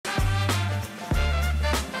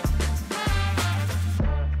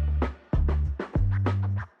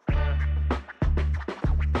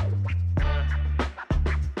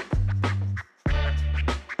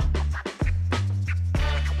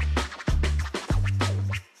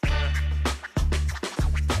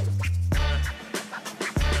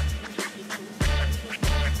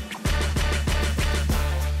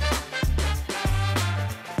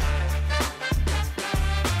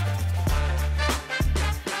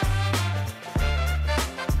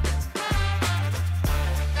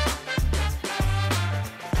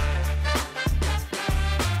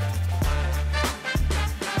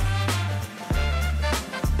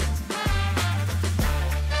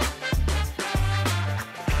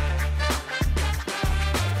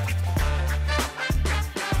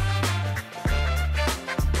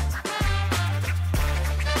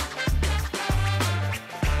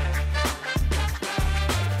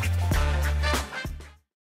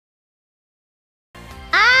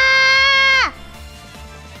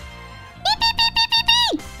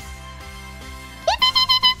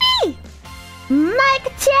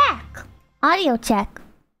Audio check.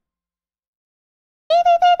 Beep,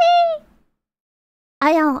 beep, beep, beep.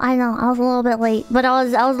 I know. I was a little bit late, but I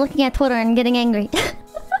was looking at Twitter and getting angry.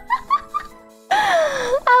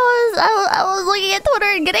 I was looking at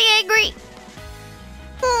Twitter and getting angry.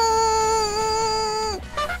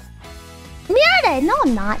 Muted? No,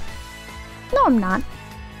 I'm not. No, I'm not.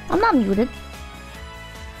 I'm not muted.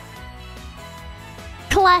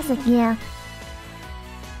 Classic, yeah.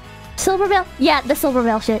 𝐶𝑯𝑨𝒀𝑃? Yeah, the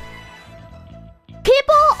𝐶𝑯𝑨𝒀𝑃 shit.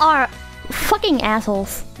 People are fucking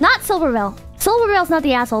assholes. Not 𝐶𝑯𝑨𝒀𝑃. 𝐶𝑯𝑨𝒀𝑃's not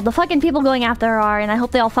the asshole. The fucking people going after her are, and I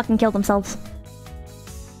hope they all fucking kill themselves.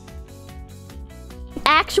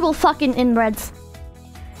 Actual fucking inbreds.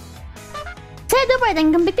 Say the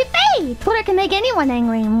thing can be Twitter can make anyone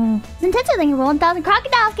angry. It's intensive thing. 1,000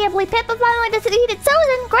 crocodiles can't believe Pippa finally defeated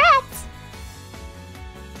Susan. Grats.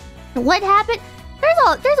 What happened?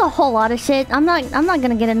 There's a whole lot of shit. I'm not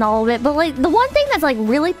gonna get into all of it, but like the one thing that's like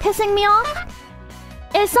really pissing me off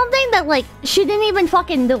is something that like she didn't even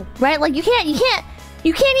fucking do, right? Like you can't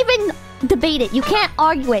even debate it. You can't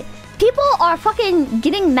argue it. People are fucking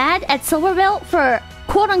getting mad at 𝐶𝑯𝑨𝒀𝑃 for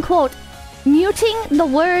quote unquote muting the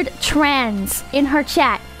word trans in her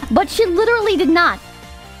chat, but she literally did not.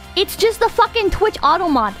 It's just the fucking Twitch auto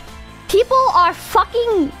mod. People are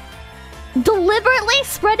fucking deliberately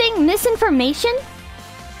spreading misinformation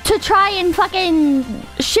to try and fucking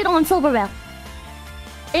shit on 𝐶𝑯𝑨𝒀𝑃.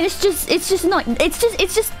 And it's just annoying. It's just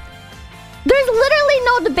there's literally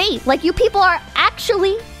no debate. Like you people are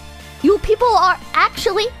actually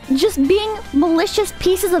just being malicious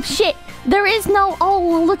pieces of shit. There is no, oh,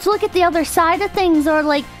 well, let's look at the other side of things, or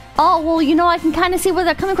like, oh, well, you know, I can kind of see where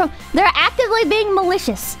they're coming from. They're actively being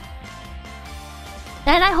malicious.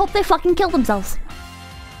 And I hope they fucking kill themselves.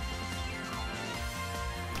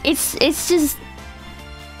 It's just...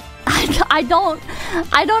 I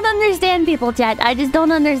don't understand people, chat. I just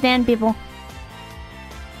don't understand people.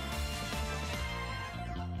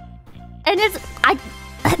 And it's...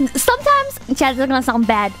 sometimes... Chat, this is gonna sound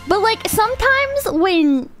bad. But like, sometimes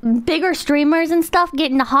when bigger streamers and stuff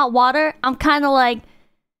get into hot water, I'm kind of like...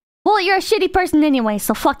 Well, you're a shitty person anyway,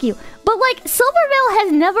 so fuck you. But like, 𝐶𝑯𝑨𝒀𝑃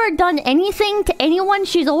has never done anything to anyone.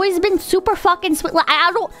 She's always been super fucking sweet. Like,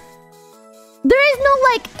 I don't... There is no,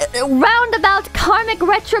 like, roundabout karmic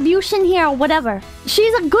retribution here or whatever.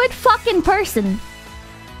 She's a good fucking person.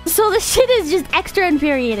 So the shit is just extra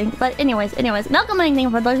infuriating. But anyways. Malcolm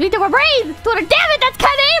anything for those VTuber Breathe! Twitter, damn it, that's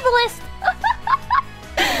kind of ableist!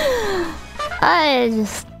 I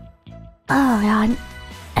just... Oh, God.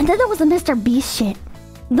 And then there was the Mr. Beast shit.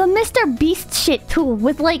 The Mr. Beast shit, too,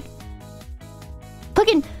 with, like...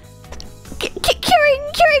 Fucking...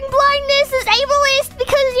 Curing blindness is ableist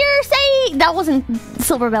because you're saying... That wasn't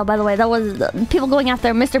𝐶𝑯𝑨𝒀𝑃, by the way. That was people going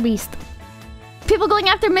after Mr. Beast. People going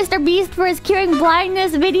after Mr. Beast for his curing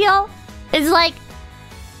blindness video is like...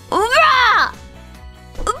 Bruh!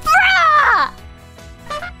 Bruh!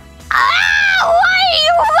 Ah! Why are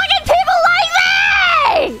you fucking people like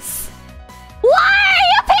this? Why are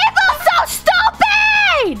you people so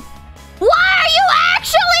stupid? Why are you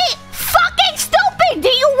actually fucking stupid? Do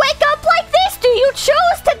you wake up like this? Do you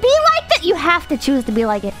choose to be like that? You have to choose to be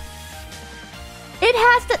like it. It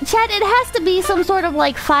has to, chat, it has to be some sort of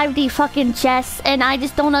like 5D fucking chess, and I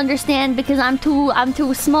just don't understand because I'm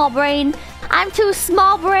too small brain. I'm too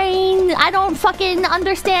small brain. I don't fucking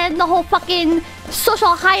understand the whole fucking social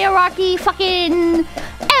hierarchy, fucking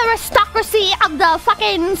aristocracy of the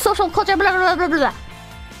fucking social culture, blah blah blah blah blah.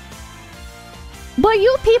 But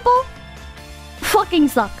you people fucking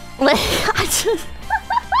suck. Like, I just...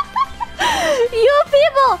 You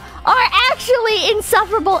people are actually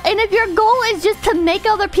insufferable, and if your goal is just to make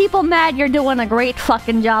other people mad, you're doing a great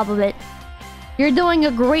fucking job of it. You're doing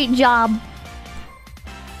a great job.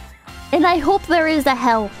 And I hope there is a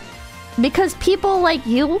hell. Because people like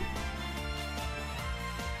you,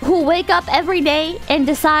 who wake up every day and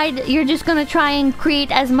decide you're just gonna try and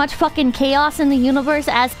create as much fucking chaos in the universe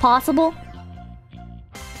as possible,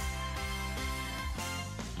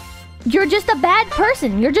 you're just a bad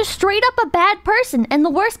person. You're just straight up a bad person. And the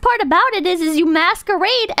worst part about it is you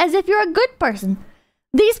masquerade as if you're a good person.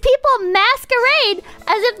 These people masquerade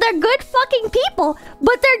as if they're good fucking people,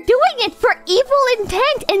 but they're doing it for evil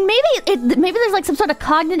intent. And maybe there's like some sort of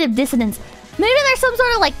cognitive dissonance. Maybe there's some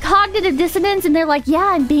sort of like cognitive dissonance and they're like, yeah,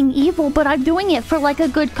 I'm being evil, but I'm doing it for like a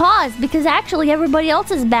good cause because actually everybody else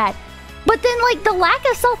is bad. But then like the lack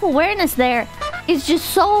of self-awareness there is just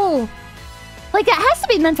so... Like, it has to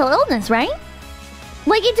be mental illness, right?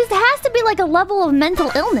 Like, it just has to be, like, a level of mental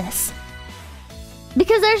illness.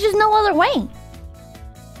 Because there's just no other way.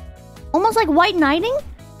 Almost like white knighting?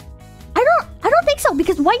 I I don't think so,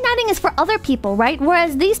 because white knighting is for other people, right?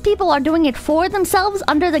 Whereas these people are doing it for themselves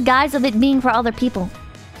under the guise of it being for other people.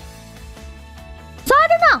 So I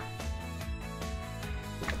don't know.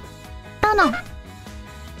 I don't know.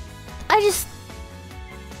 I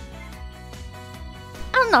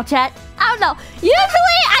don't know, chat. I don't know. Usually,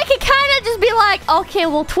 I can kind of just be like, okay,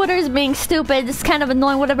 well, Twitter's being stupid. It's kind of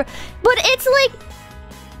annoying, whatever. But it's like,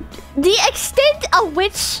 the extent of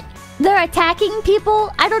which they're attacking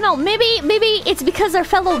people, I don't know. Maybe it's because they're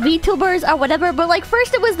fellow VTubers or whatever. But like,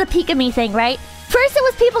 first it was the 𝑃𝐿 thing, right? First it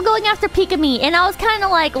was people going after 𝑃𝐿, and I was kind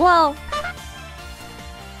of like, well,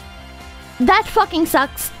 that fucking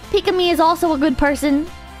sucks. 𝑃𝐿 is also a good person.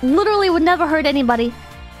 Literally would never hurt anybody.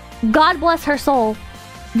 God bless her soul.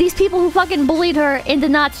 These people who fucking bullied her into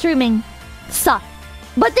not streaming suck.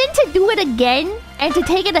 But then to do it again and to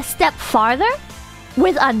take it a step farther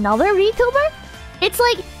with another VTuber, it's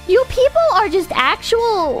like, you people are just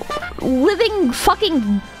actual living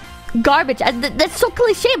fucking garbage. That's so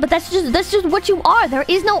cliche, but that's just what you are. There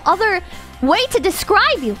is no other way to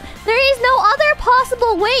describe you. There is no other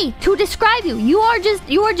possible way to describe you. You are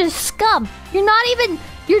just scum. You're not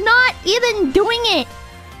even doing it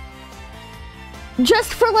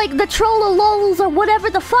just for like the troll-a-lols or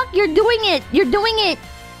whatever the fuck. You're doing it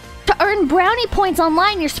to earn brownie points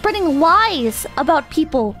online. You're spreading lies about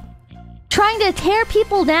people, trying to tear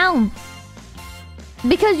people down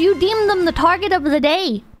because you deem them the target of the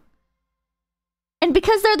day. And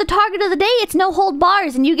because they're the target of the day, it's no hold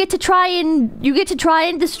bars, and you get to try and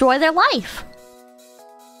destroy their life.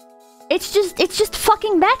 It's just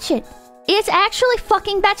fucking batshit. It's actually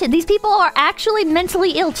fucking batshit. These people are actually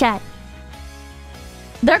mentally ill, chat.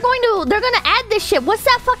 They're gonna add this shit. What's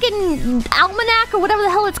that fucking almanac or whatever the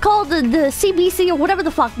hell it's called? The CBC or whatever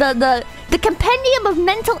the fuck. The compendium of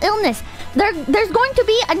mental illness. There's going to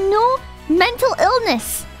be a new mental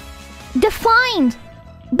illness defined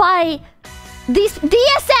by these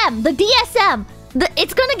DSM. The DSM.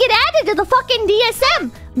 It's gonna get added to the fucking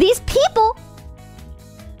DSM. These people.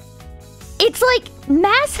 It's like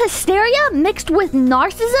mass hysteria mixed with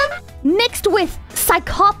narcissism, mixed with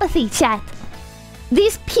psychopathy, chat.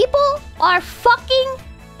 These people are fucking...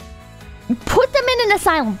 Put them in an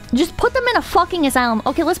asylum. Just put them in a fucking asylum.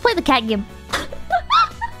 Okay, let's play the cat game.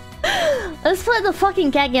 Let's play the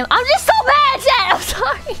fucking cat game. I'm just so mad, chat! I'm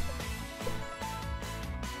sorry.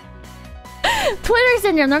 Twitter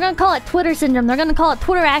syndrome. They're gonna call it Twitter syndrome. They're gonna call it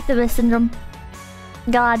Twitter activist syndrome.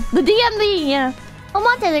 God. The DMV, yeah. I'm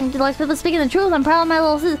not telling you, like, people speaking the truth. I'm proud of my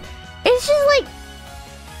little sister. It's just like...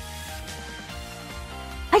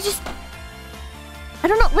 I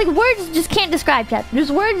don't know, like, words just can't describe, chat. Just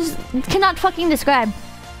words cannot fucking describe.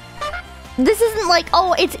 This isn't like,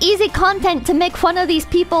 oh, it's easy content to make fun of these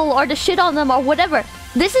people or to shit on them or whatever.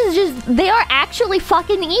 This is just, they are actually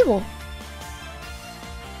fucking evil.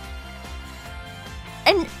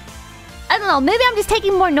 And, I don't know, maybe I'm just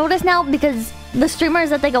taking more notice now because the streamers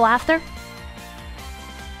that they go after.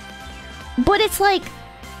 But it's like...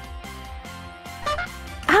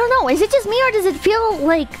 I don't know, is it just me or does it feel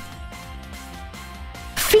like...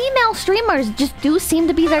 Female streamers just do seem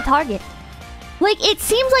to be their target. Like, it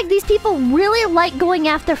seems like these people really like going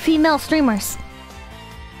after female streamers.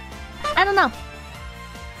 I don't know.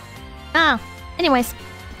 Anyways.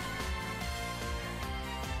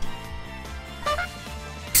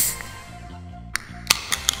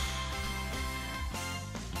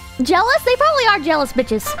 Jealous? They probably are jealous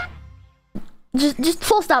bitches. Just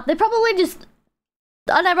full stop. They probably just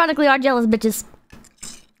unironically are jealous bitches.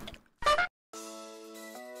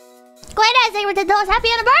 Great, thank you for $10. Happy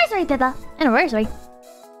anniversary, Pippa. Anniversary.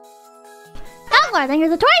 Alvar, thank you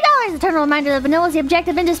for the $20. Eternal reminder that Vanilla is the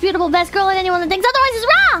objective, indisputable best girl, and anyone that thinks otherwise is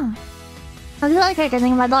wrong. Auxiliary character,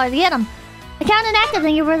 thank you for $5 to get them. Account inactive,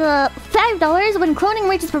 thank you for the $5. When cloning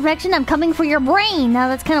reaches perfection, I'm coming for your brain. Now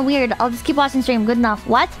that's kind of weird. I'll just keep watching stream. Good enough.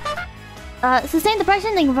 What? Sustained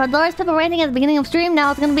depression, thank you for $5. Pippa ranting at the beginning of stream.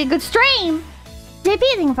 Now it's gonna be a good stream. JP,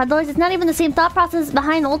 thank you for $5. It's not even the same thought process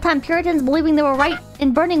behind old-time Puritans believing they were right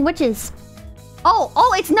in burning witches.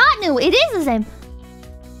 Oh, it's not new. It is the same.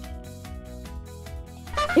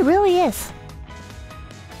 It really is.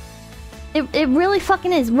 It really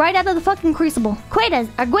fucking is. Right out of the fucking crucible. Guedes,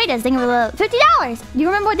 thank you for the $50. Do you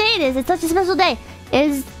remember what day it is? It's such a special day.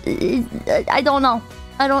 I don't know.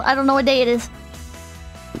 I don't know what day it is.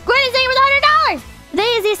 Guedes, thank you for the $100. Today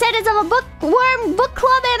is the ascendance of a bookworm book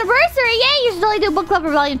club anniversary. Yay, you should totally do book club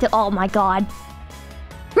for volume 2. Oh my god.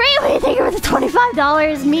 Greatly, thank you for the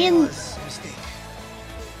 $25.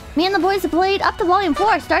 Me and the boys have played up to volume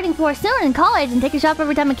 4, starting 4 soon in college, and take a shot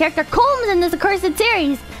every time a character comes in this accursed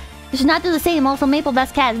series. You should not do the same. Also, Maple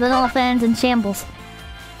Best Cat, Vanilla Fans, and Shambles.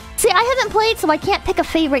 See, I haven't played, so I can't pick a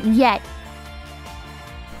favorite yet.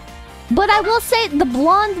 But I will say the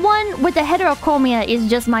blonde one with the heterochromia is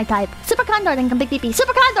just my type. Super Condor, then come big PP.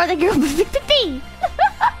 Super Condor, then come big PP.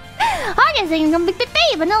 August, then come big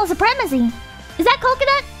PP. Vanilla Supremacy. Is that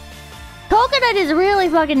Coconut? Coconut is really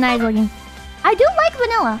fucking nice looking. I do like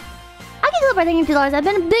vanilla. I can do it by thinking $2. I've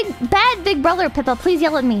been a bad big brother, Pippa. Please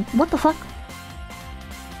yell at me. What the fuck?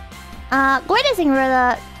 Greatest thing for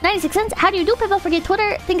the 96 cents. How do you do, Pippa? Forget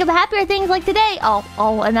Twitter. Think of happier things like today.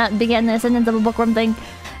 Oh, and that began the sentence of a bookworm thing.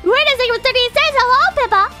 Greatest thing with 38 cents. Hello,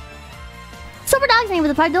 Pippa. Super Dog's name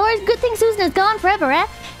with the $5. Good thing Susan is gone forever, eh?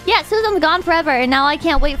 Yeah, Susan's gone forever, and now I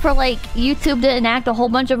can't wait for, like, YouTube to enact a whole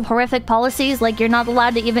bunch of horrific policies. Like, you're not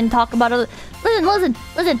allowed to even talk about other... Listen.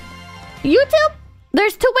 YouTube,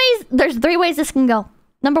 there's 3 ways this can go.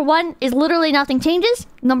 Number 1 is literally nothing changes.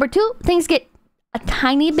 Number 2, things get a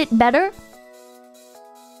tiny bit better.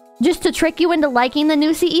 Just to trick you into liking the new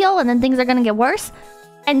CEO, and then things are gonna get worse.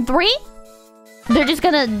 And 3, they're just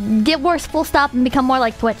gonna get worse full stop and become more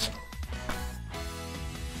like Twitch.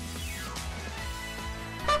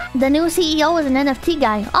 The new CEO is an NFT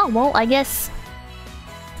guy. Oh, well, I guess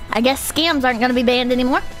scams aren't gonna be banned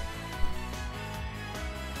anymore.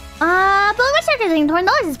 But what's your thing? $20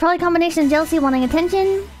 is probably a combination of jealousy, wanting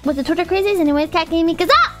attention with the Twitter crazies. Anyways, Cat Gaming, cause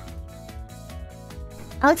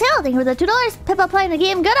Alex Hill, thank you for the $2. Pippa playing the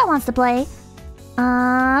game Gooda wants to play.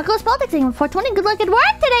 Ghost Politics thing for $420. Good luck at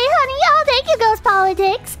work today, honey. Oh, thank you, Ghost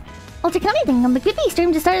Politics. Ultra County thing. I'm McVippy.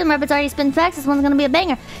 Stream just started. The Rabbit's already spin facts. This one's gonna be a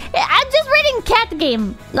banger. I'm just reading Cat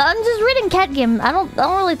Game. I don't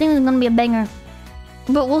really think it's gonna be a banger.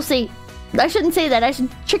 But we'll see. I shouldn't say that. I should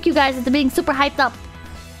trick you guys into being super hyped up.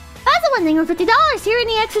 That's the one thing for $50.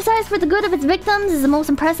 Tyranny exercise for the good of its victims is the most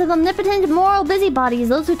impressive, omnipotent, moral busybodies.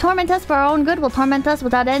 Those who torment us for our own good will torment us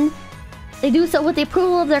without end. They do so with the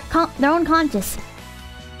approval of their own conscience.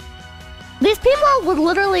 These people would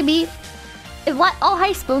literally be... If like all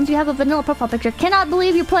high spoons, you have a vanilla profile picture. Cannot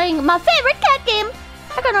believe you're playing my favorite cat game.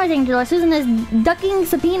 I got another thing to do. Susan is ducking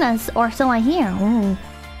subpoenas, or so I hear. Ooh.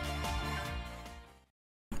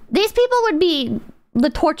 These people would be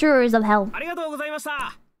the torturers of hell.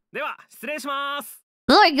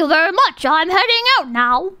 Thank you very much. I'm heading out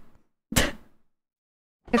now. Here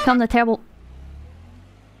come the terrible...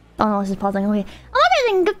 Oh no, this is pausing. Okay. Another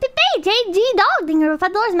thing, JG Dog thing for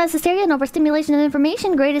 $5. Mass hysteria and overstimulation of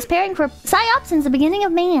information. Greatest pairing for PsyOps since the beginning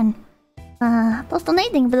of man. Postal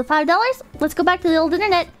Nate thing for the $5. Let's go back to the old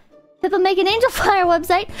internet. Pippa make an Angel Fire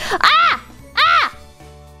website. Ah!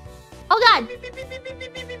 Oh god!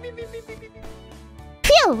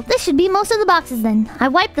 Phew! This should be most of the boxes then. I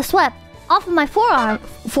wiped the sweat off of my forehead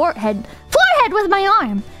with my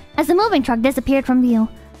arm as the moving truck disappeared from view.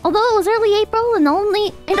 Although it was early April and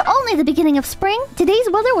only the beginning of spring, today's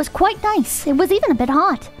weather was quite nice. It was even a bit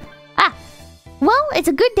hot. Well, it's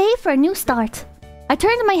a good day for a new start. I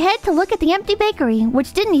turned my head to look at the empty bakery,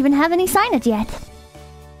 which didn't even have any signage yet.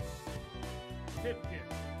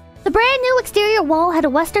 The brand new exterior wall had a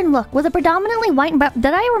western look with a predominantly white and brown...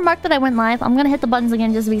 Did I remark that I went live? I'm gonna hit the buttons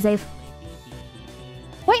again just to be safe.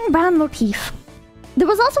 White and brown motif. There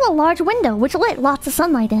was also a large window which let lots of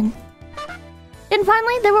sunlight in. And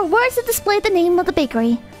finally, there were words that displayed the name of the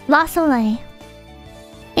bakery, La Soleil.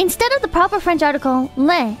 Instead of the proper French article,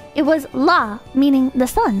 le, it was la, meaning the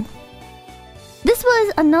sun. This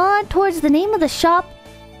was a nod towards the name of the shop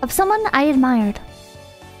of someone I admired.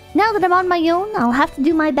 Now that I'm on my own, I'll have to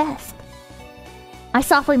do my best. I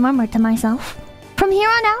softly murmured to myself. From here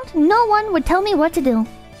on out, no one would tell me what to do.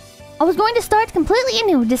 I was going to start completely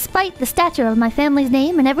anew despite the stature of my family's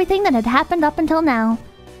name and everything that had happened up until now.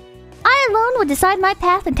 I alone would decide my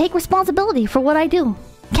path and take responsibility for what I do.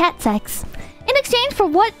 Cat sex. In exchange for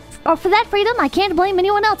that freedom, I can't blame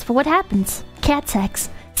anyone else for what happens. Cat sex.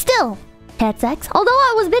 Still, cat sex. Although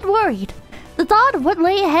I was a bit worried. The thought of what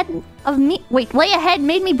lay ahead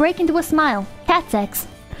made me break into a smile. Cat sex.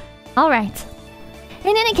 Alright.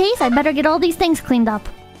 In any case, I'd better get all these things cleaned up.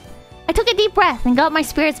 I took a deep breath and got my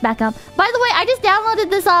spirits back up. By the way, I just downloaded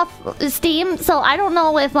this off Steam, so I don't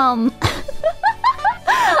know if, I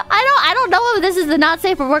don't know if this is the not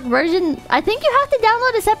safe for work version. I think you have to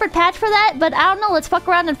download a separate patch for that, but I don't know. Let's fuck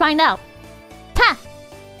around and find out. Ha!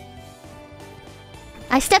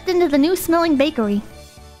 I stepped into the new smelling bakery.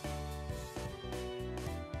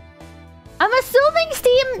 I'm assuming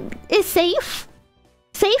Steam is safe?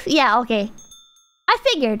 Safe? Yeah, okay. I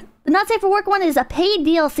figured. The not safe for work one is a paid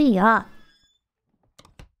DLC,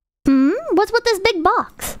 What's with this big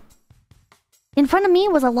box? In front of me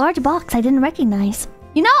was a large box I didn't recognize.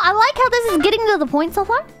 You know, I like how this is getting to the point so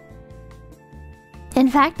far. In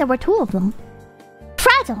fact, there were 2 of them.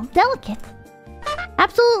 Fragile, delicate.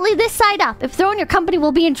 Absolutely this side up. If throwing your company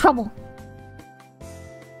will be in trouble.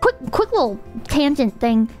 Quick little tangent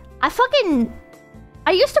thing. I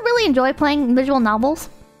used to really enjoy playing visual novels.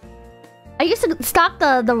 I used to stalk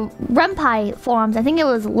the Renpai forums. I think it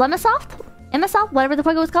was Emasoft, whatever the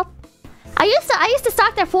fuck it was called. I used to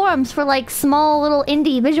stalk their forums for like small little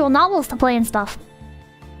indie visual novels to play and stuff.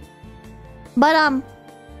 But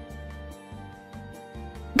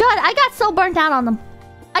God, I got so burnt out on them.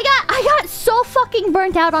 I got so fucking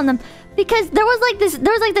burnt out on them because there was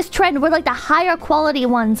like this trend where like the higher quality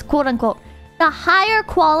ones, quote unquote, the higher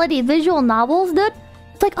quality visual novels, dude.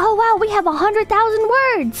 It's like, oh wow, we have 100,000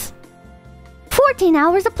 words, 14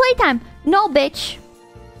 hours of playtime. No bitch,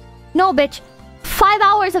 no bitch. 5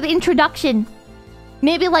 hours of introduction,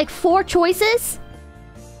 maybe like 4 choices,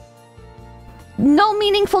 no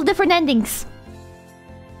meaningful different endings.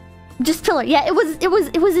 Just filler. Yeah, it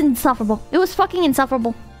was insufferable. It was fucking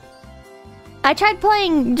insufferable. I tried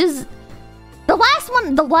playing just the last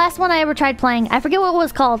one I ever tried playing. I forget what it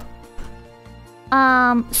was called.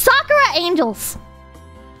 Sakura Angels.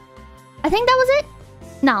 I think that was it.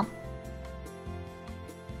 No.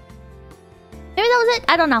 Maybe that was it.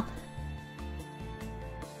 I don't know.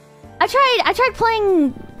 I tried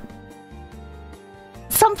playing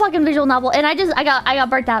some fucking visual novel and I got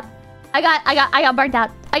burnt out. I got burnt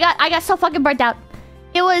out. I got so fucking burnt out.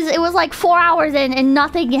 It was like 4 hours in and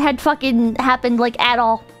nothing had fucking happened like at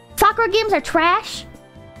all. Sakura games are trash.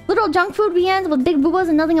 Little junk food VNs with big boobas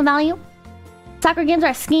and nothing of value. Sakura games are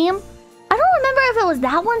a scam. I don't remember if it was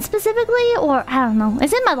that one specifically or I don't know.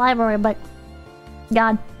 It's in my library, but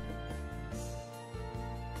God.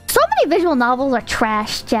 So many visual novels are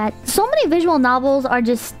trash, chat. So many visual novels are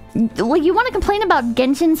just like, you want to complain about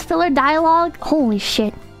Genshin's filler dialogue? Holy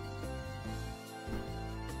shit.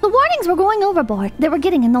 The warnings were going overboard. They were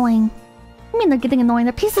getting annoying. I mean, they're getting annoying.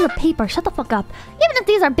 They're pieces of paper. Shut the fuck up. Even if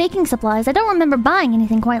these are baking supplies, I don't remember buying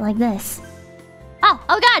anything quite like this. Oh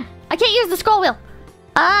God. I can't use the scroll wheel.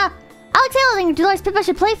 Alex Hale thinks $2 Pippa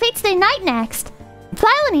should play Fate Stay Night next.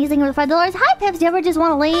 Phylon thinking with $5. Hi Pips, do you ever just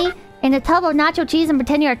want to lay in a tub of nacho cheese and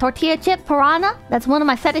pretend you're a tortilla chip piranha? That's one of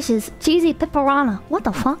my fetishes. Cheesy pip piranha. What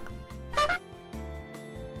the fuck?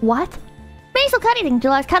 What? Basil Cuddy thinks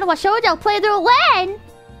 $2 Katawa Shoujo play through when?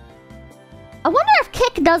 I wonder if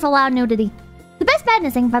Kick does allow nudity. The best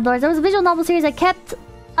badness thing, $5. There was a visual novel series I kept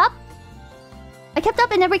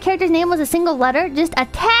up and every character's name was a single letter. Just a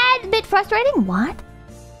tad bit frustrating. What?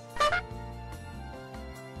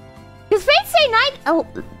 Because Fate Stay Night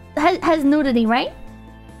has nudity, right?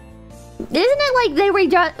 Isn't it like they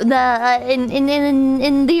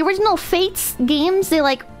in the original Fates games they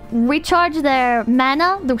like recharge their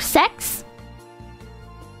mana through sex?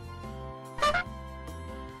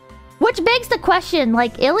 Which begs the question,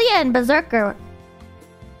 like Ilya and Berserker.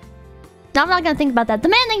 I'm not gonna think about that. The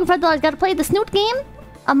man thinking for $5 got to play the Snoot game,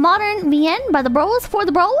 a modern VN by the bros for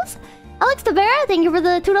the bros. Alex Tavera, thank you for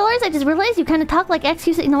the $2. I just realized you kind of talk like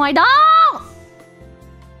XQC. No, I don't.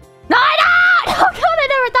 No, I don't. Oh God, I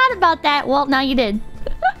never thought about that. Well, now you did.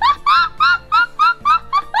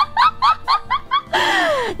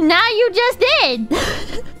 Now you just did.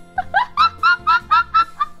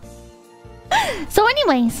 So,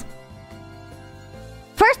 anyways.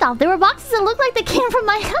 First off, there were boxes that looked like they came from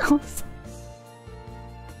my house.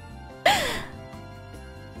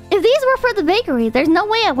 If these were for the bakery, there's no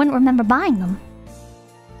way I wouldn't remember buying them.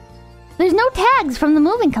 There's no tags from the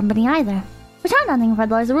moving company either. Which I'm not thinking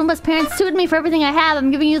 $5. The Roomba's parents sued me for everything I have.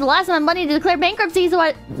 I'm giving you the last of my money to declare bankruptcy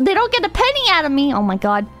so they don't get a penny out of me. Oh my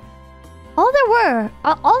God. All there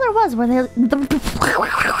was were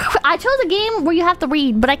I chose a game where you have to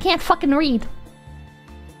read, but I can't fucking read.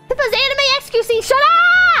 Pippa's Anime XQC, shut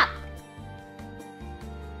up!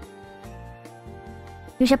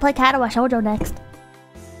 You should play Katawa Shoujo next.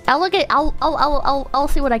 I'll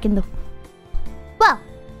see what I can do. Well,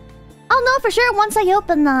 I'll know for sure once I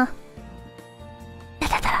open the...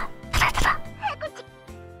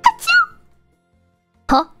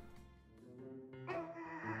 Huh?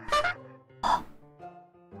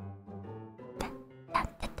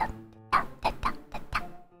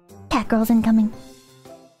 Cat girl's incoming.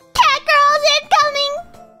 Cat girl's incoming!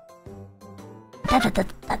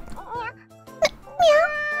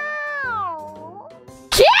 Meow.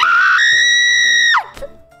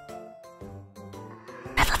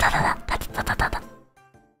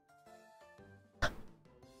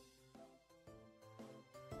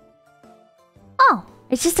 Oh,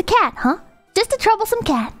 it's just a cat, huh? Just a troublesome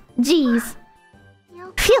cat. Jeez.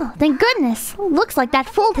 Phew, thank goodness. Looks like that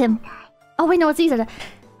fooled him. Oh, wait, no, it's these are the...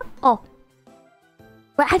 Oh.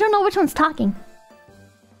 But I don't know which one's talking.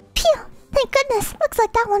 Phew, thank goodness. Looks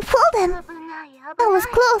like that one fooled him. That was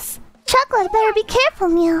close. Chocolate, better be careful,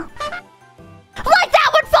 Meow. Like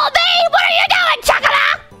that would fool me! What are you doing,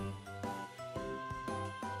 Chocolate?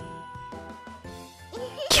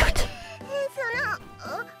 Cute.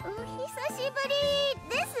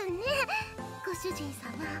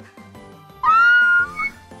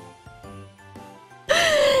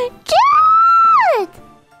 Cute!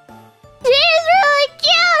 She's really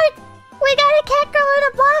cute! We got a cat girl in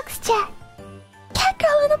a box, chat. Cat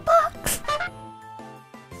girl in a box.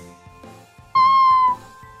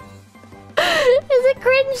 Is it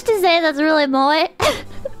cringe to say that's really moe? Is it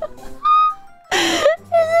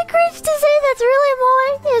cringe to say that's really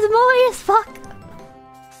moe? Is moe as fuck?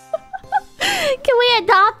 Can we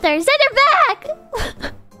adopt her? Send her back!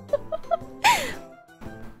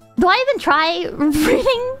 Do I even try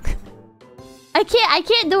reading? I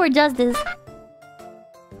can't do her justice.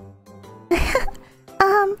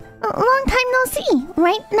 Long time no see,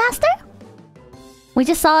 right, Master? We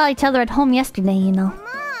just saw each other at home yesterday, you know.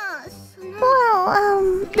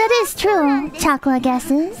 Well, that is true, Chocolate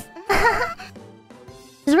guesses.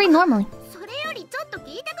 Just read normally. Should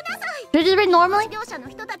I just read normally?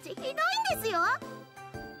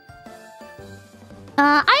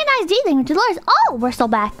 Ionized G thing, Dolores. Oh, we're still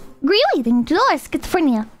back. Greeley thing, Dolores,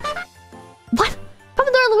 schizophrenia. What?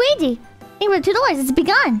 Commodore Luigi. Thank you for $2. It's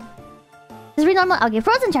begun. Just read normal. Okay,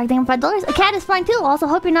 Frozen Shark thing for $5. A cat is fine too. Also,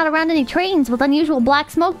 hope you're not around any trains with unusual black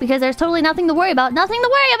smoke because there's totally nothing to worry about. Nothing to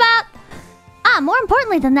worry about. More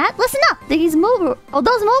importantly than that, listen up. Those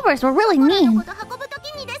movers were really mean.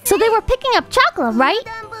 So they were picking up Chocolate, right?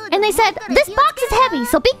 And they said, this box is heavy,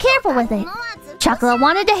 so be careful with it. Chocolate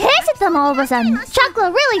wanted to hiss at them all of a sudden.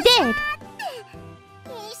 Chocolate really did.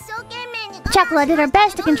 Chocolate did her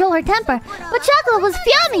best to control her temper, but Chocolate was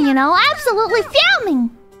fuming, you know, absolutely fuming.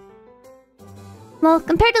 Well,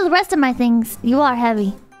 compared to the rest of my things, you are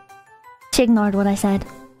heavy. She ignored what I said.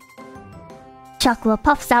 Chocolate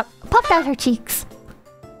puffed out her cheeks.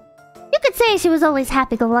 You could say she was always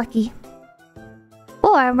happy-go-lucky.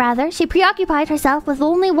 Or, rather, she preoccupied herself with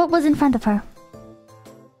only what was in front of her.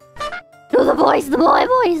 Oh, the boy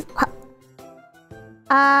voice!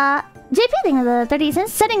 JP thing of the 30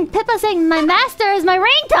 cents, setting Pippa saying my master is my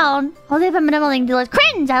ringtone! Jose Benevolent dealers,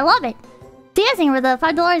 cringe, I love it! Tia thing for the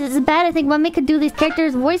 $5, is it bad? I think Mummy could do these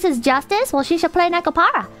characters' voices justice? Well, she should play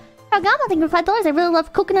Nekopara. Argama thing for $5, I really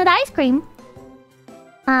love coconut ice cream.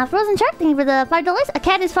 Frozen Shark thing for the $5, a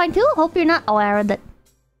cat is fine too, hope you're not— oh, I read that.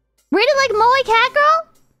 Read it like Moe Cat Girl?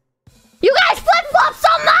 You guys flip-flop so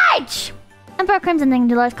much! Emperor Crimson thing,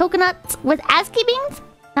 $2, coconuts with ASCII beans?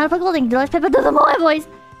 Not applicable thing, $2, Pippa to the Moe voice.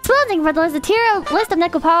 Spoon thing for $2, the tier list of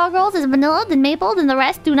Nekopara girls is vanilla, then maple, then the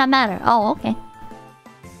rest do not matter. Oh, okay.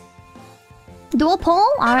 Do a poll?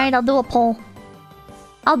 Alright, I'll do a poll.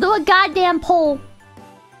 I'll do a goddamn poll.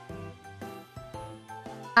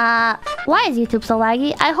 Why is YouTube so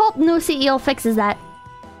laggy? I hope new CEO fixes that.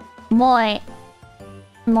 Moe.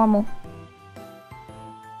 Normal.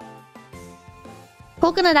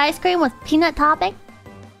 Coconut ice cream with peanut topping?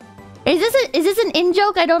 Is this an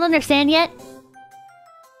in-joke I don't understand yet?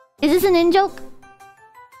 Is this an in-joke?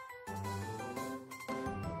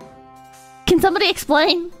 Can somebody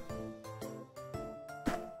explain?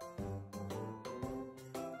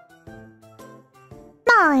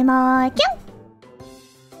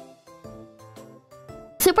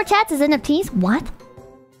 Super chats is NFTs? What?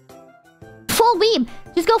 Full weeb!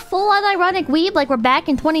 Just go full unironic weeb like we're back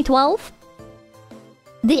in 2012?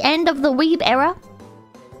 The end of the weeb era?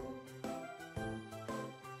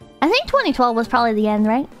 I think 2012 was probably the end,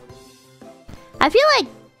 right? I feel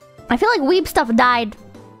like weeb stuff died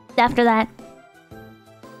after that.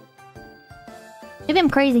 Maybe I'm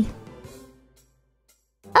crazy.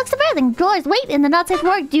 That's surprising. Drawers, wait, in the not safe for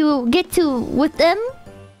work, do you get to with them?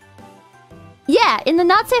 Yeah, in the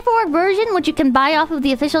not safe for work version, which you can buy off of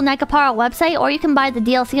the official Nekopara website, or you can buy the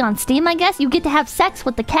DLC on Steam, I guess, you get to have sex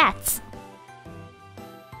with the cats.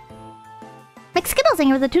 Like Skittles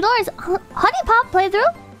thing with the $2. Honey Pop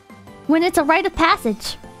playthrough? When it's a rite of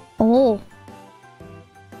passage. Oh.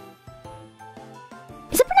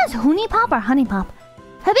 Is it pronounced Honey Pop or Honey Pop?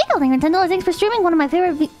 Habiko thing, $10, thanks for streaming one of my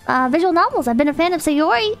favorite visual novels. I've been a fan of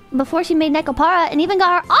Sayori before she made Nekopara and even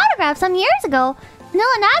got her autograph some years ago.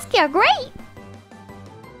 Vanilla and ASCII are great.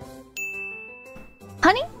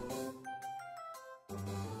 Honey?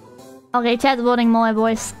 Okay, chat's voting Moe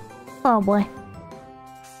voice. Oh boy.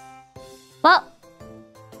 Well,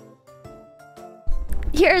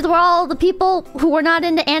 here's where all the people who were not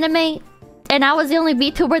into anime and I was the only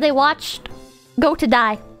VTuber they watched go to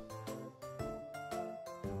die.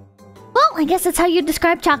 Well, I guess that's how you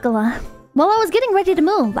describe Chocola. While I was getting ready to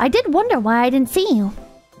move, I did wonder why I didn't see you.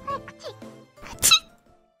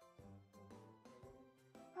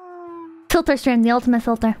 filter stream, the ultimate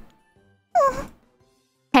filter.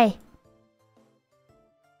 Hey.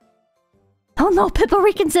 Oh no, Pippa,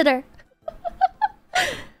 reconsider.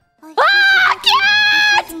 Ah,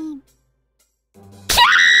 cat! Cat!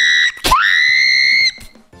 Cat!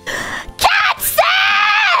 Cat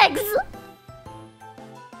sex!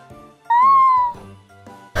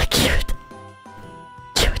 Cute.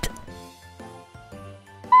 Cute.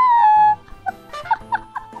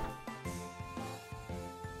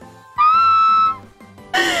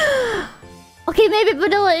 Okay, maybe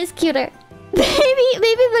vanilla is cuter.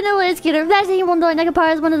 Maybe vanilla is cuter. If that's anyone though,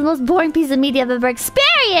 Nekopara is one of the most boring pieces of media I've ever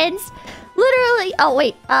experienced. Literally. Oh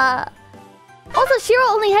wait. Also, Shiro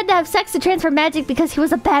only had to have sex to transfer magic because he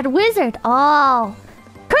was a bad wizard. Oh.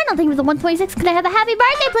 Colonel, thank you for the 126. Can I have a happy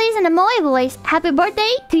birthday, please, in a moe voice? Happy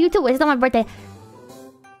birthday to you too. It's not my birthday.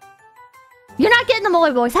 You're not getting the moe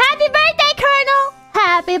voice. Happy birthday, Colonel.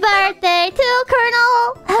 Happy birthday to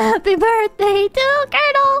Colonel. Happy birthday to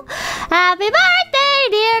Colonel. Happy birthday,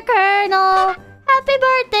 dear Colonel. Happy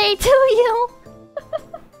birthday to you.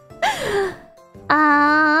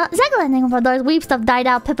 Second thing for those weeb stuff died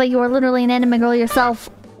out. Pippa, you are literally an anime girl yourself.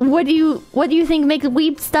 What do you think makes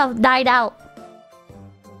weeb stuff died out?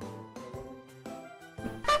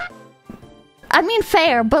 I mean,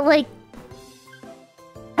 fair, but like,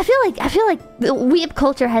 I feel like the weeb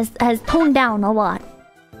culture has toned down a lot.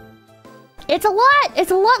 It's a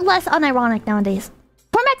lot less unironic nowadays.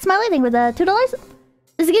 Cormac Smiley thing with $2.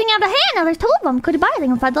 This is getting out of hand. Now there's 2 of them. Could you buy a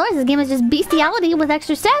thing with $5? This game is just bestiality with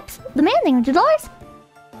extra steps. The man thing with $2.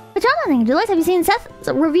 Pajama thing with $2. Have you seen Seth's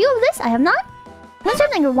review of this? I have not. Monster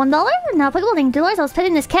thing with $1. Now applicable thing $2. I was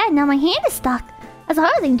petting this cat and now my hand is stuck. That's a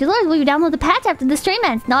hard thing. $2. Will you download the patch after the stream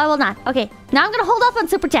ends? No, I will not. Okay. Now I'm gonna hold off on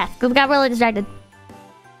super chat because we got really distracted.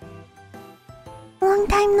 Long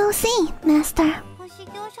time no see, Master.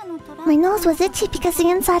 My nose was itchy because the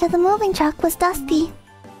inside of the moving truck was dusty.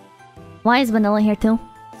 Why is Vanilla here too?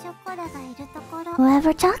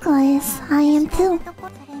 Whoever Chocolate is, I am too.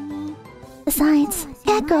 Besides,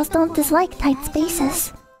 cat girls don't dislike tight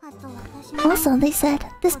spaces. Also, they said,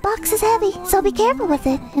 this box is heavy, so be careful with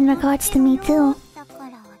it, in regards to me too.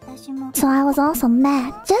 So I was also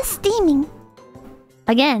mad, just steaming.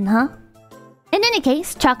 Again, huh? In any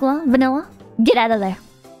case, Chocolate, Vanilla, get out of there.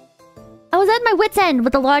 I was at my wit's end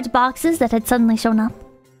with the large boxes that had suddenly shown up.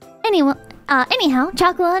 Anyhow,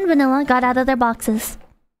 Chocolate and Vanilla got out of their boxes.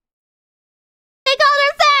 They called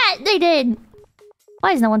her fat! They did!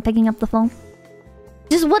 Why is no one picking up the phone?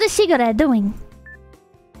 Just what is Shigure doing?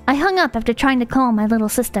 I hung up after trying to call my little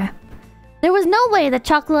sister. There was no way that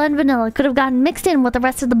Chocolate and Vanilla could have gotten mixed in with the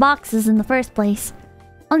rest of the boxes in the first place.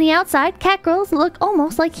 On the outside, cat girls look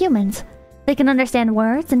almost like humans. They can understand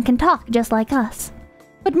words and can talk just like us.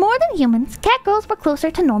 But more than humans, cat girls were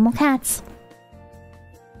closer to normal cats.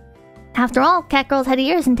 After all, cat girls had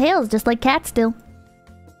ears and tails just like cats do.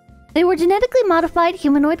 They were genetically modified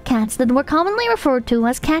humanoid cats that were commonly referred to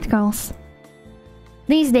as cat girls.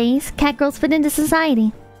 These days, cat girls fit into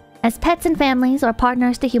society as pets and families or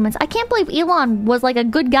partners to humans. I can't believe Elon was like a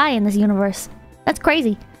good guy in this universe. That's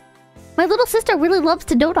crazy. My little sister really loves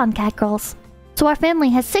to dote on cat girls. So our family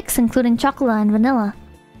has 6, including Chocolate and Vanilla.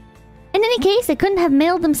 In any case, they couldn't have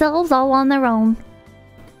mailed themselves all on their own.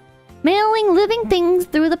 Mailing living things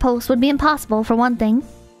through the post would be impossible, for one thing.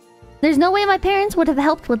 There's no way my parents would have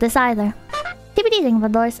helped with this either. TBD thing,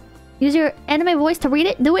 Vadors. Use your anime voice to read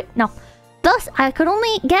it? Do it? No. Thus, I could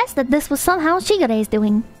only guess that this was somehow Shigure's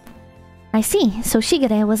doing. I see, so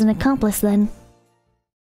Shigure was an accomplice then.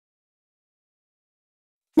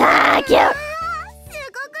 Ah, cute!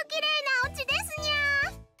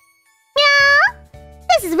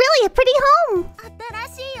 This is really a pretty home!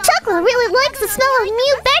 Chocolate really likes the smell of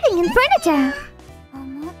new bedding and furniture!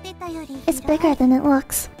 It's bigger than it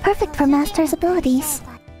looks. Perfect for Master's abilities.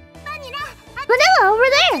 Vanilla, over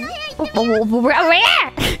there! Over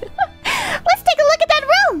there! Let's take a look at that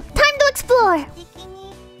room! Time to explore!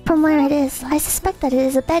 From where it is, I suspect that it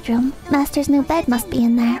is a bedroom. Master's new bed must be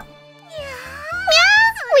in there. Yeah!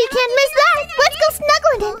 We can't miss that! Let's go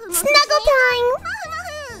snuggle in it! Snuggle time!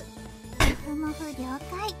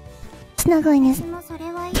 Snuggling is...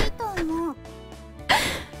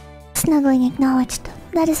 Snuggling acknowledged.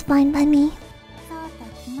 That is fine by me.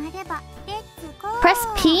 Press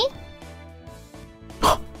P?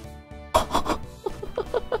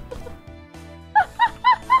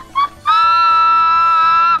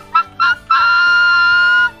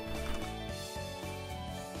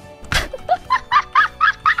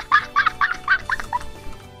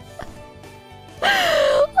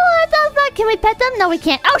 Can we pet them? No, we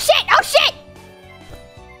can't. Oh shit! Oh shit!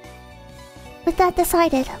 With that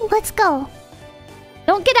decided, let's go.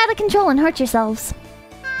 Don't get out of control and hurt yourselves.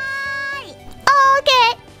 Okay.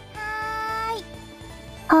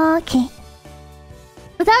 Okay.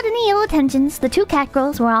 Without any ill intentions, the two cat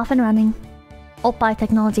girls were off and running. Oppai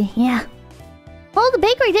technology, yeah. Well, the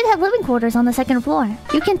bakery did have living quarters on the second floor.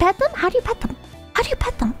 You can pet them? How do you pet them? How do you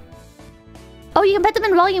pet them? Oh, you can pet them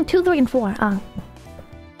in volume 2, 3, and 4.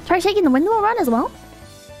 Try shaking the window around as well?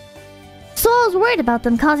 So I was worried about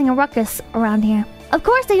them causing a ruckus around here. Of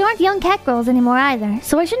course, they aren't young cat girls anymore either,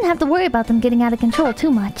 so I shouldn't have to worry about them getting out of control too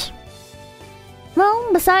much.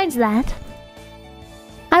 Well, besides that,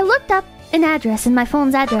 I looked up an address in my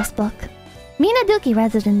phone's address book. Minaduki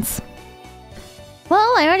residence.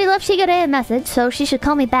 Well, I already left 𝐒𝐚𝐭 a message, so she should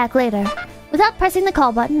call me back later. Without pressing the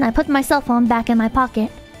call button, I put my cell phone back in my pocket.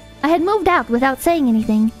 I had moved out without saying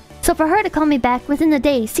anything, so for her to call me back within a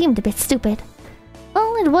day seemed a bit stupid.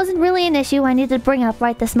 Well, it wasn't really an issue I needed to bring up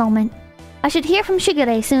right this moment. I should hear from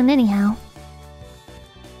𝐒𝐚𝐭 soon anyhow.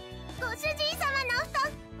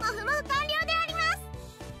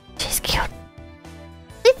 She's cute.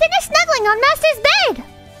 We finished snuggling on Master's bed!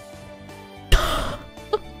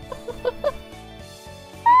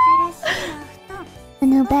 The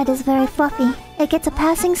new bed is very fluffy. It gets a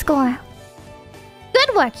passing score.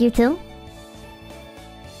 Good work, you two.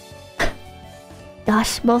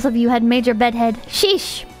 Gosh, both of you had major bedhead.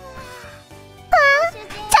 Sheesh.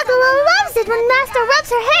 Chocolate loves it when Master rubs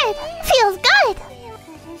her head. Feels good.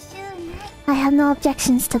 I have no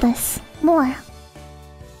objections to this. More.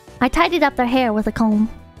 I tidied up their hair with a comb.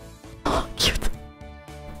 Oh, cute.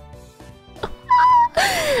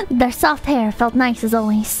 Their soft hair felt nice as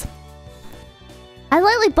always. I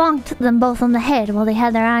lightly bonked them both on the head while they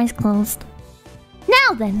had their eyes closed.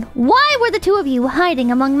 Now then, why were the two of you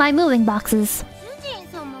hiding among my moving boxes?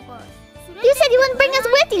 You said you wouldn't bring us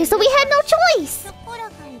with you, so we had no choice!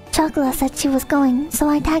 Chocolate said she was going, so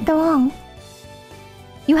I tagged along.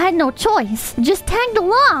 You had no choice, just tagged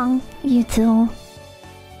along, you two.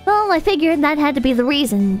 Well, I figured that had to be the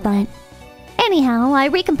reason, but... Anyhow, I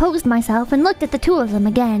recomposed myself and looked at the two of them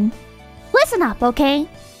again. Listen up, okay?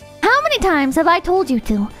 How many times have I told you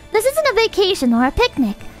to? This isn't a vacation or a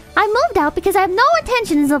picnic. I moved out because I have no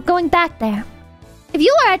intentions of going back there. If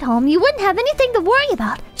you were at home, you wouldn't have anything to worry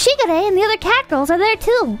about. 𝐒𝐚𝐭 and the other cat girls are there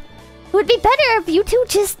too. It would be better if you two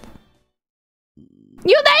just...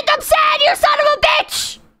 You made them sad, you son of a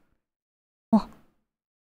bitch! Oh.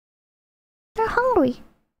 They're hungry.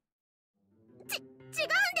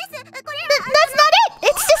 That's not it!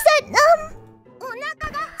 It's just that,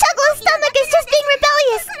 Chocolate's stomach is just being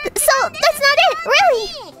rebellious! So, that's not it, really!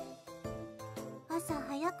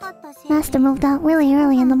 Master moved out really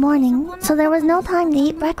early in the morning, so there was no time to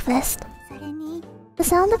eat breakfast. The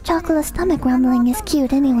sound of Chocolate's stomach rumbling is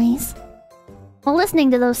cute anyways. While listening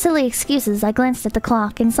to those silly excuses, I glanced at the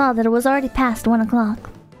clock and saw that it was already past 1 o'clock.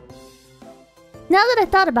 Now that I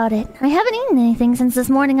thought about it, I haven't eaten anything since this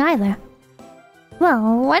morning either.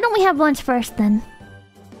 Well, why don't we have lunch first then?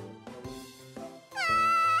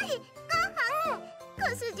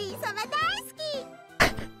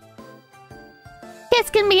 Cats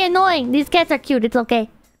can be annoying. These cats are cute, it's okay.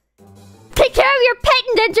 Take care of your pet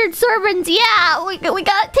indentured servants! Yeah! We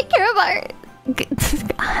gotta take care of our...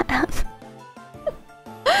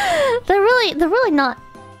 They're really not...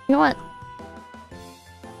 You know what?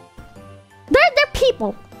 They're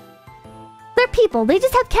people. They're people. They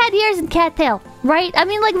just have cat ears and cat tail, right? I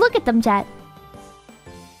mean, like, look at them, chat.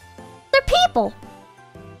 They're people.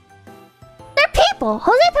 They're people.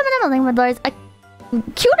 Jose Pimentel a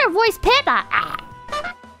cuter voice panda.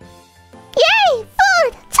 Yay!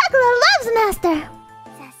 Food! Chocolate loves Master!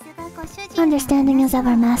 Understanding as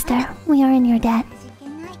ever, Master. We are in your debt.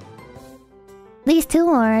 These two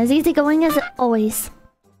are as easygoing as always.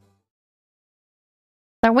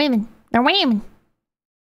 They're women. They're women.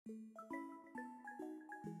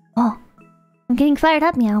 Oh. I'm getting fired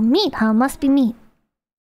up now. Meat, huh? Must be meat.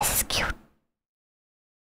 This is cute.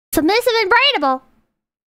 Submissive and braidable.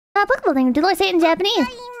 Applicable thing. Did I say it in Japanese?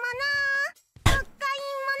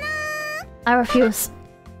 I refuse.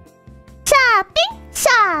 Shopping!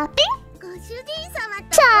 Shopping!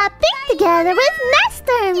 Shopping together with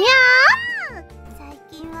Master! Meow!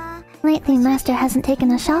 Lately, Master hasn't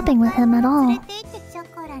taken us shopping with him at all.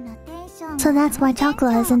 So that's why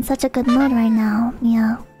Chocolate is in such a good mood right now.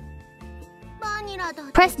 Meow.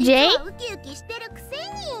 Press J?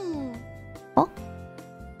 Oh?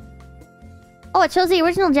 Oh, it shows the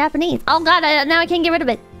original Japanese. Oh god, now I can't get rid of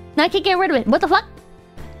it. Now I can't get rid of it. What the fuck?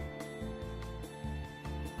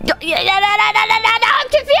 No, I'm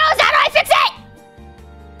confused! How do I fix it?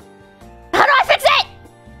 How do I fix it?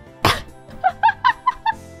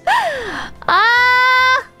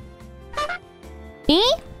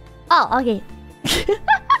 Oh, okay.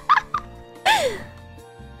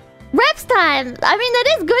 Reps time! I mean,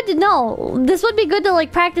 that is good to know. This would be good to,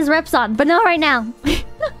 like, practice reps on, but not right now. You're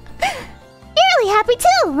really happy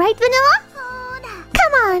too, right, Vanilla?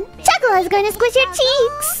 Come on, Chocola is going to squish your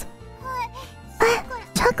cheeks.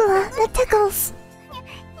 Chocola, that tickles.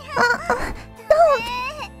 Don't.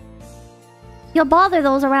 You'll bother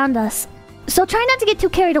those around us. So try not to get too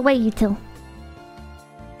carried away, you two.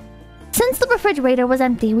 Since the refrigerator was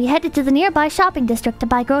empty, we headed to the nearby shopping district to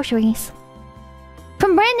buy groceries.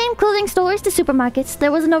 From brand-name clothing stores to supermarkets,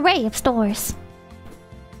 there was an array of stores.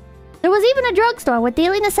 There was even a drugstore with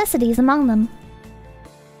daily necessities among them.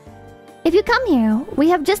 If you come here, we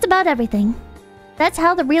have just about everything. That's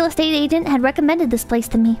how the real estate agent had recommended this place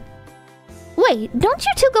to me. Wait, don't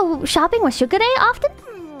you two go shopping with 𝐶𝑯𝑨𝒀𝑏𝗽𝗍 often?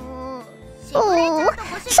 Oh,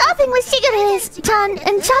 shopping with 𝐶𝑯𝑨𝒀𝑏𝗽𝗍-chan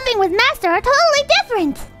and shopping with Master are totally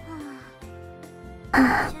different!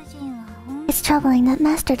 It's troubling that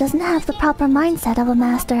Master doesn't have the proper mindset of a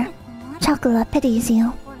master. Chocola pities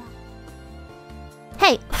you.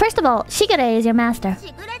 Hey, first of all, 𝐶𝑯𝑨𝒀𝑏𝗽𝗍 is your master.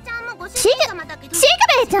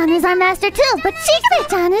 𝐶𝑯𝑨𝒀𝑏𝗽𝗍-chan is our master too, but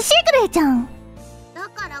𝐶𝑯𝑨𝒀𝒽-chan is 𝐶𝑯𝑨𝒀𝒽-chan.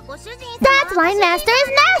 That's why Master is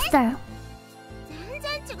Master!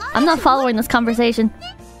 I'm not following this conversation.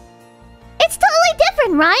 It's totally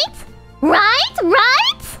different, right? Right?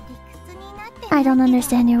 I don't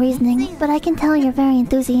understand your reasoning, but I can tell you're very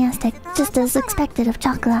enthusiastic, just as expected of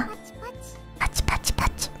Chocola. Patch.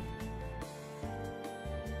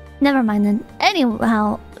 Never mind then.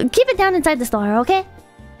 Anyhow, keep it down inside the store, okay?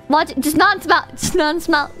 Watch it. Just not smile. Just not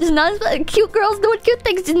smile. Cute girls doing cute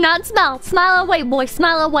things. Just not smile. Smile and wave, boy.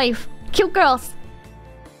 Smile and wave. Cute girls.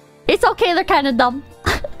 It's okay, they're kind of dumb.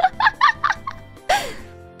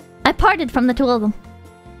 I parted from the two of them.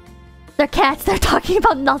 They're cats. They're talking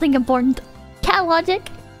about nothing important. Cat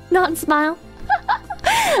logic. Not smile.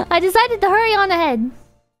 I decided to hurry on ahead.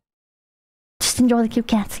 Just enjoy the cute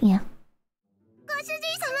cats, yeah.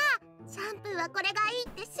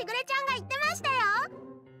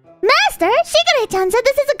 Master, 𝐶𝑯𝑨𝒀𝒽𝗽-chan said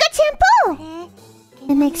this is a good shampoo!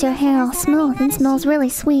 It makes your hair all smooth and smells really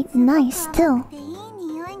sweet and nice, too.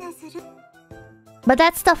 But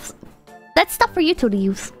that's stuff for you two to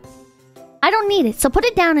use. I don't need it, so put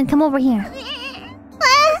it down and come over here.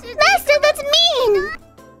 Master, that's mean!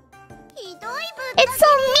 It's so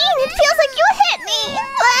mean, it feels like you hit me!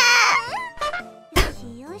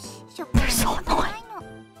 They're so annoying.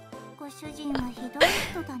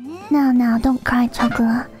 Now, don't cry,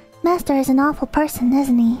 Chocola. Master is an awful person,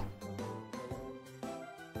 isn't he?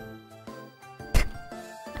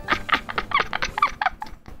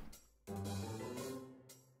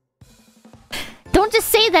 Don't just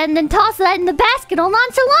say that and then toss that in the basket all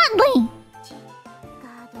nonchalantly!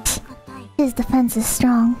 His defense is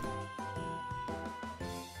strong.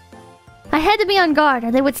 I had to be on guard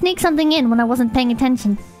or they would sneak something in when I wasn't paying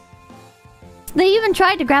attention. They even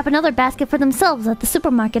tried to grab another basket for themselves at the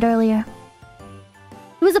supermarket earlier.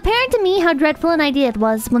 It was apparent to me how dreadful an idea it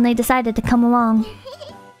was when they decided to come along.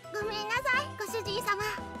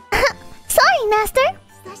 Sorry, Master!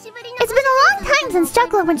 It's been a long time since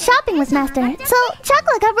Chocola went shopping with Master, so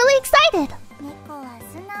Chocola got really excited.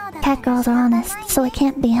 Cat girls are honest, so it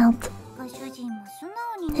can't be helped.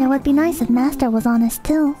 It would be nice if Master was honest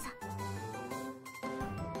too.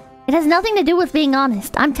 It has nothing to do with being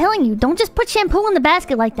honest. I'm telling you, don't just put shampoo in the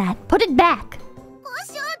basket like that. Put it back. We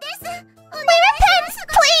repent!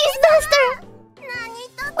 Please, Master!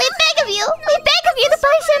 We beg of you to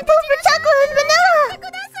buy shampoo for Chocola and Vanilla!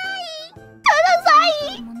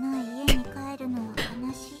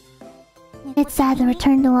 It's sad to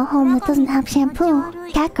return to a home that doesn't have shampoo.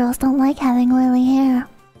 Cat girls don't like having oily hair.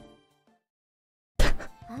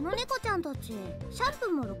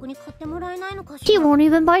 He won't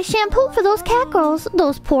even buy shampoo for those cat girls.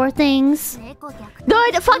 Those poor things.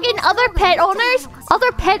 The fucking other pet owners,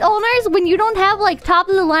 when you don't have like top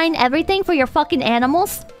of the line everything for your fucking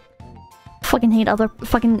animals. Fucking hate other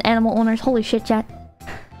fucking animal owners. Holy shit, chat.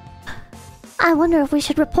 I wonder if we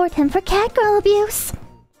should report him for cat girl abuse.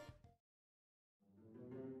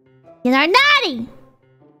 You are naughty!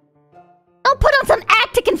 Don't put on some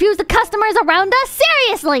act to confuse the customers around us!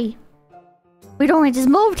 Seriously! We'd only just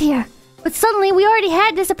moved here, but suddenly we already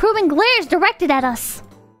had disapproving glares directed at us.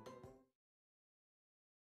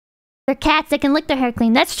 They're cats that can lick their hair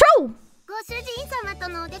clean. That's true! Going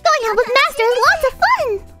out with Master is lots of fun!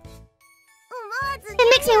 It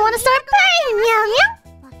makes me want to start purring, meow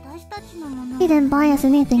meow! He didn't buy us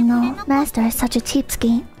anything though. Master is such a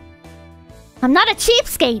cheapskate. I'm not a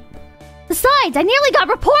cheapskate! Besides, I nearly got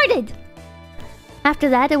reported! After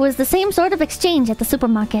that, it was the same sort of exchange at the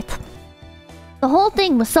supermarket. The whole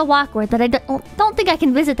thing was so awkward that I don't think I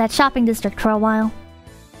can visit that shopping district for a while.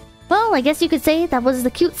 Well, I guess you could say that was the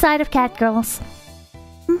cute side of cat girls.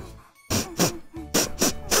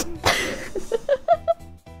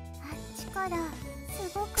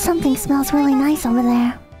 Something smells really nice over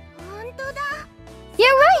there.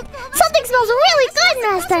 You're right! Something smells really good,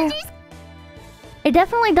 Master! It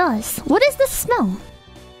definitely does. What is this smell?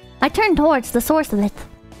 I turned towards the source of it.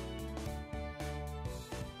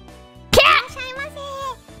 Cat!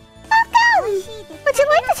 Welcome! Would you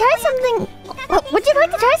like to try something... Would you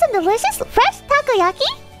like to try some delicious, fresh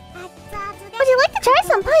takoyaki? Would you like to try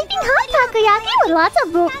some piping hot takoyaki with lots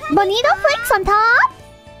of bonito flakes on top?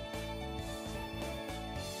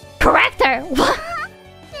 Correct her! What?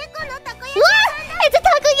 It's a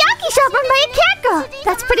takoyaki shop run by a cat girl!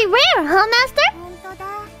 That's pretty rare, huh, Master?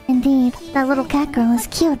 Indeed, that little cat girl is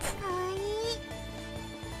cute.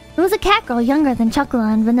 It was a cat girl younger than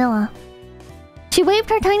Chocolate and Vanilla. She waved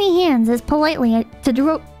her tiny hands as she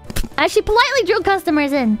politely drew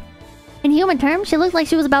customers in. In human terms, she looked like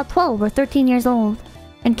she was about 12 or 13 years old.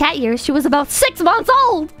 In cat years, she was about 6 months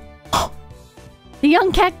old! The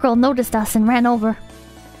young cat girl noticed us and ran over.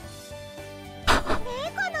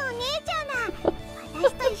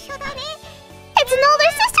 It's an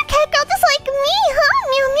older sister cat girl just like me, huh?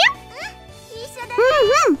 Meow meow.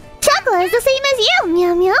 Chocolate is the same as you,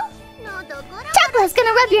 meow meow. Chocolate's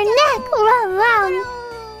gonna rub your neck. Wow.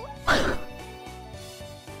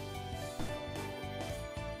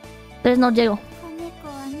 There's no jiggle.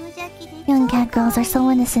 Young cat girls are so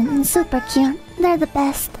innocent and super cute. They're the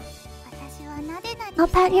best. I'll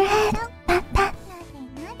pat your head. Pat, pat.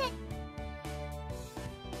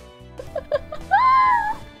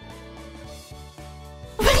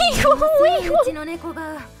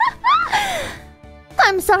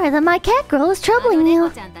 I'm sorry that my cat girl is troubling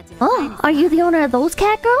you. Oh, are you the owner of those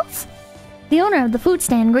cat girls? The owner of the food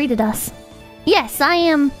stand greeted us. Yes, I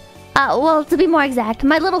am. Well, to be more exact,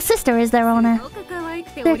 my little sister is their owner.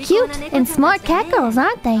 They're cute and smart cat girls,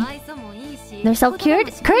 aren't they? They're so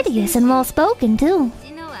courteous and well-spoken, too.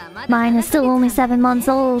 Mine is still only 7 months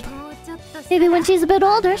old. Maybe when she's a bit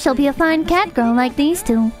older, she'll be a fine cat girl like these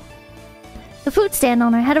two. The food stand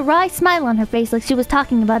owner had a wry smile on her face like she was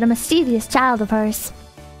talking about a mischievous child of hers.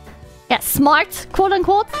 Yeah, smart,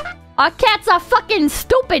 quote-unquote. Our cats are fucking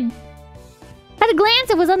stupid! At a glance,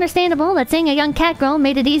 it was understandable that seeing a young cat girl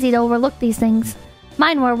made it easy to overlook these things.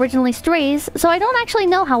 Mine were originally strays, so I don't actually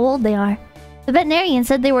know how old they are. The veterinarian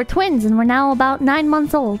said they were twins and were now about 9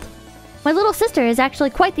 months old. My little sister is actually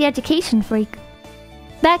quite the education freak.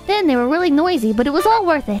 Back then, they were really noisy, but it was all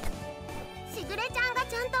worth it.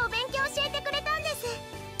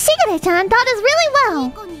 Shigure-chan taught us really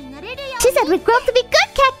well. She said we'd grow up to be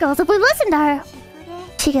good cat girls if we listened to her.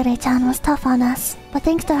 Shigure-chan was tough on us, but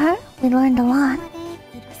thanks to her, we learned a lot.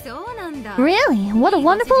 Really? What a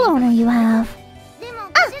wonderful owner you have.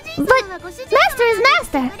 But Master is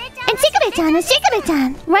Master, and Shigure-chan is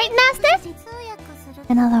Shigure-chan, right, Master?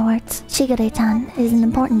 In other words, Shigure-chan is an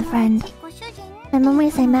important friend. And when we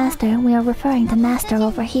say Master, we are referring to Master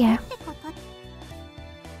over here.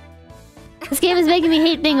 This game is making me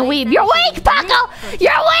hate being a weeb. You're weak, Paco!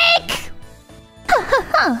 You're weak!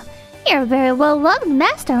 You're a very well-loved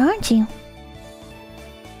master, aren't you?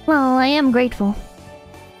 Well, I am grateful.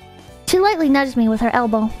 She lightly nudged me with her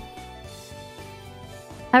elbow.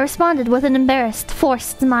 I responded with an embarrassed,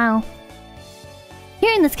 forced smile.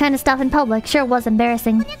 Hearing this kind of stuff in public sure was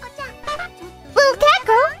embarrassing. Little cat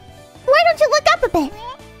girl, why don't you look up a bit?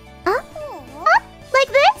 Up? Up? Like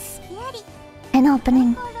this? An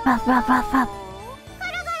opening. Ruff, ruff, ruff, ruff.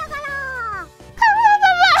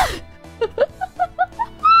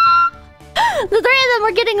 The three of them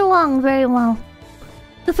were getting along very well.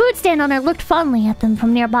 The food stand owner looked fondly at them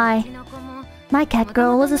from nearby. My cat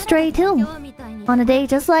girl was a stray too. On a day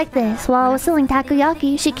just like this, while I was selling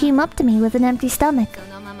takoyaki, she came up to me with an empty stomach.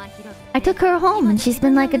 I took her home and she's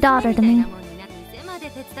been like a daughter to me.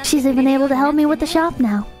 She's even able to help me with the shop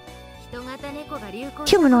now.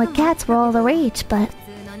 Humanoid cats were all the rage, but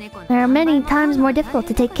they are many times more difficult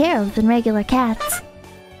to take care of than regular cats.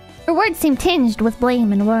 Her words seemed tinged with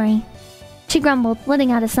blame and worry. She grumbled,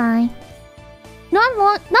 letting out a sigh.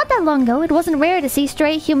 Not that long ago, it wasn't rare to see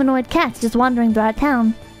stray humanoid cats just wandering throughout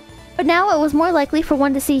town. But now it was more likely for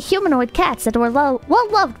one to see humanoid cats that were well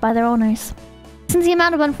loved by their owners. Since the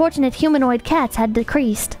amount of unfortunate humanoid cats had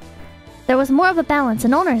decreased, there was more of a balance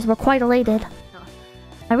and owners were quite elated.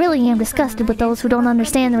 I really am disgusted with those who don't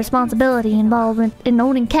understand the responsibility involved in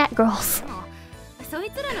owning cat girls.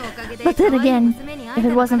 But then again, if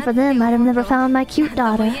it wasn't for them, I'd have never found my cute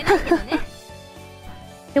daughter.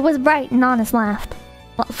 It was bright and honest laughed.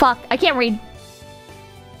 Well, fuck, I can't read.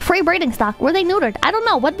 free breeding stock. Were they neutered? I don't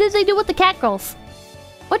know. What did they do with the cat girls?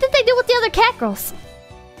 What did they do with the other cat girls?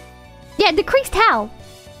 Yeah, decreased how?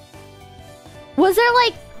 Was there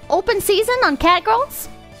like open season on cat girls?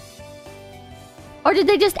 Or did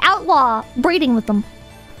they just outlaw breeding with them?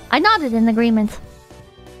 I nodded in agreement.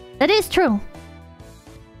 That is true.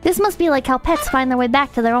 This must be like how pets find their way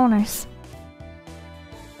back to their owners.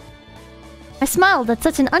 I smiled at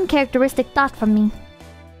such an uncharacteristic thought from me.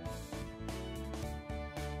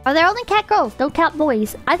 Are there only cat girls, no cat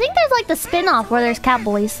boys? I think there's like the spin-off where there's cat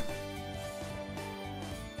boys.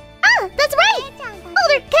 Ah, that's right!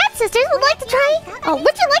 Older cat sisters would like to try... Oh,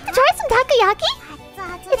 would you like to try some takoyaki?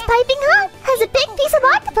 It's piping hot, has a big piece of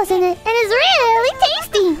octopus in it, and is really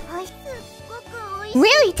tasty!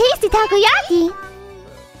 Really tasty takoyaki!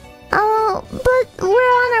 Oh, but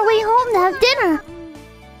we're on our way home to have dinner.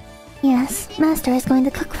 Yes, Master is going to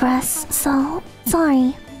cook for us, so...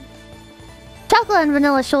 sorry. Chocolate and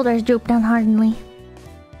Vanilla's shoulders drooped down hardenly.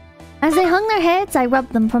 As they hung their heads, I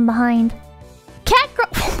rubbed them from behind. Cat girl...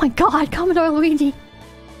 Oh my god, Commodore Luigi!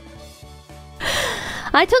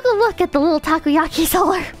 I took a look at the little takoyaki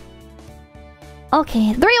seller.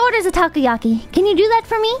 Okay, 3 orders of takoyaki. Can you do that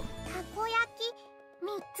for me?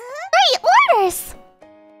 3 orders!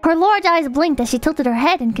 Her large eyes blinked as she tilted her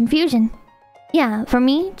head in confusion. Yeah, for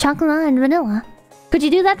me, chocolate and vanilla. Could you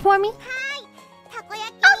do that for me?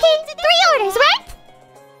 Okay, 3 orders, right?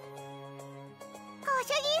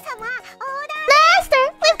 Master,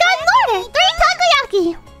 we've got an order! 3 takoyaki!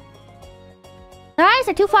 Their eyes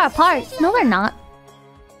are too far apart. No, they're not.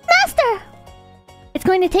 Master! It's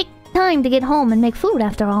going to take time to get home and make food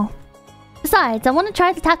after all. Besides, I want to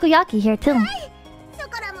try the takoyaki here too.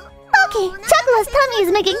 Okay, Chocola's tummy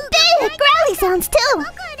is making big growly sounds too!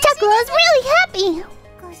 Chocola is really happy!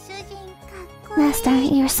 Master,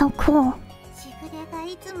 you're so cool.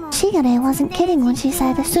 Shigure wasn't kidding when she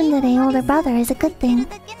said a tsundere older brother is a good thing.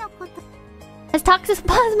 Has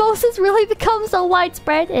toxoplasmosis really become so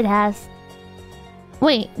widespread? It has.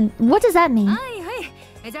 Wait, what does that mean?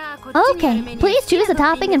 Okay, please choose a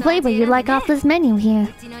topping and flavor you'd like off this menu here.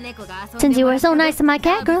 Since you were so nice to my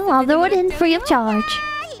cat girl, I'll throw it in free of charge.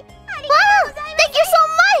 Wow! Thank you so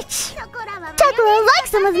much! Chocolate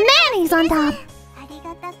likes them with mayonnaise on top!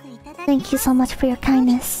 Thank you so much for your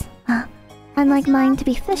kindness. I'd like mine to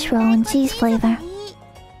be fish roll and cheese flavor.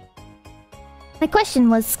 My question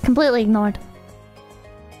was completely ignored.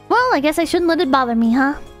 Well, I guess I shouldn't let it bother me,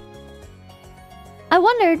 huh? I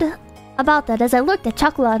wondered about that as I looked at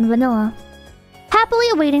chocolate and vanilla, happily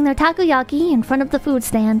awaiting their takoyaki in front of the food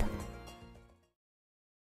stand.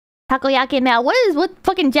 Takoyaki and mayo. What is with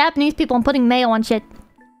fucking Japanese people and putting mayo on shit?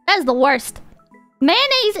 That is the worst.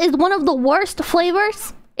 Mayonnaise is one of the worst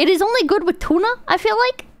flavors. It is only good with tuna, I feel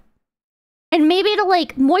like. And maybe to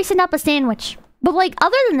like moisten up a sandwich. But like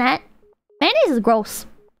other than that, mayonnaise is gross.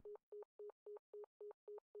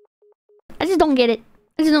 I just don't get it.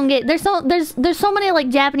 I just don't get it. There's so many like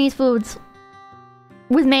Japanese foods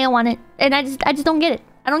with mayo on it, and I just don't get it.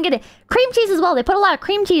 I don't get it. Cream cheese as well. They put a lot of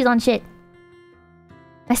cream cheese on shit.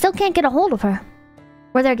 I still can't get a hold of her.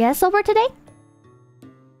 Were there guests over today?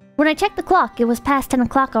 When I checked the clock, it was past 10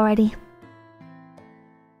 o'clock already.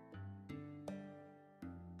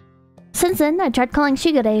 Since then, I tried calling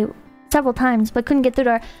Shigure several times, but couldn't get through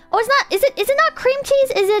to her. Oh, it's not. Is it not cream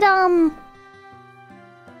cheese? Is it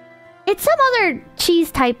It's some other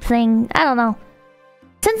cheese type thing. I don't know.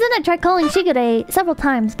 Since then, I tried calling Shigure several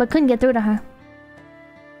times, but couldn't get through to her.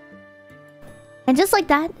 And just like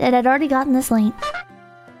that, it had already gotten this late.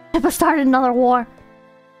 Pippa started another war.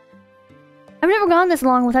 I've never gone this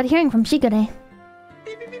long without hearing from Shigure.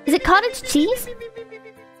 Is it cottage cheese?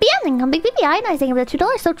 Beyonding, Big BB, I thank you for the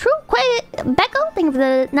 $2. So true. Becco, thank you for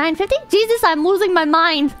the $9.50. Jesus, I'm losing my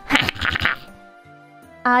mind.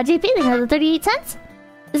 JP, thank you for the 38 cents.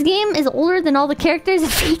 This game is older than all the characters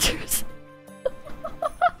and features.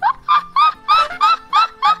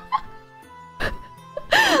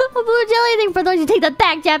 A blue jelly thing for those who take that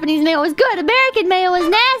back. Japanese mayo is good. American mayo is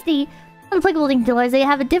nasty. Unapplicable thing to they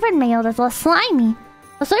have a different mayo that's less slimy.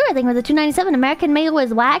 The soy thing with the $2.97. American mayo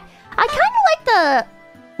is whack. I kind of like the...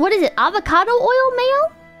 What is it? Avocado oil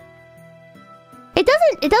mayo? It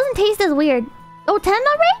doesn't taste as weird. Oh, 10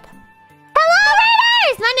 already? Hello,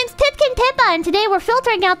 Raiders! My name's Pipkin Pippa, and today we're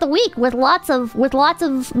filtering out the week with lots of moe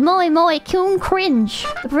kyun cringe.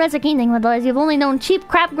 The Professor King thing with those. You've only known cheap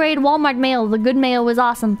crap grade Walmart mayo. The good mayo is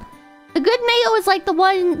awesome. The good mayo is like the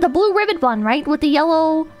blue ribbon one, right? With the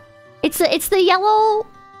yellow. It's the yellow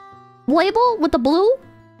label with the blue.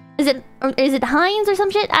 Is it Heinz or some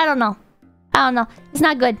shit? I don't know. It's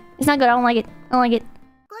not good. It's not good. I don't like it.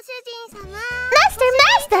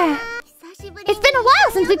 Master! It's been a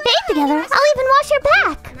while since we bathed together. I'll even wash your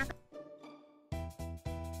back.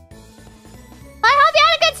 I hope you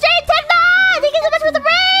had a good stream, Tecna! Thank you so much for the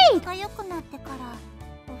raid!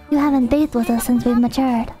 You haven't bathed with us since we've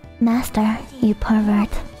matured. Master, you pervert.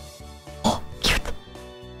 Oh, cute.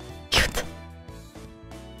 Cute.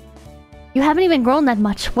 You haven't even grown that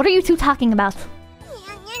much. What are you two talking about? What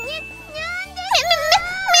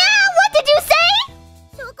did you say?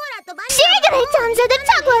 Shigure-chan said that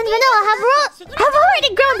Chocolate and Vanilla have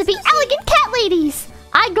already grown to be elegant cat ladies.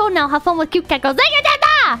 I go now. Have fun with cute cat girls. Thank you,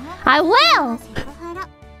 Tecna! I will!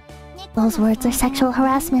 Those words are sexual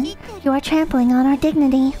harassment. You are trampling on our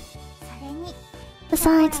dignity.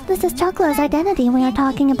 Besides, this is Chocola's identity we are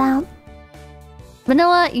talking about.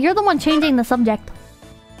 Vanilla, you're the one changing the subject.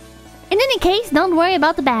 In any case, don't worry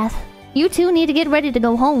about the bath. You two need to get ready to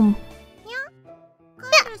go home.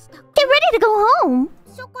 Get ready to go home?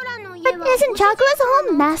 But isn't Chocola's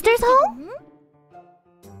home Master's home?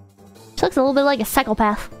 She looks a little bit like a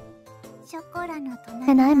psychopath.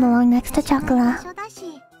 And I belong next to Chocola.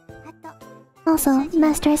 Also,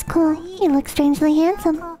 Master is cool. He looks strangely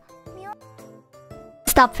handsome.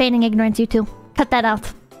 Stop feigning ignorance, you two. Cut that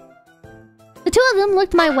out. The two of them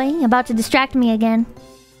looked my way, about to distract me again.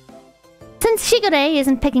 Since Shigure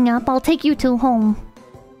isn't picking up, I'll take you two home.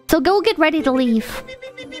 So go get ready to leave.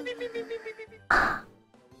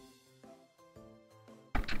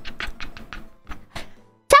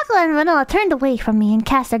 Chocolate and Vanilla turned away from me and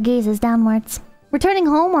cast their gazes downwards. Returning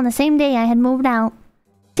home on the same day I had moved out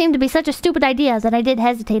seemed to be such a stupid idea that I did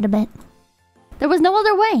hesitate a bit. There was no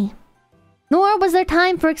other way. Nor was there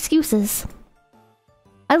time for excuses.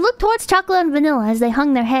 I looked towards Chocolate and Vanilla as they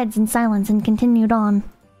hung their heads in silence and continued on.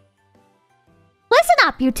 Listen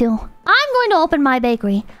up, you two. I'm going to open my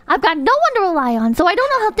bakery. I've got no one to rely on, so I don't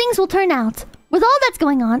know how things will turn out. With all that's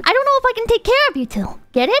going on, I don't know if I can take care of you two.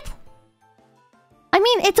 Get it? I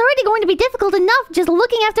mean, it's already going to be difficult enough just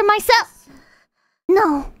looking after myself.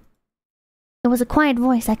 No. It was a quiet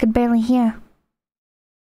voice I could barely hear.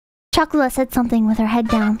 Chocolate said something with her head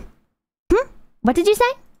down. What did you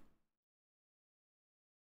say?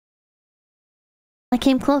 I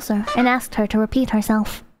came closer and asked her to repeat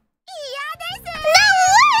herself. No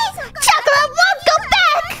way! Chocolate won't go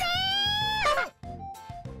back!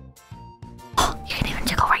 Oh, you can even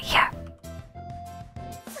jiggle right here.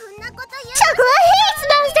 Chocolate hates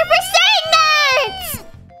Master for saying that!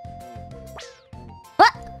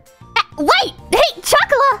 What? Wait! Hey,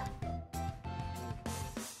 Chocolate!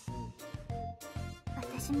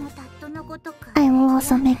 I will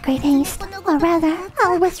also make great haste. Or rather,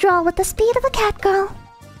 I'll withdraw with the speed of a cat girl.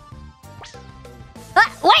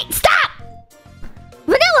 Wait! Stop!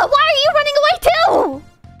 Vanilla, why are you running away too?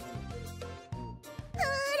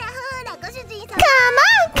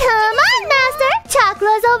 Come on, Master!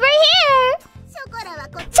 Chocola's over here!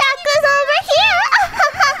 Chocola's over here!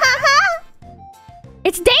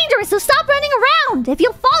 It's dangerous, so stop running around! If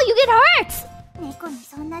you fall, you get hurt!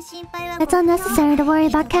 It's unnecessary to worry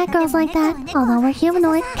about cat girls like that. Although we're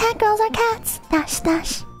humanoid, cat girls are cats. Dash,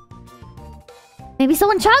 dash. Maybe so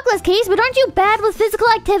in Chocola's case, but aren't you bad with physical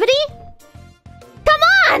activity? Come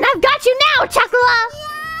on! I've got you now, Chocola!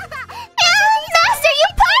 Master, you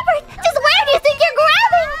pervert! Just where do you think you're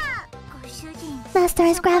grabbing? Master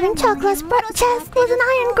is grabbing Chocola's chest with an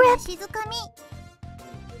iron grip.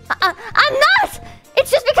 I'm not! It's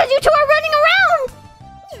just because you two are running around!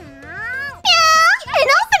 An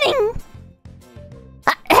opening!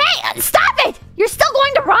 Hey! Stop it! You're still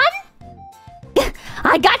going to run?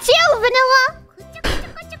 I got you, Vanilla!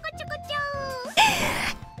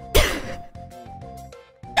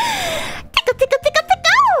 Tickle, tickle, tickle,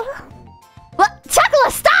 tickle! What?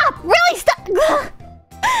 Chocolate, stop! Really stop!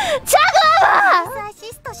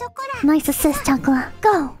 Chocolate! Nice assist, Chocolate.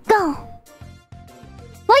 Go, go!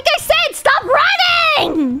 Like I said, stop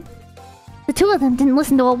running! The two of them didn't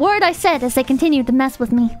listen to a word I said as they continued to mess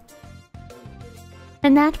with me.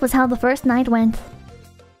 And that was how the first night went.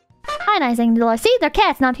 Hi, nice Angela. See, they're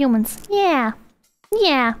cats, not humans. Yeah.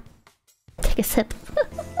 Yeah. Take a sip.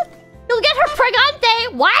 You'll get her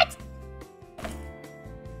pregante! What?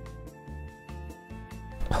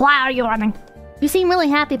 Why are you running? You seem really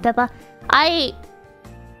happy, Peppa.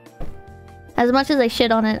 As much as I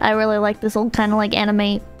shit on it, I really like this old kind of like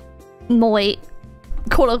anime moe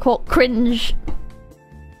quote-unquote cringe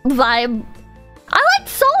vibe. I like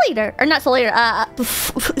Soul Eater. Or not Soul Eater, I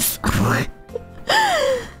was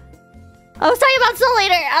talking about Soul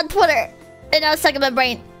Eater on Twitter, and I was stuck in my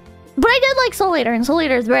brain. But I did like Soul Eater, and Soul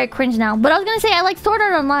Eater is very cringe now. But I was gonna say, I like Sword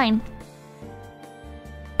Art Online.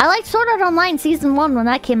 I liked Sword Art Online Season 1 when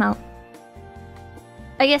that came out.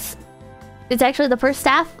 I guess It's actually the first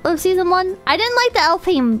staff of season 1. I didn't like the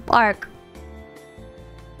Elfheim arc.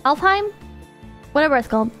 Elfheim? Whatever it's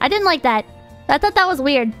called. I didn't like that. I thought that was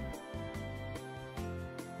weird.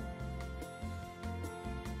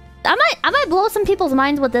 I might blow some people's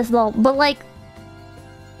minds with this though, but like,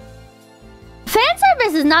 fan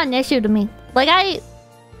service is not an issue to me. Like, I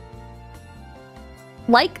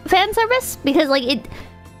like fan service because like it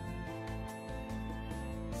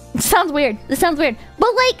sounds weird. This sounds weird.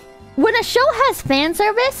 But like, when a show has fan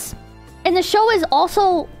service and the show is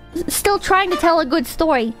also still trying to tell a good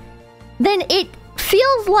story, then it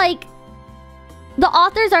feels like the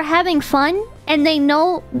authors are having fun and they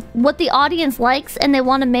know what the audience likes and they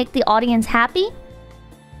want to make the audience happy.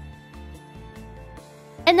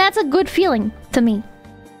 And that's a good feeling to me.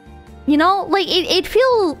 You know, like it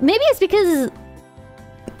feels, maybe it's because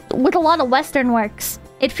with a lot of Western works,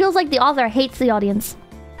 it feels like the author hates the audience.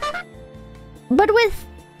 But with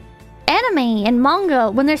anime and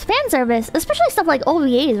manga, when there's fan service, especially stuff like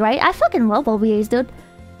OVAs, right? I fucking love OVAs, dude.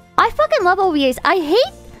 I fucking love OVAs. I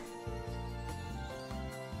hate...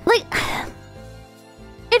 Like...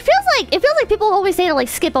 It feels like people always say to like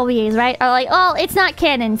skip OVAs, right? Or like, oh, it's not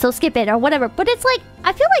canon, so skip it or whatever. But it's like,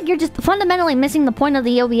 I feel like you're just fundamentally missing the point of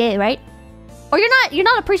the OVA, right? Or you're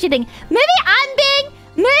not appreciating. Maybe I'm being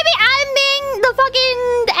the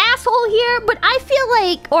fucking asshole here, but I feel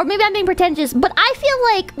like, or maybe I'm being pretentious, but I feel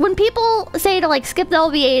like when people say to like skip the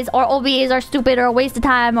OVAs or OVAs are stupid or a waste of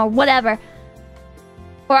time or whatever,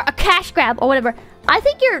 or a cash grab or whatever, I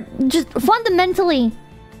think you're just fundamentally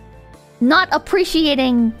not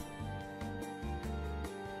appreciating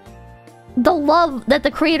the love that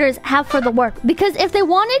the creators have for the work. Because if they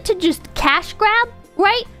wanted to just cash grab,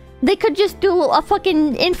 right? They could just do a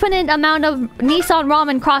fucking infinite amount of Nissan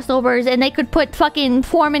Ramen crossovers and they could put fucking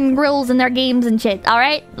Foreman grills in their games and shit,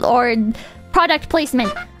 alright? Or product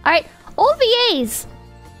placement, alright? OVAs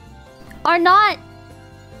are not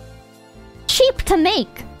cheap to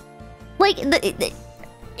make. Like,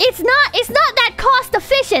 it's not that cost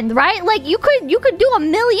efficient, right? Like, you could do a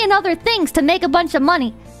million other things to make a bunch of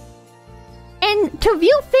money. And to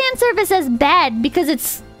view fan service as bad because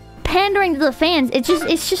it's pandering to the fans, it's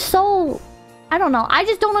just so, I don't know. I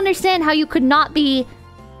just don't understand how you could not be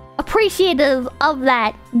appreciative of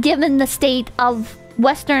that given the state of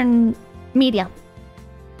Western media.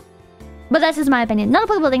 But that's just my opinion. Not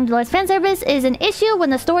applicable thing to Lord's fan service is an issue when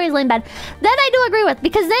the story is lame bad. That I do agree with,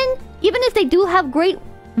 because then even if they do have great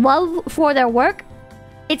love for their work,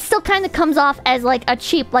 it still kind of comes off as like a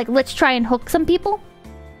cheap, like, let's try and hook some people.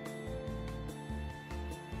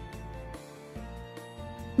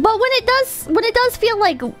 But when it does feel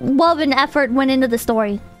like love and effort went into the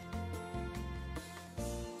story,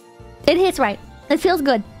 it hits right. It feels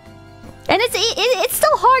good. And it's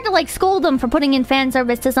still hard to like scold them for putting in fan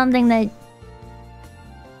service to something that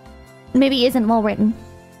maybe isn't well written.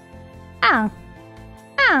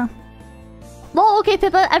 Well, okay,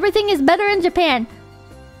 Pippa, everything is better in Japan.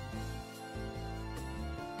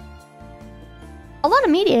 A lot of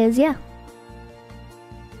media is, yeah.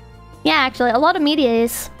 Yeah, actually, a lot of media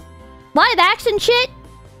is. Live action shit?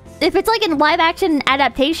 If it's like a live action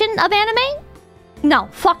adaptation of anime? No,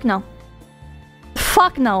 fuck no.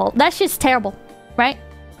 Fuck no. That's just terrible, right?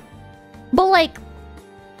 But like...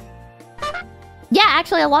 Yeah,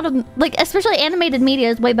 actually a lot of... Like, especially animated media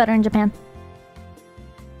is way better in Japan.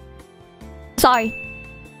 Sorry.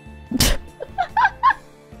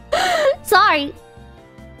 Sorry.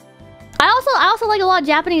 I also like a lot of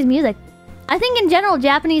Japanese music. I think in general,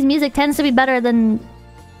 Japanese music tends to be better than...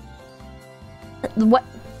 What?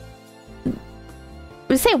 Would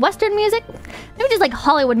you say Western music? Maybe just like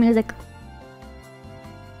Hollywood music.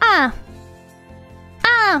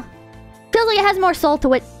 Feels like it has more soul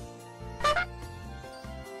to it.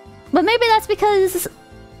 But maybe that's because...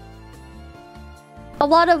 a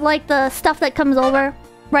lot of like the stuff that comes over,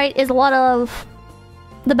 right, is a lot of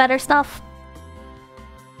the better stuff.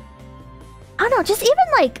 I don't know, just even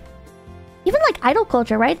like idol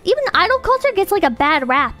culture, right? Even idol culture gets like a bad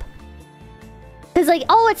rap. It's like,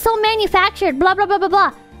 oh, it's so manufactured, blah, blah, blah, blah,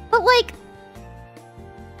 blah. But like,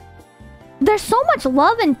 there's so much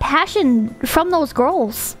love and passion from those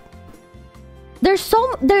girls.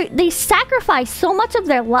 They sacrifice so much of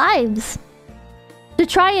their lives to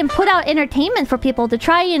try and put out entertainment for people, to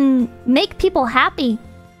try and make people happy.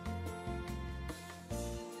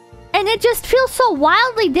 And it just feels so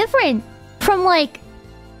wildly different from like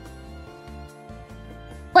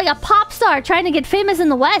a pop star trying to get famous in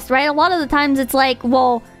the West, right? A lot of the times it's like,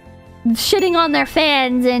 well, shitting on their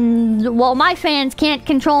fans and, well, my fans can't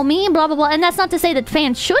control me, blah, blah, blah. And that's not to say that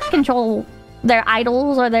fans should control their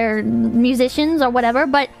idols or their musicians or whatever,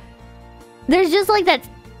 but there's just like that...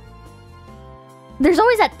 There's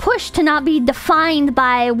always that push to not be defined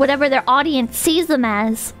by whatever their audience sees them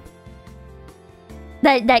as.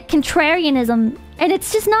 That contrarianism. And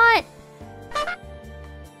it's just not...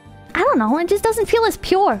 I don't know, it just doesn't feel as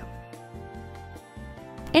pure.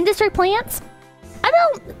 Industry plants? I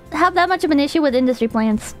don't have that much of an issue with industry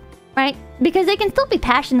plants, right? Because they can still be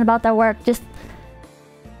passionate about their work, just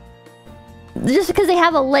because they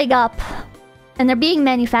have a leg up and they're being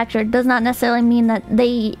manufactured does not necessarily mean that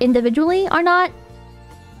they individually are not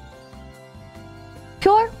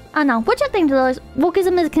pure. I don't know. What you think to those?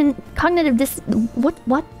 Wokeism is cognitive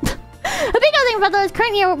What? A big other thing about those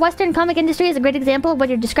current year Western comic industry is a great example of what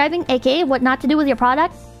you're describing, aka what not to do with your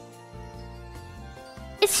product.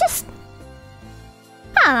 It's just...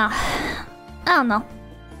 I don't know.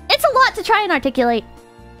 It's a lot to try and articulate.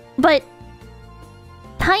 But...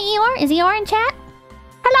 Hi, Eeyore? Is Eeyore in chat?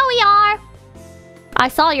 Hello, Eeyore! I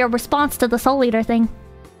saw your response to the Soul Eater thing.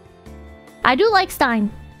 I do like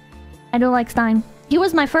Stein. I do like Stein. He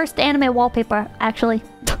was my first anime wallpaper, actually.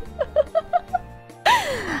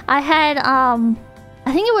 I had,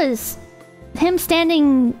 I think it was him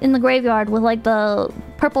standing in the graveyard with, like, the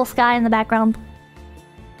purple sky in the background.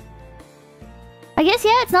 I guess,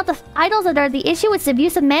 yeah, it's not the idols that are the issue, it's the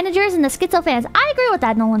abusive managers and the schizo fans. I agree with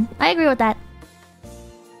that, Nolan. I agree with that.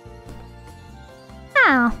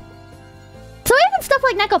 Ah. So even stuff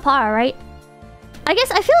like Nekopara, right? I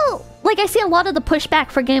guess I feel like I see a lot of the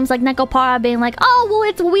pushback for games like Nekopara being like, oh, well,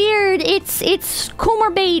 it's weird, it's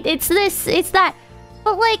Coomer bait, it's this, it's that.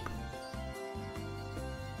 But, like...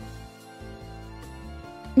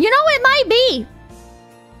 You know, it might be.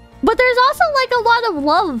 But there's also, like, a lot of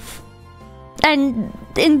love. And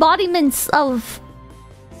embodiments of...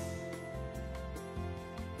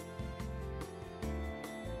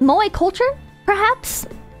 moe culture, perhaps?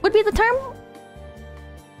 Would be the term?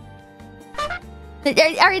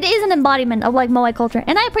 It is an embodiment of, like, moe culture.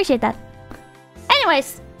 And I appreciate that.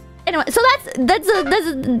 Anyways... Anyway, so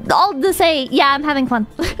that's all to say, yeah, I'm having fun.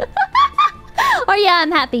 Or yeah,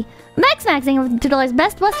 I'm happy. Maxing $2.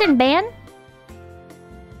 Best Western band?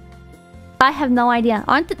 I have no idea.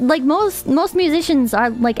 Aren't like most musicians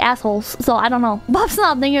are like assholes, so I don't know. Bob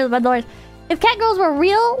Snob, thank you for the doors. If catgirls were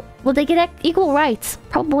real, would they get equal rights?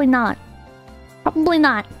 Probably not. Probably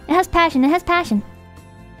not. It has passion. It has passion.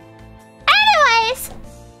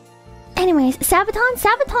 Anyways,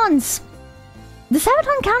 Sabaton's... Does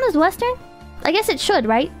Sabaton count as Western? I guess it should,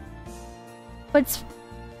 right? But it's...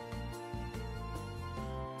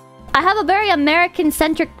 I have a very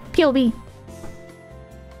American-centric POV.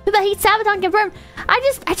 People that hate Sabaton confirmed. I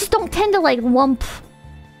just don't tend to, like, lump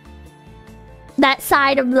that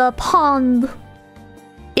side of the pond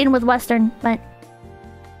in with Western, but...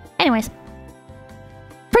 Anyways.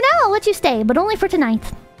 For now, I'll let you stay, but only for tonight.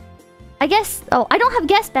 I guess... Oh, I don't have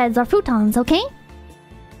guest beds or futons, okay?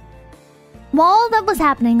 While all that was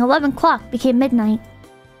happening, 11 o'clock became midnight.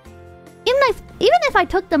 Even if I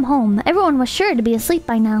took them home, everyone was sure to be asleep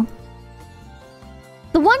by now.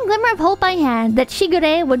 The one glimmer of hope I had that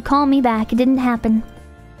𝐒𝐲𝐻 would call me back didn't happen.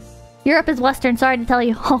 Europe is Western, sorry to tell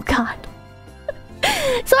you. Oh god.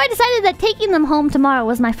 So I decided that taking them home tomorrow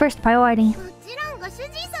was my first priority.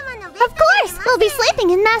 Of course! We'll be sleeping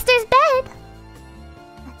in Master's bed!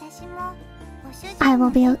 I will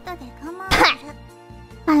be...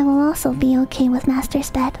 I will also be okay with Master's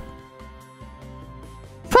bed.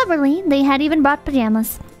 Cleverly, they had even brought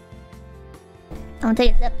pajamas. I'm gonna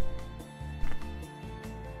take a sip.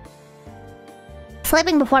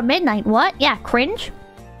 Sleeping before midnight, what? Yeah, cringe?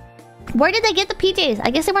 Where did they get the PJs?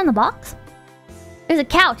 I guess they were in the box? There's a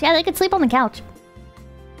couch. Yeah, they could sleep on the couch.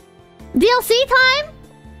 DLC time?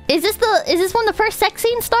 Is this when the first sex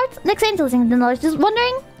scene starts? Next Angel's just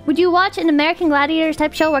wondering, would you watch an American Gladiators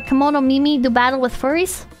type show where Kimono Mimi do battle with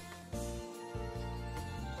furries?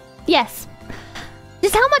 Yes.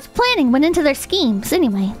 Just how much planning went into their schemes,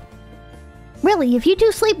 anyway? Really, if you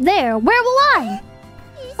two sleep there, where will I?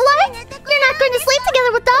 What? You're not going to sleep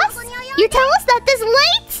together with us? You tell us that this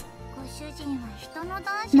late?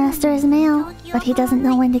 Master is male, but he doesn't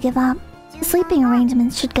know when to give up. The sleeping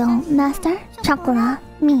arrangements should go Master, Chocolate,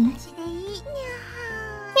 me.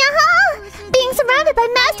 Yaha! Being surrounded by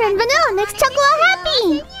Master and Vanilla makes Chocolate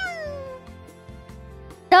happy!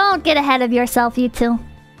 Don't get ahead of yourself, you two.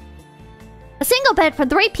 A single bed for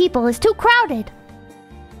 3 people is too crowded.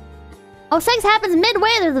 Oh, sex happens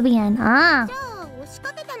midway through the VN. Ah.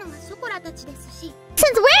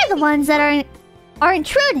 Since we're the ones that are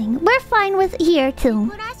intruding, we're fine with here too.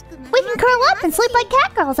 We can curl up and sleep like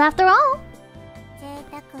catgirls after all.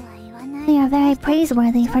 We are very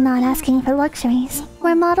praiseworthy for not asking for luxuries.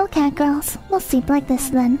 We're model catgirls. We'll sleep like this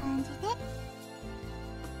then.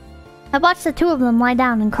 I watched the two of them lie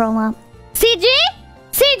down and curl up. CG?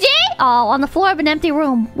 CG? Oh, on the floor of an empty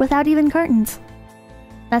room, without even curtains.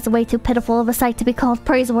 That's way too pitiful of a sight to be called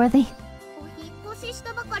praiseworthy.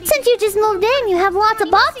 Since you just moved in, you have lots of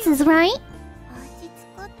boxes, right?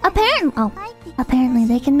 Apparently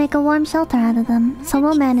they can make a warm shelter out of them, so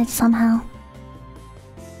we'll manage somehow.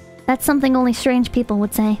 That's something only strange people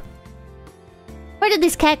would say. Where did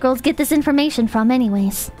these cat girls get this information from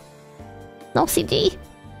anyways? No CG.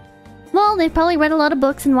 Well, they've probably read a lot of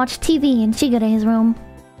books and watched TV in 𝐒𝐚𝐭 room.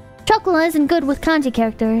 𝑐𝑯𝑨𝒀𝒀𝒽 isn't good with kanji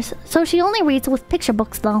characters, so she only reads with picture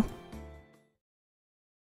books though.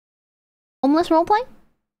 Homeless roleplay?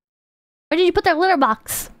 Where did you put that litter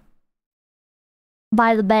box?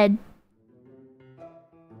 By the bed.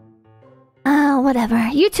 Whatever.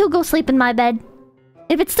 You two go sleep in my bed.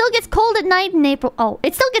 If it still gets cold at night in April... Oh,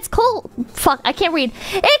 it still gets cold... Fuck, I can't read.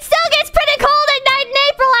 It still gets pretty cold at night in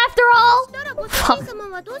April after all! Fuck.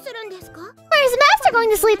 Where's Master going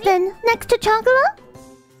to sleep then? Next to 𝐶𝑯𝑨𝒀𝒽?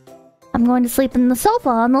 I'm going to sleep in the sofa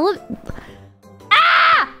on the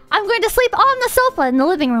I'm going to sleep on the sofa in the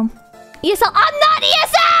living room. ESL... I'm not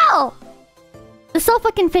ESL! The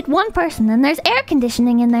sofa can fit one person, and there's air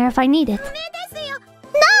conditioning in there if I need it. No!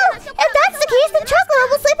 If that's the case, then 𝐶𝑯𝑥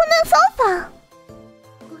will sleep on the sofa!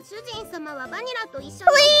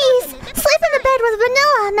 Please! Sleep in the bed with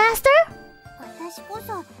Vanilla, Master!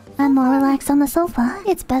 I'm more relaxed on the sofa.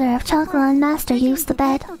 It's better if 𝐶𝑯𝑥 and Master use the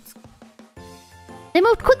bed. They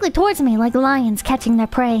moved quickly towards me like lions catching their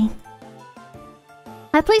prey.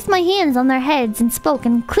 I placed my hands on their heads and spoke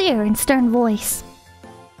in a clear and stern voice.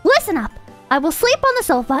 Listen up! I will sleep on the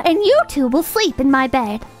sofa and you two will sleep in my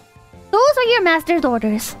bed. Those are your master's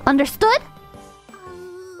orders. Understood?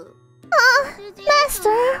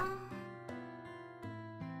 Master...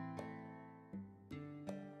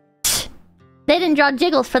 They didn't draw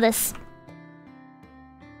jiggles for this.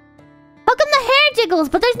 How come the hair jiggles,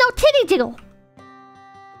 but there's no titty jiggle?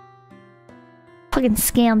 Fucking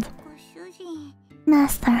scammed.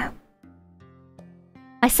 Master...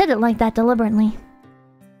 I said it like that deliberately.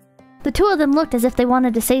 The two of them looked as if they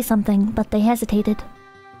wanted to say something, but they hesitated.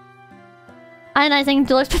 Ionizing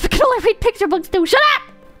dealers can only read picture books too. Shut up!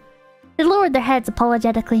 They lowered their heads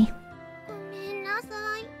apologetically.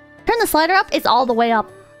 Turn the slider up. It's all the way up.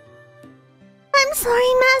 I'm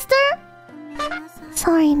sorry, Master.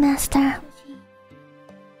 Sorry, Master.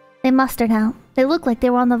 They mustered out. They looked like they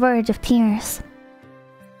were on the verge of tears.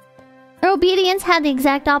 Their obedience had the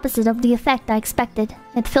exact opposite of the effect I expected.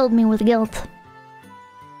 It filled me with guilt.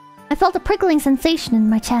 I felt a prickling sensation in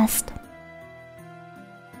my chest.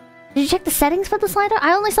 Did you check the settings for the slider?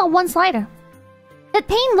 I only saw one slider. That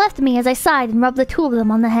pain left me as I sighed and rubbed the two of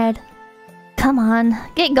them on the head. Come on,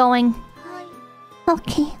 get going.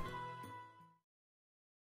 Okay.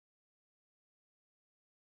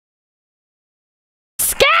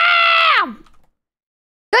 Scam!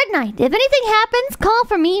 Good night. If anything happens, call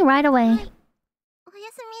for me right away.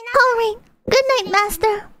 Alright. Good night,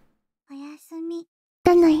 Master.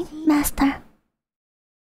 Good night, Master.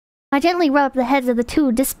 I gently rubbed the heads of the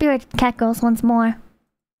two dispirited cat girls once more.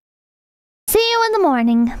 See you in the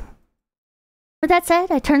morning. With that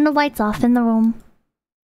said, I turned the lights off in the room.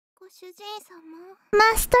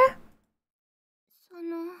 Master?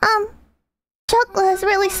 𝐶𝑯𝑥 is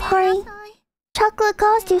really sorry. 𝐶𝑯𝑥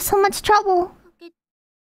caused you so much trouble.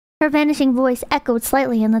 Her vanishing voice echoed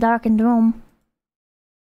slightly in the darkened room.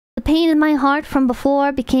 The pain in my heart from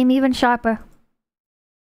before became even sharper.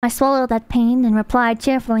 I swallowed that pain and replied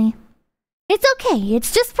cheerfully. It's okay,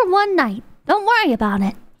 it's just for one night. Don't worry about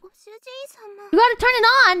it. You gotta turn it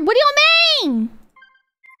on! What do you mean?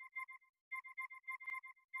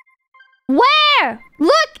 Where?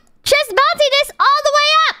 Look! Chest bounciness all the way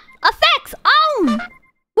up! Effects on!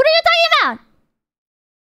 What are you talking about?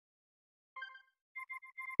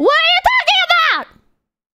 What are you talking about?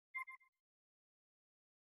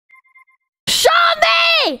 Show me!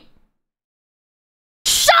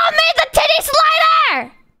 Show me the titty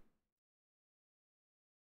slider!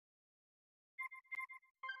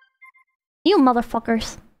 You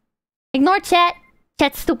motherfuckers. Ignore chat.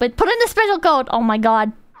 Chat's stupid. Put in the special code. Oh my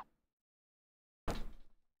god.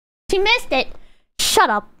 She missed it. Shut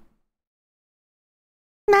up.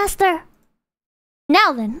 Master.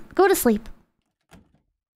 Now then, go to sleep.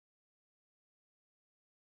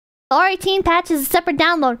 The R18 patch is a separate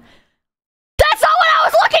download. That's not what I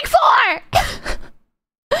was looking for!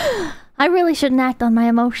 I really shouldn't act on my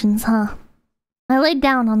emotions, huh? I laid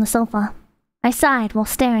down on the sofa. I sighed while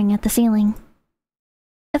staring at the ceiling.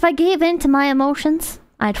 If I gave in to my emotions,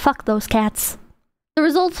 I'd fuck those cats. The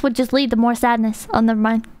results would just lead to more sadness. Oh, never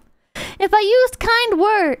mind. If I used kind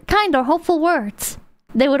or hopeful words,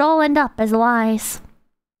 they would all end up as lies.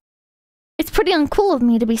 It's pretty uncool of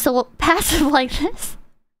me to be so passive like this.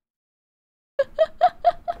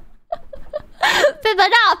 Pippa,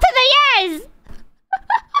 no! Pippa, yes!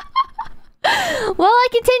 Well, I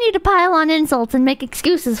continue to pile on insults and make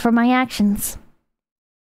excuses for my actions.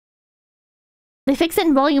 They fixed it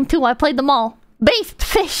in Volume 2. I played them all. Based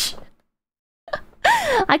fish!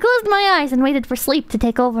 I closed my eyes and waited for sleep to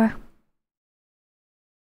take over.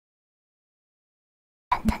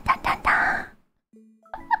 Dun, dun, dun, dun, dun.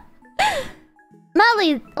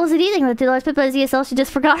 Molly was eating with $2. Pippa is ESL. She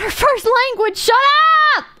just forgot her first language. Shut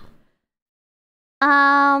up!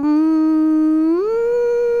 Am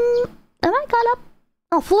I caught up?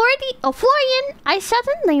 Oh, Florian, Ice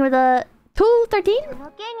Shutton. They were the 213.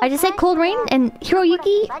 I just said Cold Rain and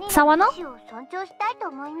Hiroyuki Sawano.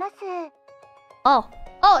 Oh,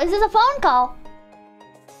 is this a phone call?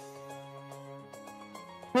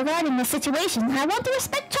 Regarding the situation, I want to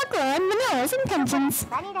respect Chocolate and Manila's intentions.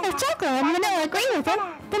 If Chocolate and Manila agree with it,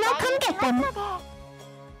 then I'll come get them.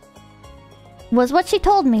 Was what she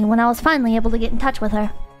told me when I was finally able to get in touch with her.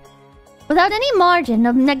 Without any margin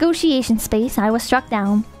of negotiation space, I was struck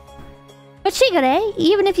down. But Shigure,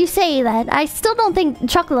 even if you say that, I still don't think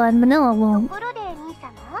Chocolate and Manila will. By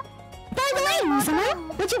the way,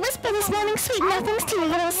 Misama, would you whisper this morning's sweet nothings to your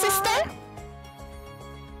little sister?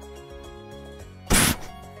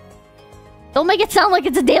 Don't make it sound like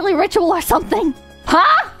it's a daily ritual or something.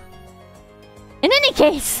 Huh? In any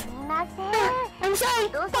case. I'm sorry,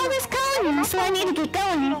 Father's calling me, so I need to get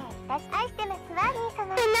going. And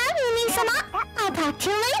now, Misama, I'll talk to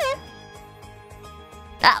you later.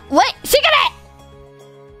 Wait, Shigure!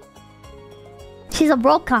 She's a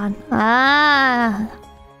Brocon. Ah.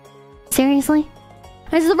 Seriously?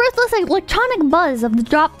 As the ruthless electronic buzz of the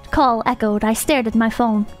dropped call echoed, I stared at my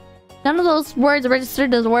phone. None of those words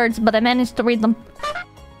registered as words, but I managed to read them.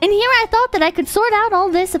 And here I thought that I could sort out all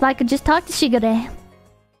this if I could just talk to Shigure.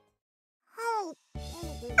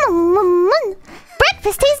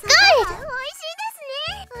 Breakfast tastes good!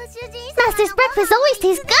 Master's breakfast always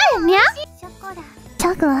tastes good, yeah?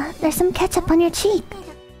 Chocolate, there's some ketchup on your cheek.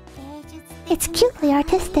 It's cutely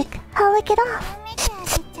artistic. I'll lick it off.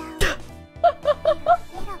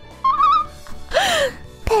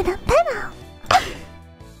 Pena, pena.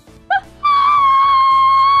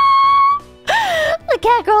 The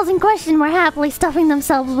cat girls in question were happily stuffing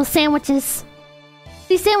themselves with sandwiches.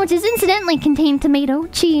 These sandwiches incidentally contained tomato,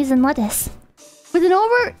 cheese, and lettuce. With an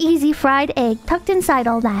over-easy fried egg tucked inside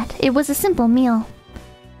all that, it was a simple meal.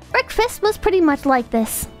 Breakfast was pretty much like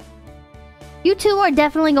this. You two are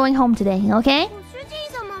definitely going home today, okay?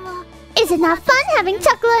 Is it not fun having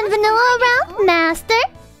chocolate and vanilla around, Master?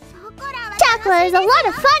 Chocolate is a lot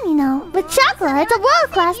of fun, you know. With chocolate, it's a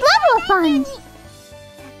world-class level of fun.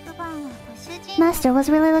 Master was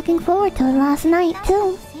really looking forward to it last night,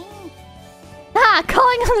 too. Ah,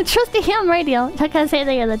 calling on the trusty ham radio. I can't say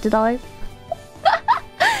they are the $2.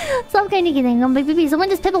 Some kind of kidding. Baby. So when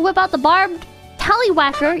does Pippa whip out the barbed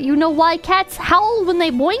tallywhacker? You know why cats howl when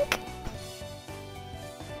they boink?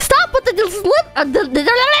 Stop with the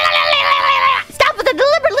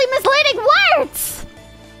deliberately misleading words!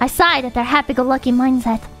 I sighed at their happy-go-lucky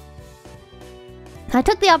mindset. I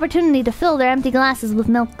took the opportunity to fill their empty glasses with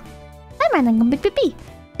milk. The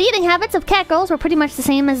eating habits of cat girls were pretty much the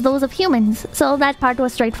same as those of humans, so that part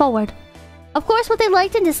was straightforward. Of course, what they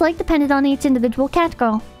liked and disliked depended on each individual cat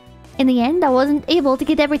girl. In the end, I wasn't able to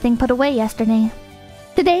get everything put away yesterday.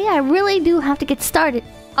 Today, I really do have to get started.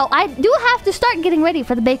 Oh, I do have to start getting ready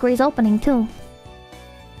for the bakery's opening, too.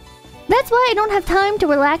 That's why I don't have time to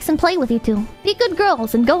relax and play with you two. Be good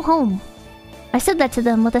girls and go home. I said that to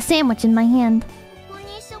them with a sandwich in my hand.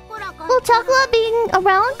 Will Chocolate being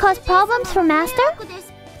around cause problems for Master?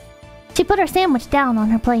 She put her sandwich down on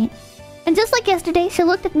her plate. And just like yesterday, she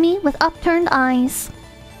looked at me with upturned eyes.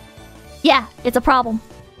 Yeah, it's a problem.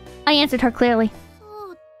 I answered her clearly.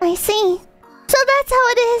 I see. So that's how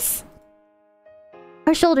it is.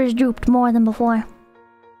 Her shoulders drooped more than before.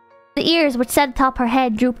 The ears which sat atop her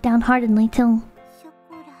head drooped down heartedly too.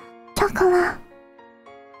 Chocolate.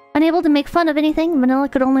 Unable to make fun of anything, Vanilla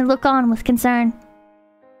could only look on with concern.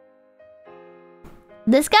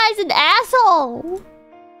 This guy's an asshole!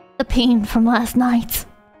 The pain from last night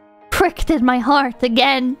pricked at my heart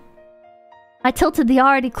again. I tilted the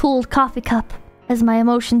already cooled coffee cup as my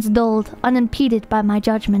emotions dulled, unimpeded by my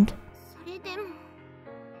judgment.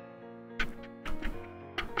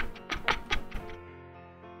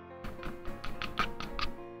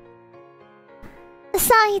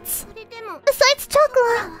 Besides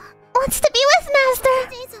Chocolate wants to be with Master.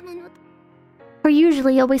 Her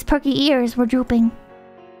usually always perky ears were drooping.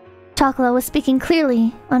 𝐂𝐚𝐭 was speaking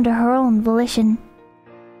clearly under her own volition.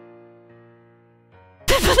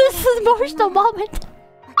 This is an emotional moment.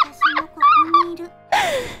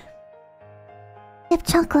 If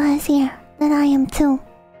𝐂𝐚𝐭 is here, then I am too.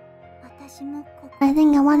 I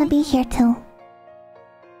think I want to be here too.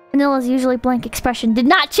 Vanilla's usually blank expression did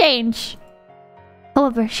not change.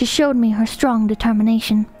 However, she showed me her strong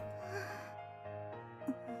determination.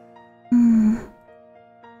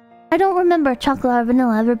 I don't remember 𝐂𝐚𝐭 or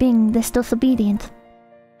Vanilla ever being this disobedient.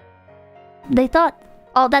 That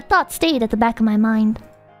thought stayed at the back of my mind.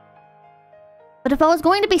 But if I was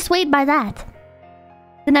going to be swayed by that,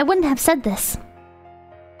 then I wouldn't have said this.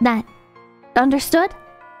 That. Understood?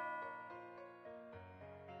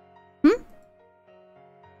 What's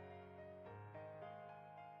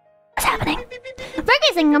happening?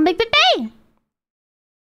 Focusing on 𝐵𝐵𝐵𝐵!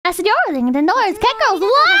 I said you're ringing the doors, cat girls,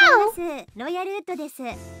 wow!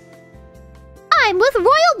 I'm with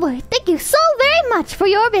Royal. Thank you so very much for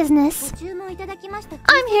your business.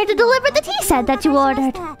 I'm here to deliver the tea set that you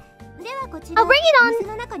ordered. I'll bring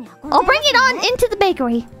it on into the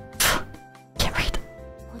bakery. Can't read.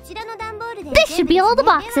 This should be all the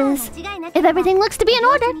boxes. If everything looks to be in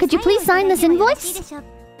order, could you please sign this invoice?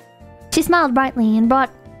 She smiled brightly and brought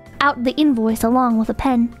out the invoice along with a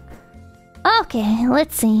pen. Okay,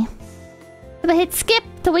 let's see. If I hit skip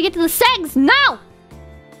till we get to the segs, now!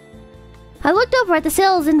 I looked over at the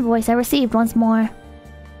sales invoice I received once more.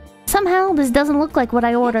 Somehow, this doesn't look like what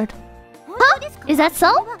I ordered. Huh? Is that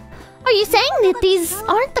so? Are you saying that these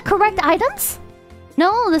aren't the correct items?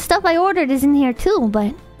 No, the stuff I ordered is in here too,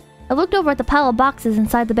 but... I looked over at the pile of boxes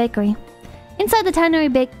inside the bakery. Inside the tiny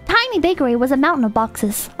bakery was a mountain of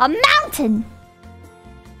boxes. A mountain!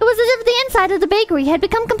 It was as if the inside of the bakery had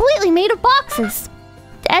become completely made of boxes.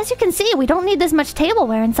 As you can see, we don't need this much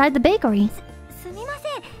tableware inside the bakery.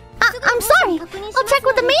 I'm sorry. I'll check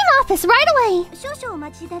with the main office right away.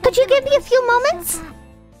 Could you give me a few moments?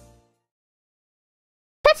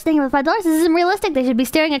 Such thing with $5 isn't realistic. They should be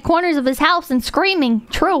staring at corners of his house and screaming.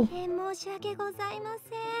 True. I'm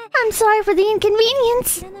sorry for the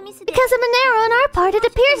inconvenience. Because of an error on our part, it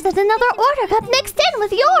appears that another order got mixed in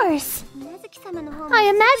with yours. I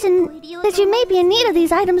imagine that you may be in need of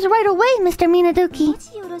these items right away, Mr. Minaduki.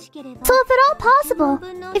 So if at all possible,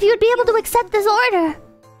 if you'd be able to accept this order.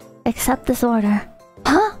 Accept this order.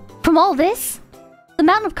 Huh? From all this? The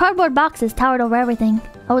mountain of cardboard boxes towered over everything.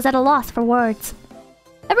 I was at a loss for words.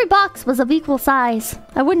 Every box was of equal size.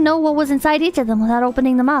 I wouldn't know what was inside each of them without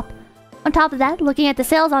opening them up. On top of that, looking at the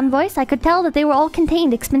sales invoice, I could tell that they were all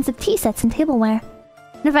contained expensive tea sets and tableware.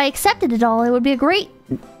 And if I accepted it all, it would be it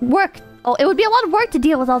would be a lot of work to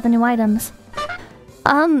deal with all the new items.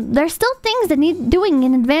 There's still things that need doing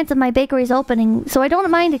in advance of my bakery's opening, so I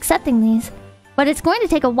don't mind accepting these. But it's going to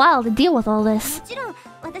take a while to deal with all this.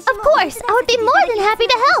 Of course, I would be more than happy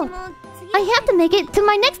to help. I have to make it to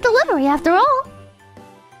my next delivery after all.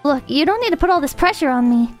 Look, you don't need to put all this pressure on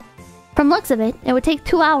me. From looks of it, it would take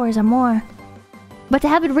 2 hours or more. But to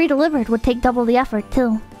have it re-delivered would take double the effort,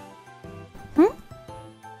 too. Oh,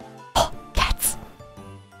 cats.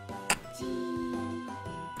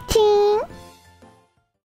 Ting.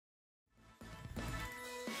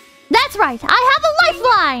 That's right, I have a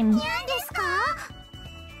lifeline!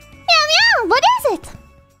 Meow, what is it?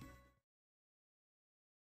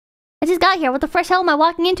 I just got here. What the fresh hell am I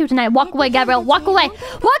walking into tonight? Walk away, Gabrielle. Walk away. Walk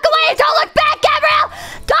away! Don't look back, Gabrielle!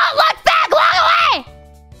 Don't look back! Walk away!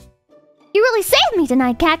 You really saved me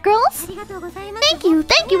tonight, cat girls. Thank you.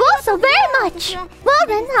 Thank you all so very much. Well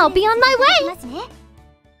then, I'll be on my way.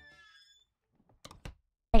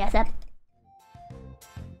 I guess that.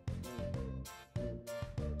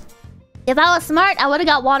 If I was smart, I would have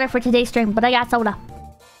got water for today's stream, but I got soda.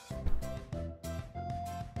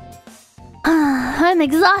 I'm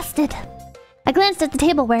exhausted. I glanced at the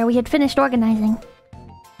tableware we had finished organizing.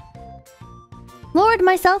 Lowered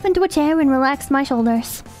myself into a chair and relaxed my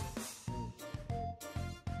shoulders.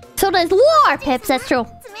 Soda is war, Pips, that's true.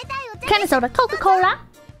 What kind of soda? Coca-Cola?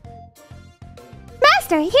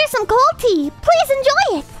 Master, here's some cold tea. Please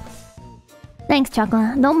enjoy it. Thanks,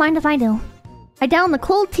 𝐂𝐴. Don't mind if I do. I downed the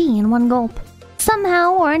cold tea in one gulp.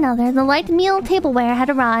 Somehow or another, the light meal tableware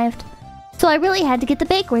had arrived. So I really had to get the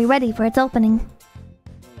bakery ready for its opening.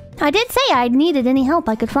 I did say I needed any help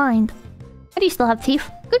I could find. How do you still have teeth?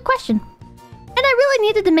 Good question. And I really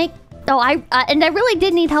needed to make... and I really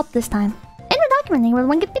did need help this time. In the document, they were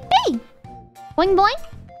one get big. Boing boing.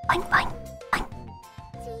 Boing boing. Boing.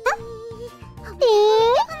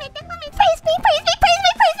 Praise me, praise me, praise me, praise me,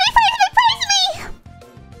 praise me, praise me!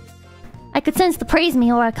 I could sense the praise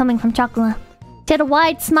me aura coming from 𝐂𝐴. She had a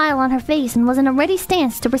wide smile on her face and was in a ready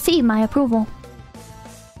stance to receive my approval.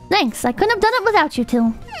 Thanks, I couldn't have done it without you two.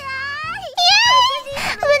 Yay!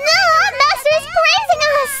 Vanilla, Master is praising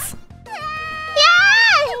us!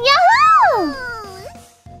 Yeah! Yahoo!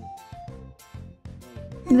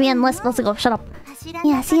 Vian was supposed to go. Shut up.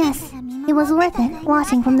 Yes, yes. It was worth it,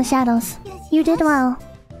 watching from the shadows. You did well.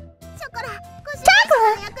 Chocolate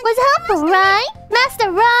was helpful, right?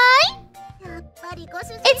 Master, right?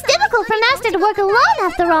 It's difficult for Master to work alone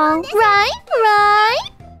after all, right? Right?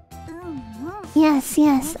 Yes,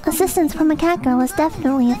 yes. Assistance from a cat girl is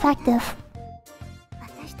definitely effective.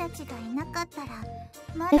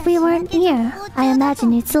 If we weren't here, I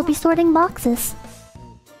imagine you'd still be sorting boxes.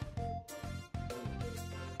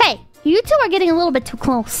 Hey, you two are getting a little bit too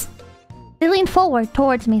close. They leaned forward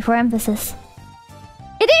towards me for emphasis.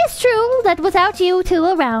 It is true that without you two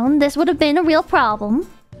around, this would have been a real problem.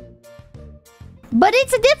 But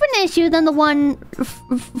it's a different issue than the one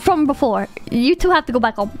from before. You two have to go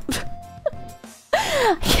back home.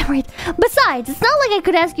 I can't read. Besides, it's not like I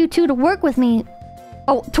could ask you two to work with me.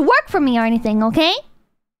 Oh, to work for me or anything, okay?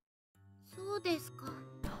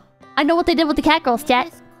 I know what they did with the cat girls,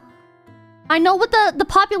 chat. I know what the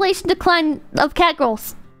population decline of cat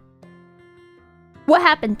girls. What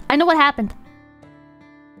happened? I know what happened.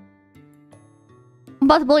 I'm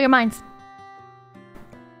about to blow your minds.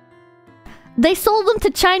 They sold them to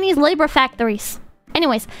Chinese labor factories.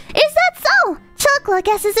 Anyways, is that so? Chocolate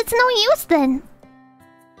guesses it's no use then.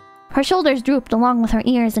 Her shoulders drooped along with her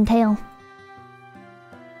ears and tail.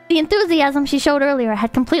 The enthusiasm she showed earlier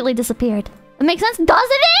had completely disappeared. It makes sense,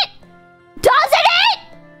 doesn't it? Doesn't it?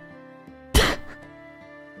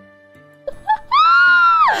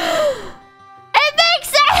 It makes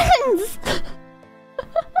sense!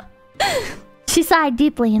 She sighed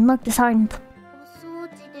deeply and looked disheartened.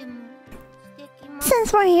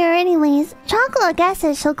 Since we're here anyways, Chocolate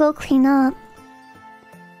guesses she'll go clean up.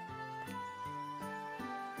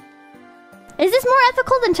 Is this more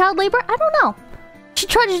ethical than child labor? I don't know. She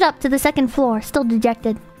trudged up to the second floor, still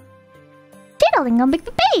dejected. Diddling a big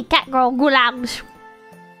baby, cat girl gulags.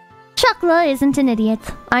 Chocolate isn't an idiot.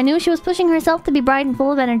 I knew she was pushing herself to be bright and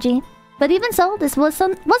full of energy. But even so, this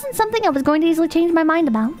wasn't something I was going to easily change my mind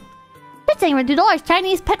about. $2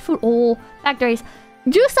 Chinese pet food factories.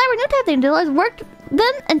 Juice Cyber New Type thing $2 worked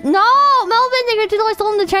them and no Melvin they got $2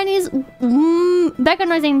 sold them to Chinese Becca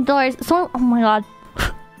noising $2 so oh my god.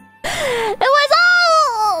 It was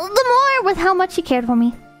all the more with how much she cared for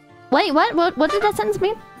me. Wait, what did that sentence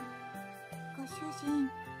mean?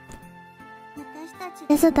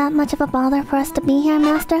 Is it that much of a bother for us to be here,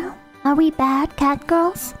 Master? Are we bad cat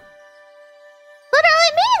girls?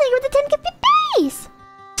 Literally me! They were the 10 gift babies!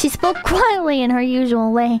 She spoke quietly in her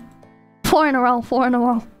usual way. 4 in a row, 4 in a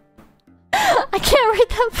row. I can't read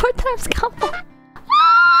that 4 times combo.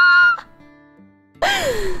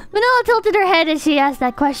 Vanilla tilted her head as she asked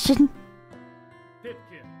that question.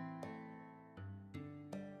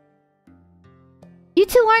 You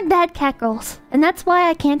two aren't bad cat girls, and that's why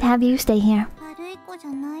I can't have you stay here.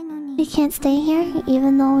 We can't stay here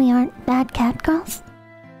even though we aren't bad cat girls?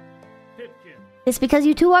 It's because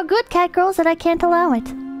you two are good cat girls that I can't allow it.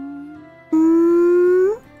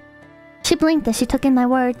 She blinked as she took in my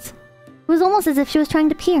words. It was almost as if she was trying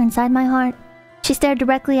to peer inside my heart. She stared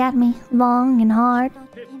directly at me, long and hard.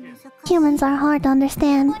 Humans are hard to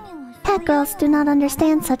understand. Cat girls do not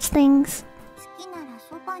understand such things.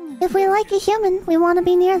 If we like a human, we want to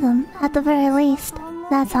be near them, at the very least.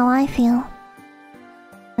 That's how I feel.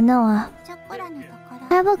 Vanilla.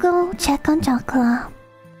 I will go check on Chocolate.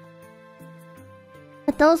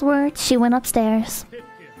 With those words, she went upstairs.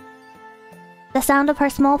 The sound of her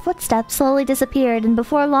small footsteps slowly disappeared, and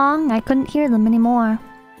before long, I couldn't hear them anymore.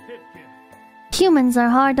 Humans are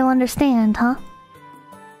hard to understand, huh?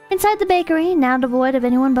 Inside the bakery, now devoid of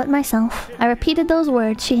anyone but myself, I repeated those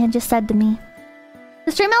words she had just said to me.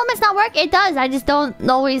 The stream elements not work? It does, I just don't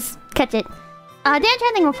always catch it. Dan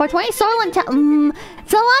Chanting from 420, Sorlin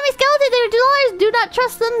Salami Skeleton, they're $2. Do not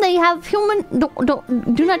trust them, they have human...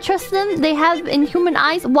 Do not trust them, they have inhuman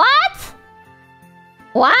eyes. What?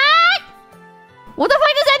 What? What the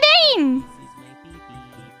fuck does that mean?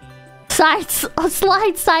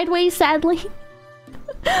 Slide sideways, sadly.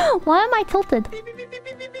 Why am I tilted?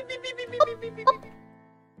 Oh.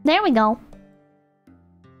 There we go.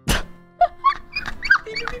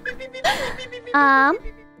 Now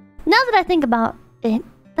that I think about it,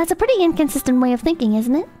 that's a pretty inconsistent way of thinking,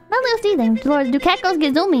 isn't it? Not Leo's teething. Do cat girls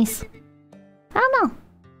get zoomies? I don't know.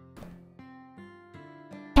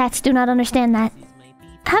 Cats do not understand that.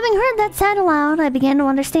 Having heard that said aloud, I began to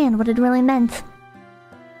understand what it really meant.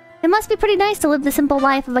 It must be pretty nice to live the simple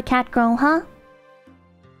life of a cat girl, huh?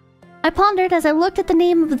 I pondered as I looked at the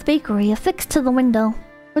name of the bakery affixed to the window.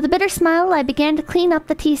 With a bitter smile, I began to clean up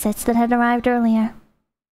the tea sets that had arrived earlier.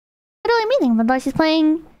 Literally meaning, but while she's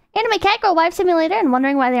playing Anime Cat Girl Wife Simulator and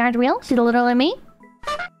wondering why they aren't real, she's literally me.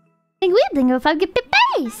 Think weird thing if I get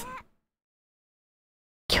base.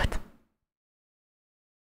 Cute.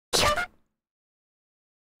 Cute.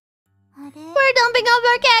 We're dumping off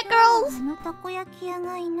our cat girls!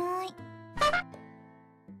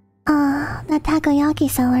 The takoyaki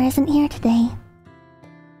seller isn't here today.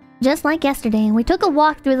 Just like yesterday, we took a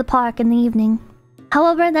walk through the park in the evening.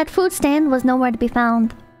 However, that food stand was nowhere to be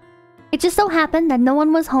found. It just so happened that no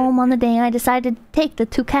one was home on the day I decided to take the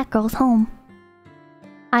two cat girls home.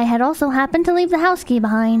 I had also happened to leave the house key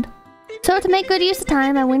behind. So to make good use of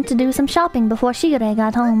time, I went to do some shopping before 𝐶𝑯𝑨𝒀𝑚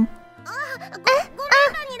got home.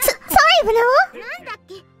 Sorry, Vanilla.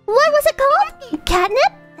 What was it called?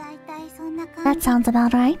 Catnip? That sounds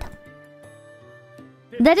about right.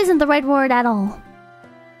 That isn't the right word at all.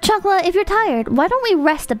 𝐶𝑯𝑧𝒀𝑚, if you're tired, why don't we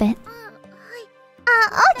rest a bit?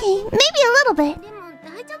 Okay, maybe a little bit.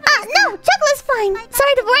 No, 𝐶𝑯𝑧𝒀𝑚 is fine.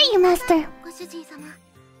 Sorry to worry you, Master.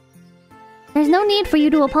 There's no need for you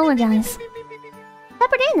to apologize.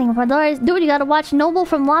 Separate anything for Doris. Dude, you gotta watch Noble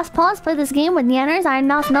from Lost Paws play this game with Yanners, Iron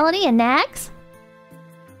Mouse Melody, and Nags?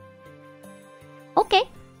 Okay.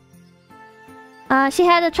 She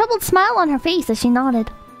had a troubled smile on her face as she nodded.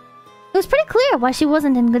 It was pretty clear why she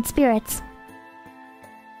wasn't in good spirits.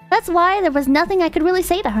 That's why there was nothing I could really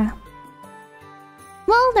say to her.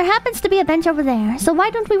 Well, there happens to be a bench over there, so why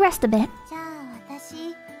don't we rest a bit?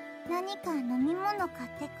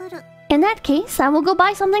 In that case, I will go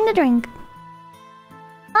buy something to drink.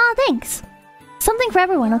 Thanks. Something for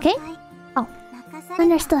everyone, okay? Oh.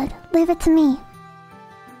 Understood. Leave it to me.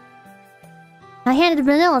 I handed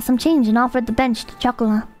Vanilla some change and offered the bench to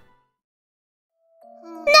𝐶𝑯𝑧𝒀𝑚.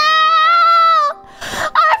 No!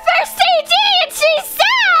 Our first CG and she's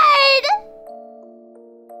sad!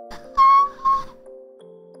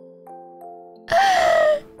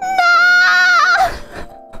 No!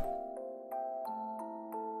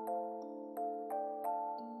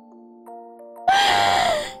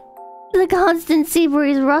 The constant sea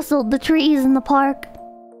breeze rustled the trees in the park.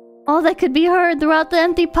 All that could be heard throughout the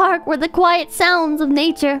empty park were the quiet sounds of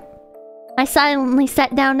nature. I silently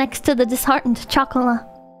sat down next to the disheartened 𝐶𝑯𝑧𝒀𝑚.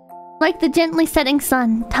 Like the gently setting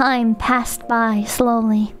sun, time passed by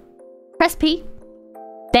slowly. Press P.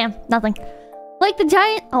 Damn, nothing. Like the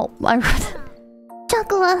giant... Oh, I wrote...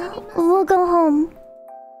 𝐶𝑯𝑧𝒀𝑚, we'll go home.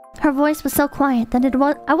 Her voice was so quiet that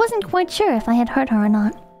I wasn't quite sure if I had heard her or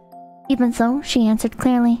not. Even so, she answered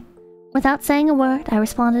clearly. Without saying a word, I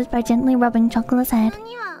responded by gently rubbing 𝐶𝑯𝑧𝒀𝑚's head.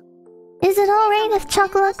 Is it alright if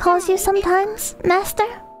𝐶𝑯𝑧𝒀𝑚 calls you sometimes, Master?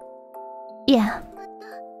 Yeah.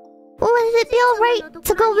 Would it be alright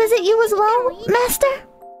to go visit you as well, Master?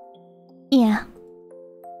 Yeah.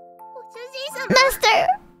 Master,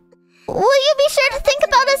 will you be sure to think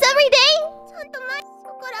about us every day?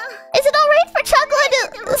 Is it alright for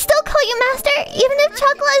𝐶𝑯𝑧𝒀𝑚 to still call you Master, even if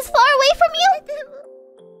𝐶𝑯𝑧𝒀𝑚 is far away from you?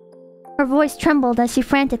 Her voice trembled as she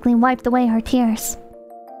frantically wiped away her tears.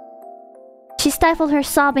 She stifled her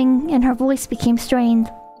sobbing and her voice became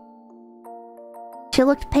strained. She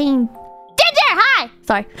looked pained. Ginger, hi!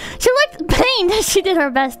 Sorry. She looked pained as she did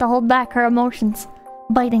her best to hold back her emotions,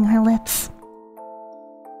 biting her lips.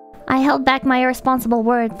 I held back my irresponsible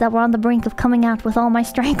words that were on the brink of coming out with all my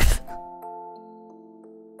strength.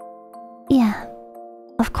 Yeah,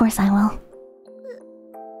 of course I will.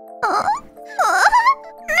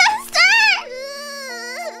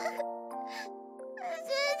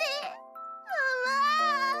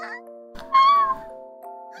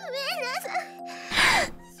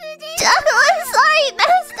 I'm sorry,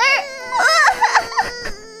 Master!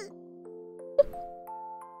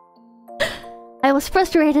 I was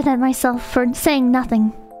frustrated at myself for saying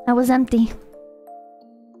nothing. I was empty.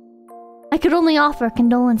 I could only offer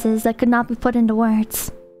condolences that could not be put into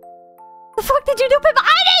words. The fuck did you do, Pippa?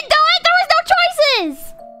 I didn't do it! There was no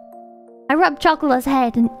choices! I rubbed 𝐶𝑯𝑧𝒀𝑚's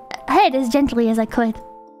head as gently as I could.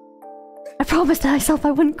 I promised myself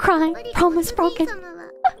I wouldn't cry. Promise broken.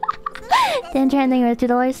 Didn't turn anything with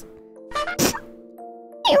 $2.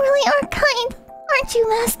 You really are kind, aren't you,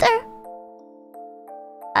 Master?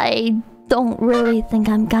 I don't really think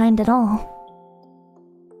I'm kind at all.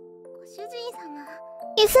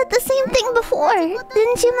 You said the same thing before,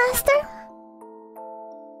 didn't you, Master?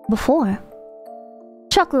 Before?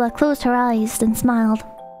 𝐶𝑯𝑧𝒀𝑚 closed her eyes and smiled.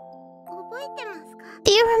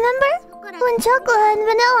 Do you remember? When 𝐶𝑯𝑧𝒀𝑚 and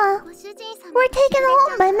Vanilla were taken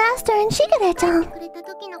home by Master and 𝐶𝑯𝑧𝒀𝑚.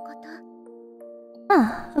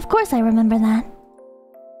 Of course I remember that.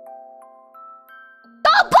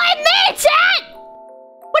 Don't blame me, chat!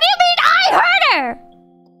 What do you mean I hurt her?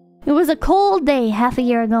 It was a cold day half a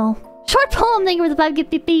year ago. Short poem, thank you for the 5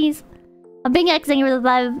 gift PPs. A big X, thank you for the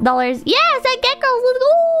 $5. Yes, that get girls, let's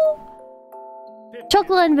go!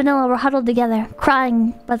 Chocolate and Vanilla were huddled together,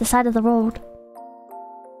 crying by the side of the road.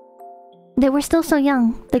 They were still so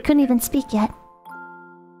young, they couldn't even speak yet.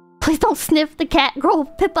 Please don't sniff the cat, girl,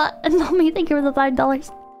 Pippa, and Mommy, thank you for the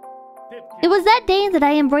 $5. It was that day that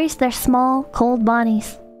I embraced their small, cold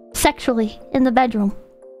bodies, sexually, in the bedroom,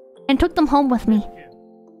 and took them home with me.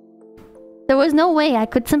 There was no way I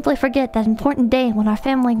could simply forget that important day when our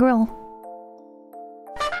family grew.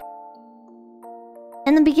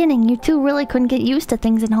 In the beginning, you two really couldn't get used to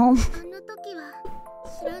things at home.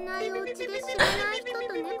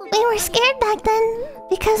 We were scared back then,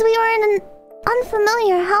 because we were in an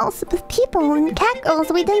unfamiliar house with people and cat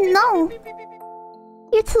girls we didn't know.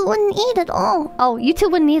 You two wouldn't eat at all. Oh, you two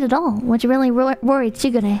wouldn't eat at all, which really worried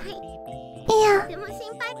Shigure. Yeah,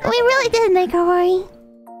 we really did make her worry.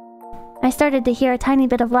 I started to hear a tiny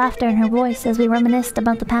bit of laughter in her voice as we reminisced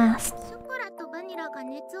about the past.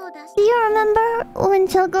 Do you remember when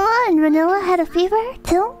Chocola and Vanilla had a fever,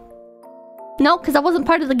 too? No, because I wasn't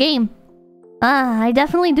part of the game. Ah, I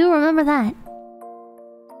definitely do remember that.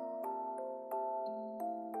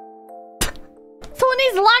 Someone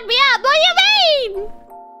needs to lock me up! What do you mean?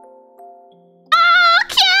 Oh,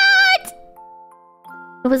 cute!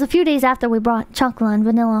 It was a few days after we brought Chocolate and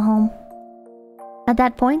Vanilla home. At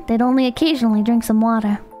that point, they'd only occasionally drink some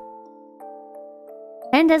water.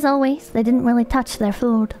 And as always, they didn't really touch their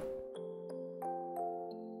food.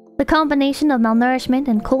 The combination of malnourishment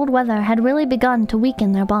and cold weather had really begun to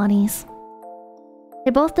weaken their bodies.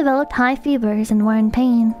 They both developed high fevers and were in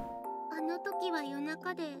pain.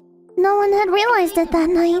 No one had realized it that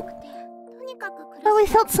night. But we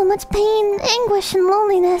felt so much pain, anguish, and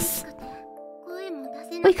loneliness.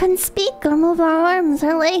 We couldn't speak or move our arms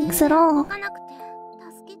or legs at all.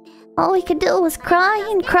 All we could do was cry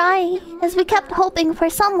and cry as we kept hoping for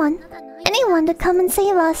someone, anyone to come and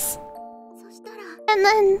save us. And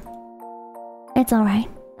then... It's alright.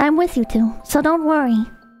 I'm with you two, so don't worry.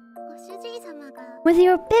 With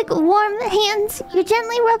your big warm hands, you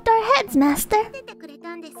gently rubbed our heads, Master.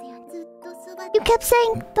 You kept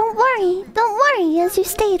saying, don't worry, as you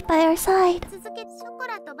stayed by our side.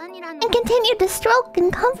 And continued to stroke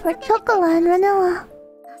and comfort Chocola and Vanilla.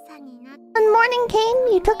 When morning came,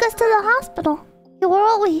 you took us to the hospital. You were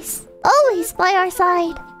always by our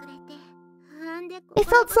side. We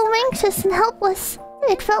felt so anxious and helpless.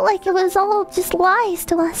 It felt like it was all just lies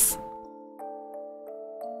to us.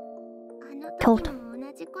 Cold.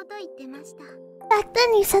 Back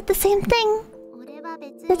then you said the same thing.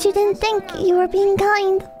 That you didn't think you were being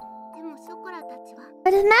kind.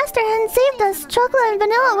 But if Master hadn't saved us, Chocolate and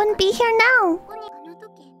Vanilla wouldn't be here now.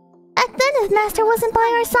 Back then, if Master wasn't by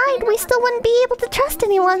our side, we still wouldn't be able to trust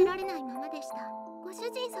anyone.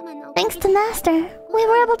 Thanks to Master, we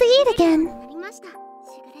were able to eat again.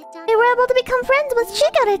 We were able to become friends with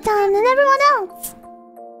Shigure-chan and everyone else.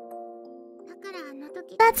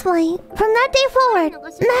 That's why, from that day forward,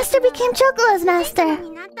 Master became Chocola's master.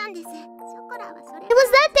 It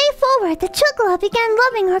was that day forward that Chocola began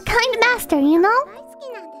loving her kind master, you know?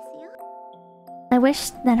 I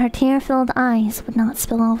wished that her tear-filled eyes would not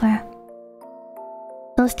spill over.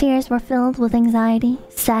 Those tears were filled with anxiety,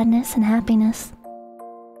 sadness, and happiness.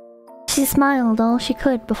 She smiled all she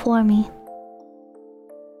could before me.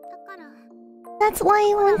 That's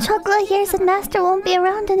why when Chocola hears that Master won't be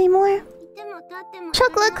around anymore,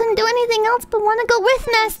 Chocola couldn't do anything else but want to go with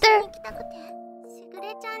Master.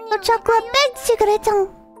 So Chocola begged Shigure-chan.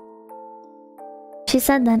 She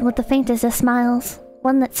said that with the faintest of smiles,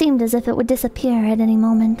 one that seemed as if it would disappear at any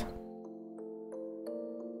moment.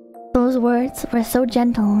 Those words were so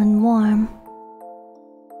gentle and warm.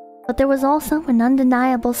 But there was also an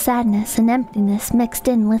undeniable sadness and emptiness mixed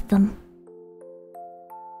in with them.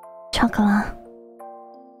 Chocola.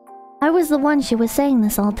 I was the one she was saying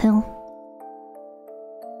this all to.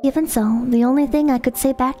 Even so, the only thing I could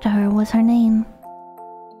say back to her was her name.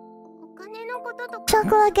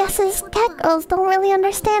 Chocola guesses cat girls don't really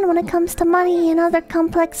understand when it comes to money and other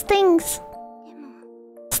complex things.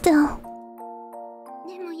 Still,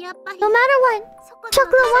 no matter what,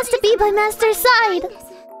 Chocola wants to be by Master's side.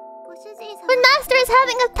 When Master is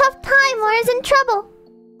having a tough time or is in trouble,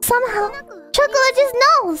 somehow, Chocola just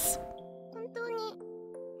knows.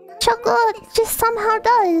 Chocola just somehow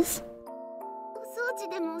does.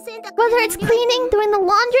 Whether it's cleaning, doing the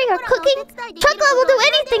laundry, or cooking, Chocola will do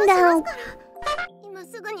anything to help.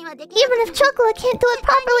 Even if Chocola can't do it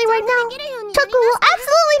properly right now, Chocola will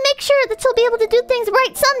absolutely make sure that she'll be able to do things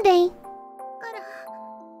right someday.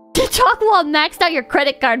 Chocola maxed out your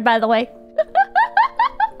credit card, by the way.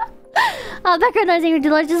 Background thank you,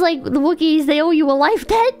 Dolores. Just like the Wookiees, they owe you a life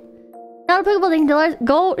debt. Not applicable, thank you, Dolores.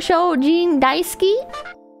 𝐭𝐡𝐚𝐭 𝐑𝐮𝐥𝐞𝐬.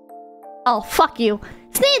 Oh, fuck you.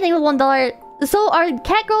 Sneaky thing with $1. So are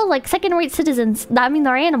cat girls like second-rate citizens? I mean,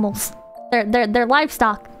 they're animals. They're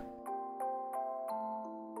livestock.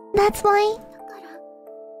 That's why...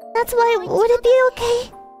 would it be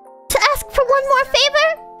okay to ask for one more favor?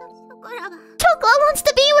 Chocola wants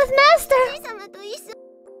to be with Master!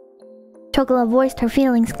 Chocola voiced her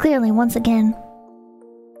feelings clearly once again,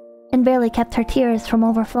 and barely kept her tears from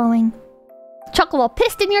overflowing. Chocola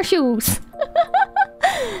pissed in your shoes!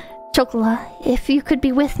 Chocola, if you could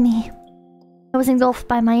be with me. I was engulfed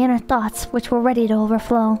by my inner thoughts, which were ready to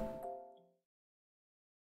overflow.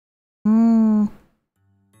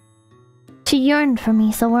 She yearned for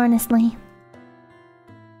me so earnestly.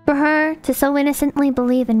 For her to so innocently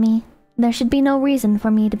believe in me, there should be no reason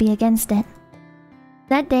for me to be against it.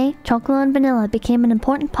 That day, Chocola and Vanilla became an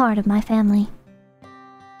important part of my family.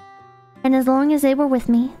 And as long as they were with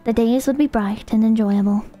me, the days would be bright and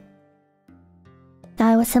enjoyable.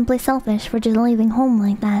 I was simply selfish for just leaving home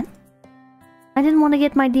like that. I didn't want to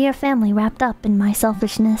get my dear family wrapped up in my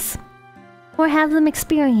selfishness, or have them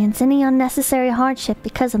experience any unnecessary hardship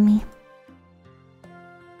because of me.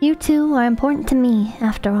 You two are important to me,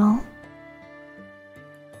 after all.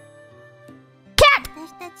 Cat!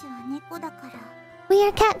 We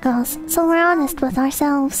are cat girls, so we're honest with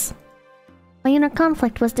ourselves. My inner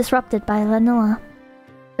conflict was disrupted by Vanilla.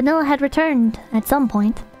 Vanilla had returned at some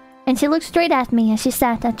point, and she looked straight at me as she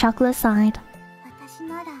sat at Chocola's side.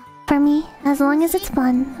 For me, as long as it's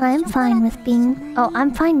fun, I'm fine with being... Oh,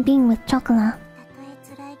 I'm fine being with Chocola.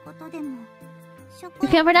 You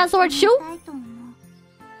can't pronounce the word shoe?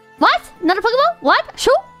 What? Not applicable? What?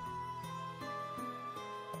 Shoe?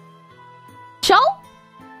 Show?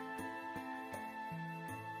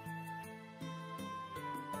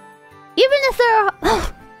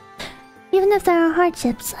 Even if there are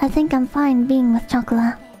hardships, I think I'm fine being with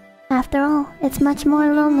Chocola. After all, it's much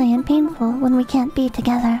more lonely and painful when we can't be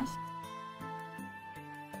together.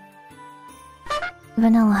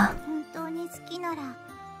 Vanilla.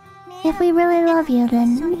 If we really love you,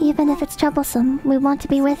 then even if it's troublesome, we want to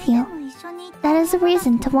be with you. That is a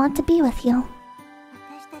reason to want to be with you.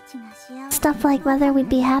 Stuff like whether we'd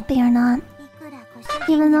be happy or not.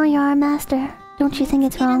 Even though you're our master, don't you think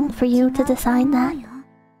it's wrong for you to decide that?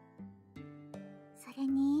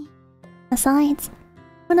 Besides,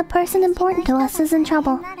 when a person important to us is in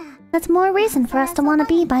trouble, that's more reason for us to want to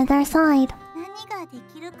be by their side.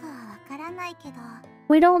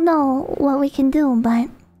 We don't know what we can do, but...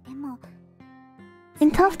 in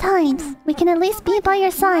tough times, we can at least be by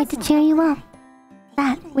your side to cheer you up.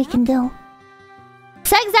 That we can do.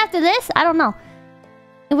 Sex after this? I don't know.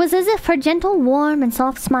 It was as if her gentle, warm, and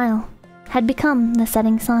soft smile had become the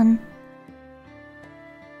setting sun.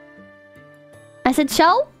 I said,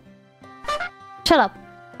 show? Shut up.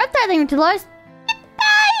 Birthday Dolores.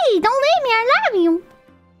 Hey, don't leave me, I love you.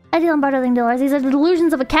 I deal on birthday Dolores. These are the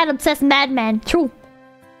delusions of a cat-obsessed madman. True.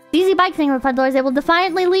 Easy bike thing, replied Dolores. They will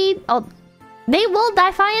defiantly lead... Oh, they will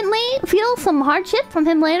defiantly feel some hardship from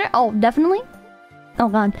him later. Oh, definitely. Oh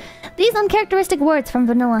god. These uncharacteristic words from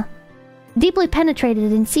Vanilla deeply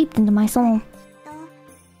penetrated and seeped into my soul.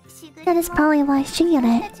 That is probably why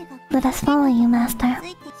𝐶𝑯𝑨𝒀𝑄 let us follow you, Master.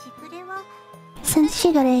 Since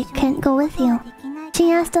𝐶𝑯𝑨𝒀𝑄 can't go with you,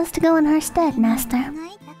 she asked us to go in her stead, Master.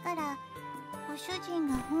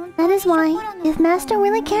 That is why, if Master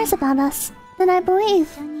really cares about us, then I believe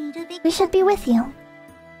we should be with you.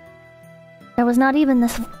 There was not even the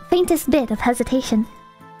faintest bit of hesitation.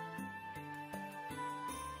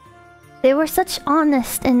 They were such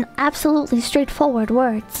honest and absolutely straightforward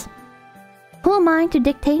words. Who am I to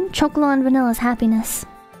dictate Chocola and Vanilla's happiness?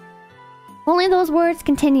 Only those words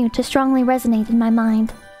continued to strongly resonate in my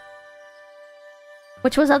mind,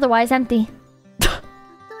 which was otherwise empty.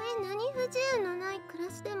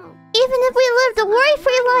 Even if we lived a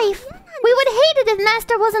worry-free life, we would hate it if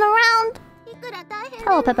Master wasn't around.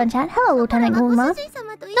 Hello, Peppa and Chat. Hello, Lieutenant Gulma.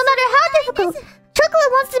 No matter how difficult, Chocola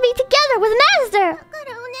wants to be together with Master.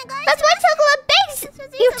 That's why Chocola begs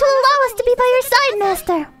you to allow us to be by your side,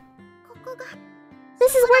 Master.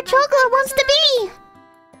 This is where Chocola wants to be.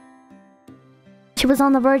 She was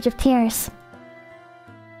on the verge of tears,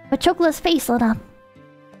 but Chocola's face lit up.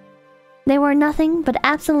 They were nothing but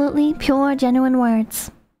absolutely pure, genuine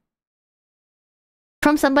words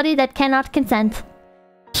from somebody that cannot consent.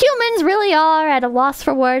 Humans really are at a loss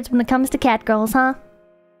for words when it comes to cat girls, huh?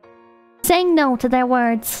 Saying no to their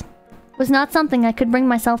words was not something I could bring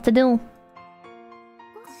myself to do.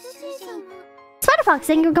 Spider-Fox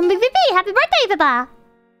saying you're gonna be VP! Happy birthday, Pippa!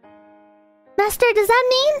 Master, does that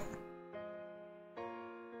mean...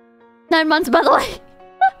 9 months, by the way.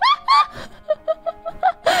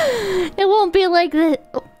 It won't be like this.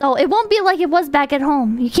 Oh, it won't be like it was back at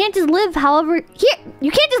home. You can't just live however... Here!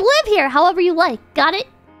 You can't just live here however you like. Got it?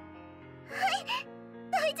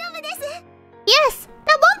 Yes,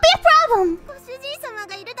 that won't be a problem.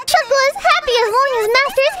 Chocola is happy as long as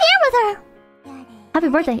Master is here with her. Happy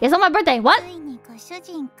birthday. It's not my birthday. What?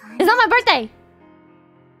 It's not my birthday.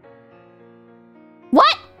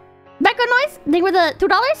 What? Background noise? They were the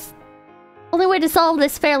 $2? Only way to solve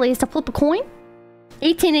this fairly is to flip a coin.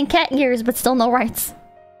 18 in cat years, but still no rights.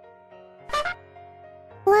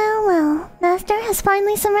 Well, well, Master has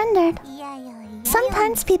finally surrendered.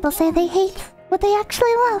 Sometimes people say they hate what they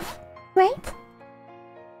actually love, right?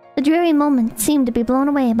 The dreary moment seemed to be blown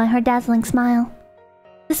away by her dazzling smile.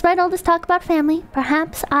 Despite all this talk about family,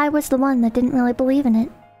 perhaps I was the one that didn't really believe in it.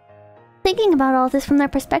 Thinking about all this from their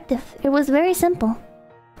perspective, it was very simple.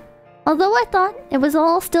 Although I thought it was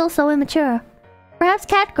all still so immature, perhaps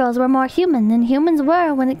cat girls were more human than humans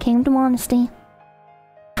were when it came to honesty.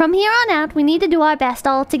 From here on out, we need to do our best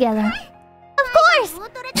all together. Of course!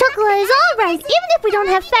 Chocola is alright, even if we don't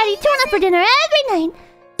have fatty tuna for dinner every night.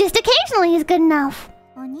 Just occasionally is good enough.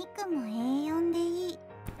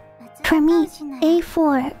 For me,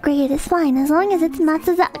 A4 grade is fine as long as it's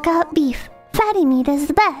Matsuzaka beef. Fatty meat is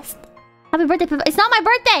the best. Happy birthday, Pippa. It's not my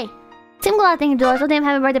birthday! Single out thinking $2. Oh damn,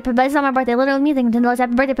 happy birthday, Pippa. It's not my birthday. Literally me thinking $2.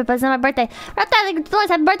 Happy birthday, Pippa. It's not my birthday. Reptile thinking $2.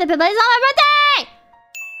 Happy birthday, Pippa. It's not my birthday!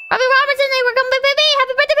 Robbie Robertson, they were coming, baby.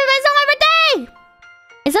 Happy birthday, Pippa. It's not my birthday!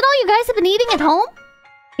 Is that all you guys have been eating at home?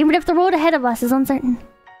 Even if the road ahead of us is uncertain.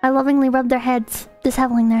 I lovingly rub their heads,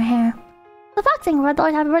 disheveling their hair. The fox singer read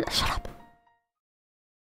the happy birthday. Shut up.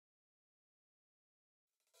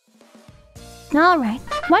 Alright,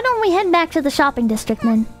 why don't we head back to the shopping district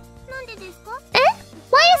then? Eh?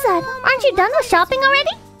 Why is that? Aren't you done with shopping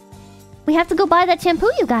already? We have to go buy that shampoo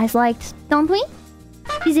you guys liked, don't we?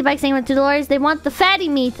 Easy Bike saying with $2. They want the fatty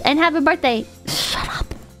meat and happy birthday. Shut up.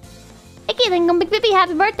 Icky, then go big baby,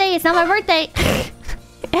 happy birthday. It's not my birthday.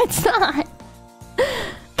 It's not.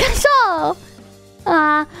 So,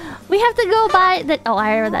 we have to go buy that. Oh,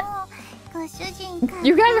 I heard that.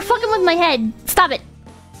 You guys are fucking with my head. Stop it.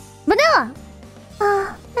 Vanilla.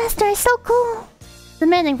 Master is so cool.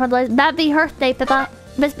 Demanding for the happy birthday, Pippa.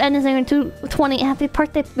 Best Ben is saying 220. Happy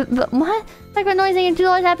birthday, Pippa. What? Background noise saying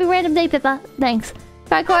 $2. Happy random day, Pippa. Thanks.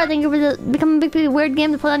 Trycore, thank you for the become a big weird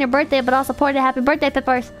game to play on your birthday, but also support a happy birthday,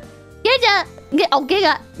 Pippers. Giga.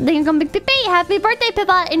 Then you come big Pippi. Happy birthday,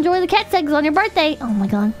 Pippa. Enjoy the cat eggs on your birthday. Oh my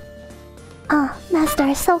god. Oh, Master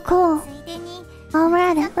is so cool.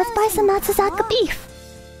 Alright, let's buy some Matsuzaka beef.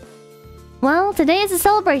 Well, today is a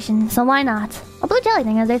celebration, so why not? A blue jelly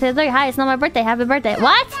thing as they say, hi, it's not my birthday. Happy birthday.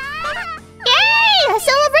 What? Yay! A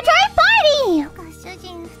celebratory party!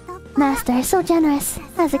 Master is so generous,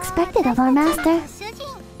 as expected of our master.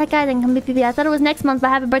 That guy didn't come BPP. I thought it was next month, but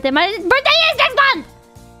happy birthday. My birthday is next month!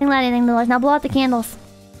 I'm glad anything, $. Now blow out the candles.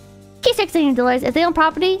 Key $16. If they own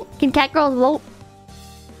property, can cat girls vote?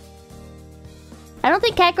 I don't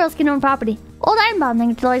think cat girls can own property. Old Iron Bomb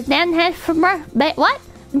thing, $. Dan has from what?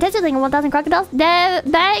 Intensive thing, 1,000 crocodiles. Bag,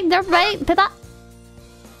 their bag, Pippa.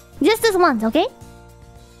 Just this once, okay?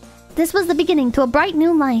 This was the beginning to a bright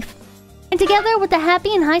new life. And together with the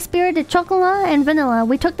happy and high-spirited Chocola and Vanilla,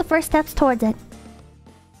 we took the first steps towards it.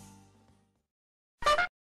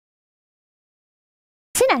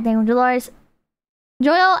 Sinak thing with $.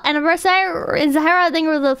 Joel anniversary in Zahara thing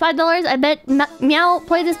with the $5. I bet Meow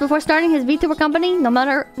played this before starting his VTuber company. No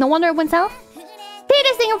wonder it went south.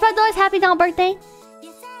 Peter's thing with $5. Happy down birthday.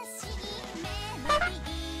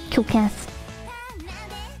 Kill cats.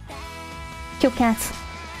 Kill cats.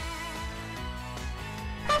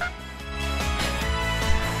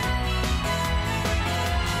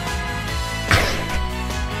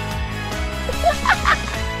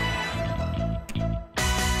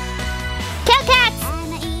 Kill cats!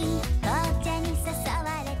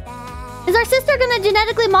 Is our sister gonna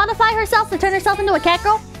genetically modify herself to turn herself into a cat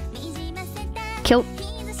girl? Cute.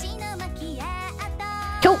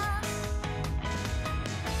 Cute.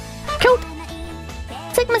 Cute.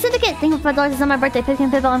 Sigma Syndicate. Thank you for $5. It's on my birthday. Picking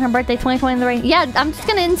Pippa on her birthday 2023. Yeah, I'm just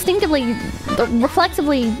gonna instinctively,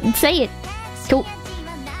 reflexively say it. Cute.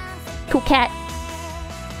 Cute cat.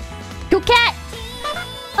 Cute cat.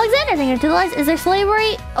 Alexander, thank you for $2. Is there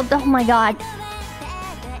slavery? Oh my god.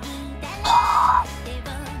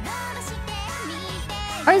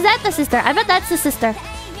 Or is that the sister? I bet that's the sister.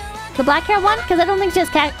 The black hair one? Because I don't think she has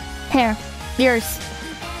cat hair. Ears.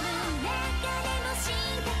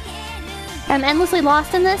 I'm endlessly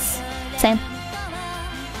lost in this. Same.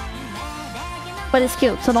 But it's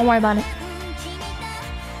cute, so don't worry about it.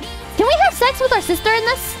 Can we have sex with our sister in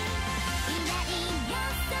this?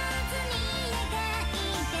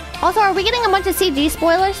 Also, are we getting a bunch of CG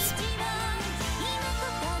spoilers?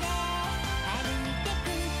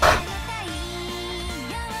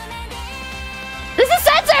 This is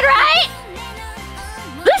censored, right?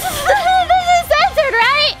 This is censored,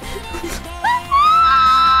 right?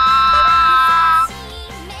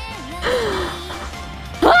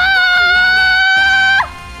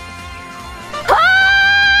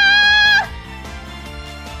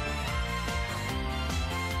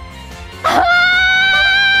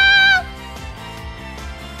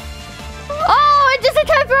 Oh, it's just a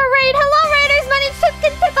time for a raid. Hello, raiders. My name's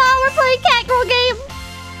Chipkin Pippa. We're playing Cat Girl game.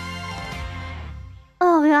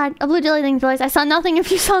 Oh my god, a blue jelly thing's voice. I saw nothing.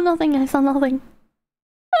 If you saw nothing, I saw nothing.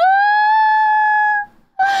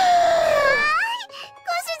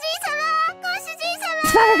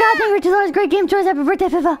 Spider God, thank you for great game choice. Happy birthday,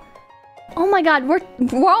 Pippa. Oh my god, we're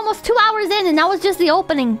almost 2 hours in, and that was just the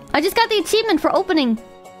opening. I just got the achievement for opening.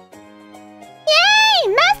 Yay!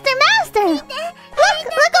 Master!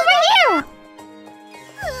 Look over here!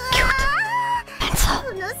 Cute.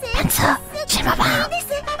 Pencil. Shimaba.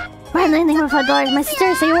 Right, anything for $5. My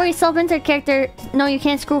sister, say you already self-entered character. No, you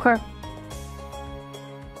can't screw her.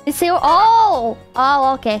 You say, oh,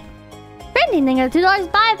 okay. Branding thing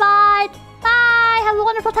 $2. Bye. Bye. Have a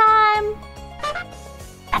wonderful time.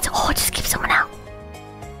 That's just keep someone out.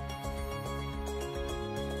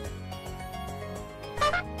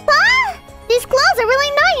 Ah! These clothes are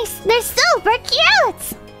really nice. They're super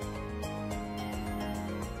cute.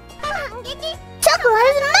 Chocolate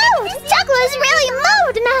is moved. Chocolate is really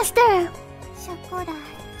moved, Master.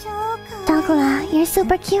 Chocolate, you're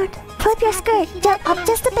super cute. Flip your skirt up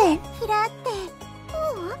just a bit.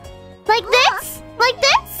 Like this? Like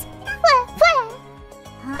this?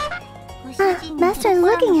 Master is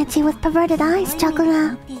looking at you with perverted eyes,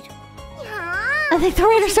 Chocolate. I think the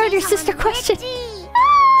raiders started your sister question.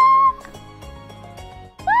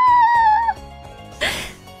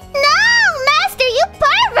 No, Master, you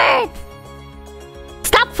pervert!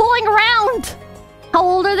 Stop fooling around! How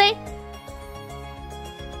old are they?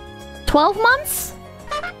 12 months?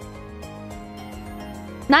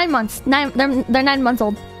 9 months. They're 9 months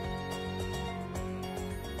old.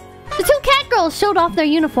 The two cat girls showed off their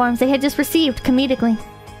uniforms they had just received comedically.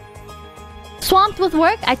 Swamped with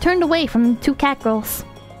work, I turned away from the two cat girls.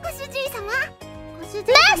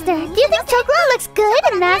 Master, do you think Chocolate looks good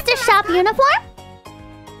in Master's shop uniform?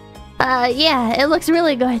 Yeah, it looks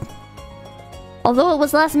really good. Although it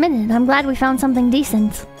was last minute, I'm glad we found something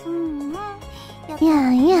decent.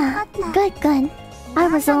 Yeah. Good. I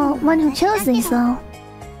was the one who chose these, though.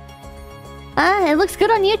 It looks good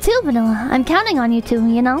on you too, Vanilla. I'm counting on you two,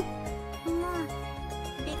 you know?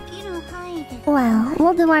 Well,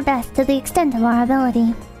 we'll do our best to the extent of our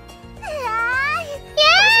ability. Yay!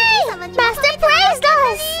 Master praised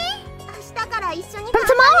us! From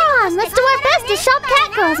tomorrow on, let's do our best to shop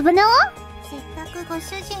cat girls, Vanilla!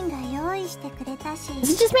 Is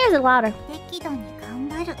it just me or is it louder?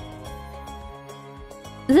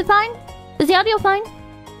 Is it fine? Is the audio fine?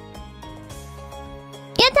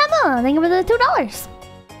 Yeah, Tamo, thank you for the $2.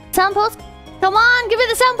 Sound post? Come on, give me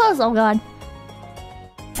the sound post! Oh god.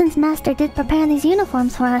 Since Master did prepare these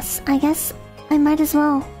uniforms for us, I guess I might as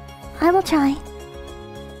well. I will try.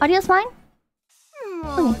 Audio's fine?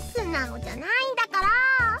 Okay.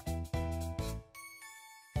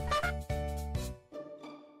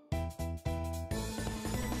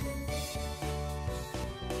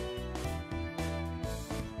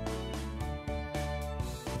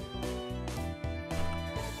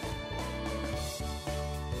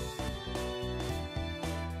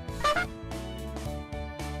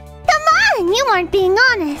 You aren't being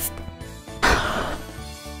honest.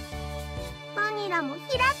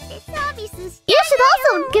 You should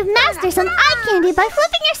also give Master some eye candy by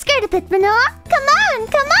flipping your skirt a bit, Vanilla. Come on!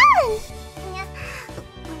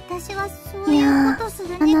 Yeah,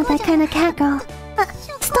 I'm not that kind of cat girl.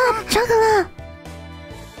 Stop, Chocolate!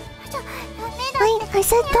 I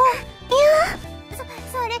said don't. Yeah.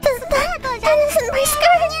 That isn't my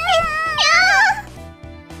skirt. Yeah.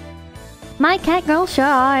 My cat girls sure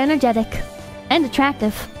are energetic. And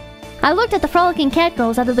attractive. I looked at the frolicking cat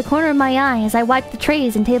girls out of the corner of my eye as I wiped the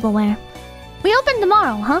trays and tableware. We open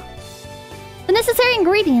tomorrow, huh? The necessary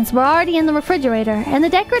ingredients were already in the refrigerator, and the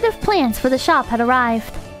decorative plants for the shop had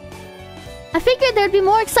arrived. I figured there'd be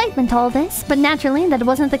more excitement to all this, but naturally that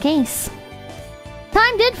wasn't the case.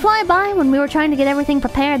 Time did fly by when we were trying to get everything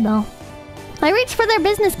prepared, though. I reached for their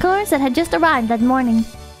business cards that had just arrived that morning.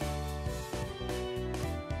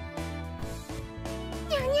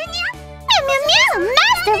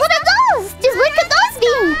 Master, what are those? Just what could those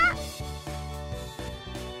be?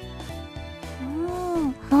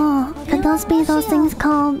 Could those must be those things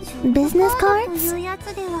called business cards? Amazing!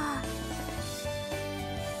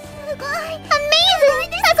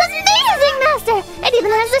 That's amazing, Master! It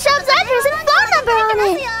even has the shop's address and phone number on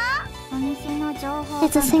it!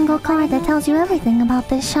 It's a single card that tells you everything about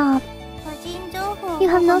this shop. You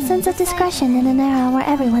have no sense of discretion in an era where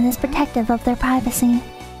everyone is protective of their privacy.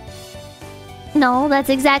 No, that's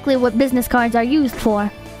exactly what business cards are used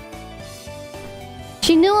for.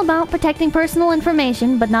 She knew about protecting personal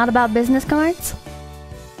information, but not about business cards?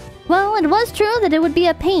 Well, it was true that it would be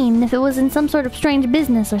a pain if it was in some sort of strange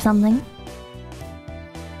business or something.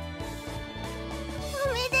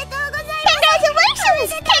 Congratulations!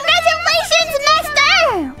 Congratulations,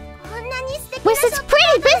 Master! With such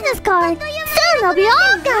pretty business cards, soon they'll be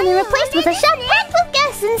all gone and replaced with a shop packed with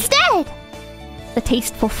guests instead! The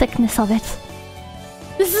tasteful thickness of it.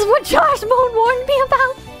 This is what Josh Moon warned me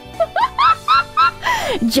about!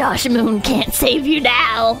 Josh Moon can't save you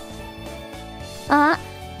now!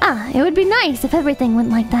 It would be nice if everything went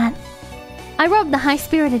like that. I rubbed the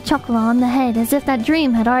high-spirited Chocola on the head as if that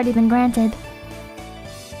dream had already been granted.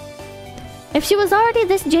 If she was already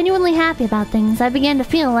this genuinely happy about things, I began to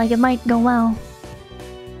feel like it might go well.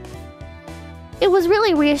 It was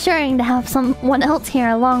really reassuring to have someone else here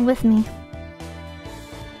along with me.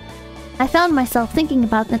 I found myself thinking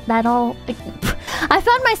about that all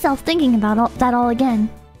again.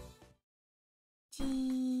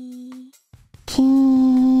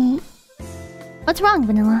 What's wrong,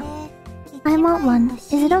 Vanilla? I want one.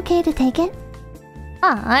 Is it okay to take it?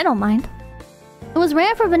 I don't mind. It was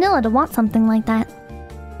rare for Vanilla to want something like that.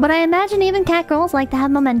 But I imagine even cat girls like to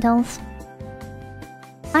have mementos.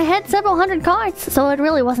 I had several hundred cards, so it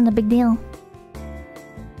really wasn't a big deal.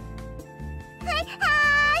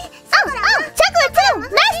 Chocolate too!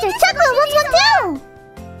 Master, Chocolate wants one too!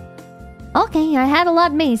 Okay, I had a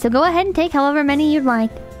lot made, so go ahead and take however many you'd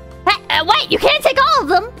like. Hey, wait! You can't take all of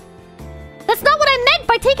them! That's not what I meant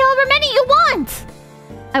by take however many you want!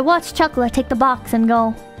 I watched Chocolate take the box and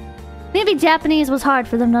go. Maybe Japanese was hard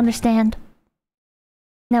for them to understand.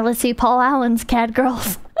 Now let's see Paul Allen's Cat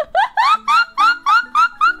Girls.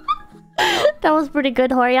 That was pretty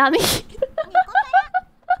good, Horiyami.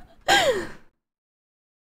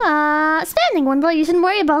 Standing Wendell, you shouldn't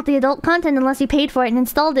worry about the adult content unless you paid for it and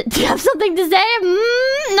installed it. Do you have something to say?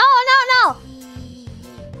 No.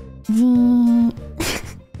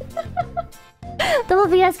 Double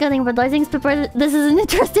BS going for things prefer. This is an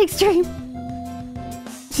interesting stream.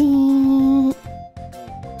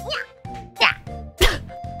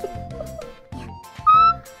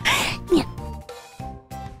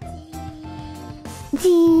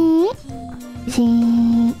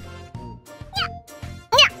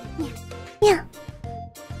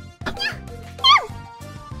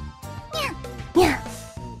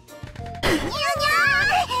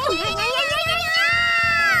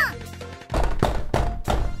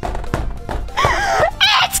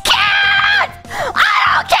 It's cute! I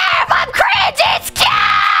don't care if I'm cringe, it's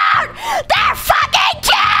cute! They're fucking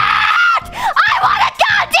cute! I want a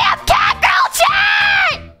goddamn cat girl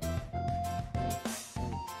chat!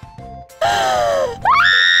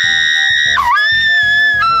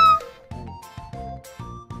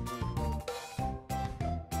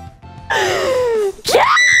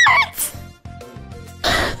 Cats!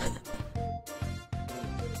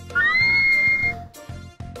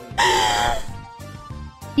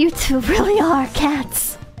 You two really are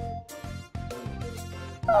cats.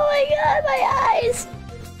 Oh my god, my eyes.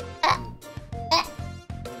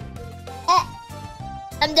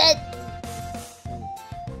 I'm dead.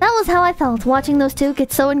 That was how I felt watching those two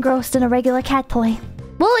get so engrossed in a regular cat toy.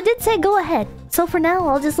 Well, it did say go ahead, so for now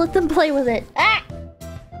I'll just let them play with it.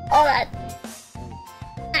 Hold on.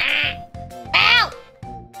 Ow!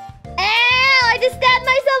 Ow! I just stabbed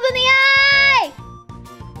myself in the eye!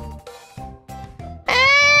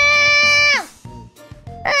 Ow!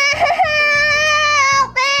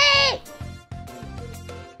 Help me!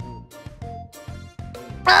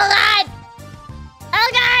 Oh god! Oh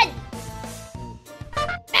god!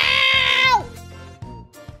 Ow!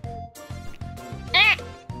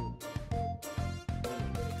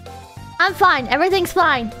 I'm fine. Everything's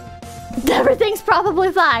fine. Everything's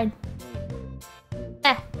probably fine.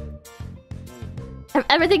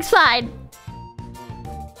 Everything's fine.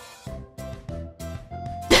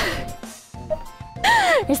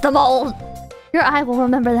 It's the mold. Your eye will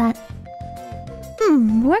remember that.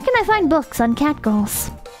 Where can I find books on cat girls?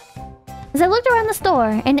 As I looked around the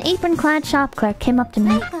store, an apron-clad shop clerk came up to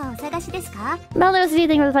me. Baldur's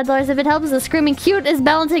eating for $5 if it helps. The screaming cute is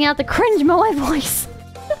balancing out the cringe moe voice.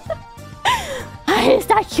 Is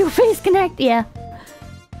that cute face connect? Yeah.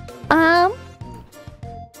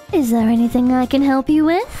 Is there anything I can help you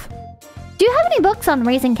with? Do you have any books on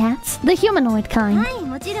raising cats? The humanoid kind?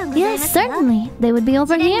 Yes, certainly. They would be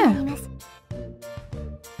over here.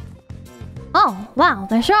 Oh, wow.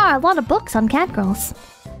 There sure are a lot of books on cat girls.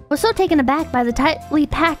 I was so taken aback by the tightly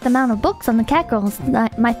packed amount of books on the cat girls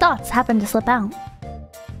that my thoughts happened to slip out.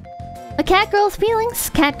 A cat girl's feelings,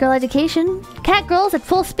 cat girl education, cat girls at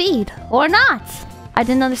full speed. Or not! I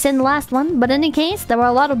didn't understand the last one, but in any case, there were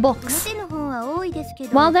a lot of books.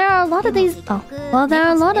 While there are a lot of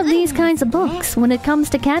these kinds of books, when it comes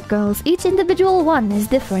to cat girls, each individual one is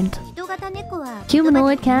different.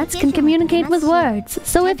 Humanoid cats can communicate with words,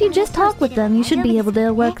 so if you just talk with them, you should be able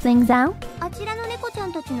to work things out.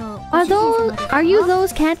 Are you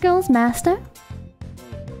those cat girls, Master?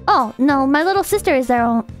 Oh, no, my little sister is their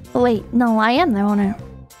own... Wait, no, I am their owner.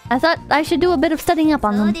 I thought I should do a bit of studying up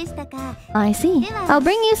on them. I see. I'll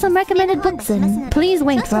bring you some recommended books in. Please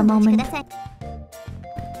wait for a moment.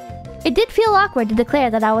 It did feel awkward to declare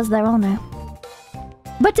that I was their owner.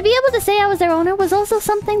 But to be able to say I was their owner was also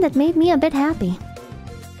something that made me a bit happy.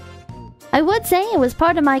 I would say it was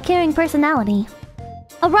part of my caring personality.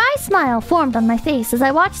 A wry smile formed on my face as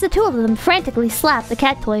I watched the two of them frantically slap the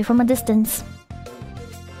cat toy from a distance.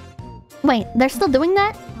 Wait, they're still doing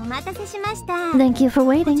that? Thank you for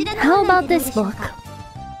waiting. How about this book?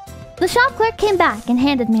 The shop clerk came back and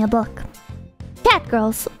handed me a book. Cat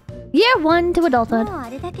Girls, Year 1 to Adulthood.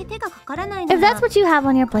 If that's what you have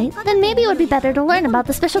on your plate, then maybe it would be better to learn about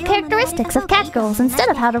the special characteristics of cat girls instead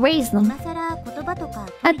of how to raise them.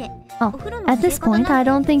 At this point, I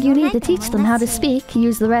don't think you need to teach them how to speak,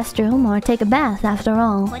 use the restroom, or take a bath after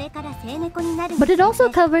all. But it also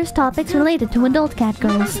covers topics related to adult cat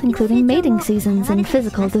girls, including mating seasons and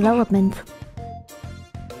physical development.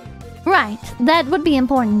 Right, that would be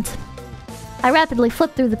important. I rapidly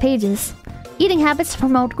flipped through the pages. Eating habits to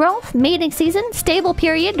promote growth, mating season, stable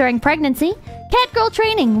period during pregnancy, cat girl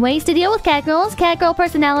training, ways to deal with cat girl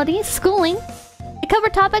personalities, schooling. It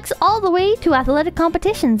covered topics all the way to athletic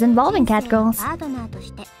competitions involving cat girls.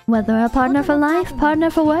 Whether a partner for life,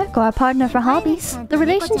 partner for work, or a partner for hobbies, the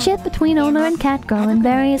relationship between owner and cat girl in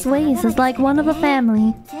various ways is like one of a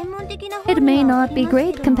family. It may not be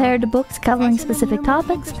great compared to books covering specific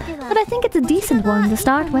topics, but I think it's a decent one to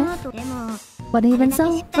start with. But even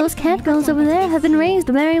so, those cat girls over there have been raised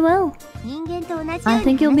very well. I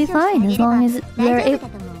think you'll be fine as long as they're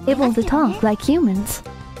able to talk like humans.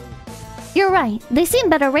 You're right, they seem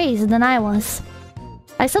better raised than I was.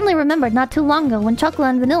 I suddenly remembered not too long ago when Chocolate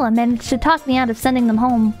and Vanilla managed to talk me out of sending them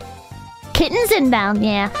home. Kittens inbound,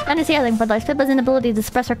 yeah. Fantasy I think for life. Pippa's inability to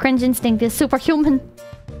suppress her cringe instinct is superhuman.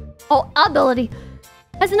 Oh, ability.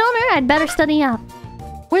 As an owner, I'd better study up.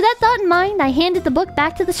 With that thought in mind, I handed the book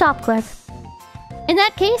back to the shop clerk. In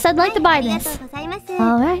that case, I'd like to buy this.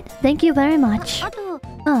 Alright, thank you very much.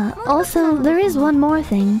 Also, there is one more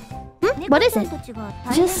thing. What is it?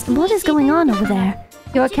 Just, what is going on over there?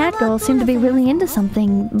 Your cat girls seem to be really into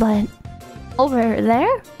something, but... Over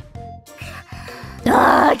there?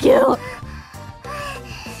 Ah, cute!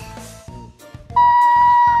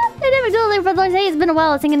 I never totally for those. Hey, it's been a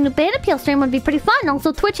while. I think a new band appeal stream would be pretty fun.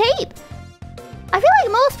 Also, Twitch hate. I feel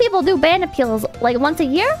like most people do band appeals like once a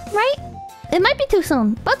year, right? It might be too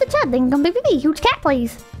soon. But the chat, they can come baby, huge cat,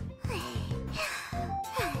 please.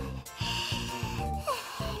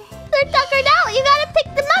 They're tuckered out. You gotta pick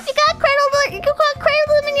them up. You gotta cradle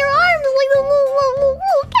them in your arms like the little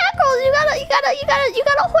cat girls. You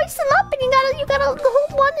gotta hoist them up, and you gotta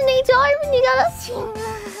hold one in each arm, and you gotta.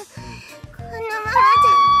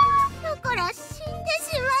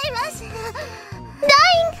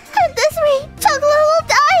 Dying at this rate, Chocolate will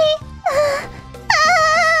die.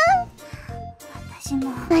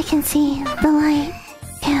 I can see the light.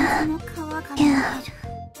 Yeah.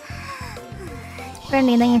 For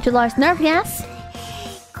anything into Lars nerve gas.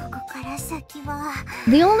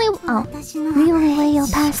 The only way you'll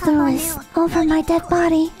pass through is over my dead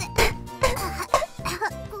body.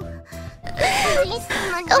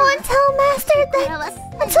 Go and tell Master that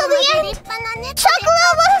until the end,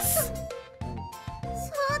 Chocolate was.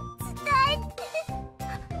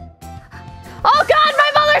 Oh God,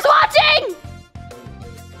 my mother's watching!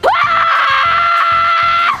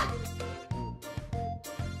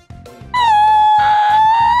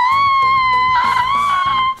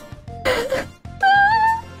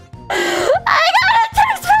 I got a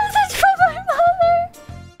text message from my mother!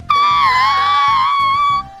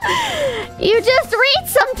 You just read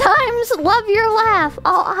sometimes. Love your laugh.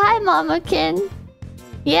 Oh, hi, Mamakin.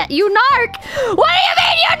 Yeah, you narc! What do you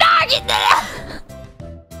mean you narc?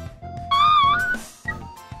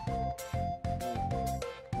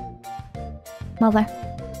 Mother.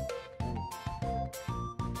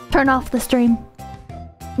 Turn off the stream.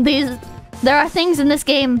 There are things in this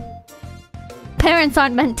game parents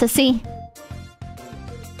aren't meant to see.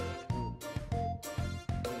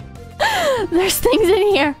 There's things in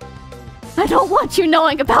here I don't want you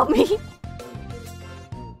knowing about me.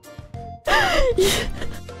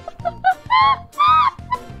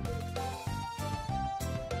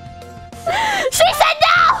 She said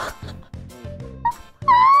no!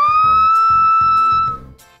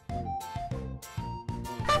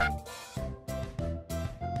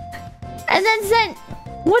 And then sent...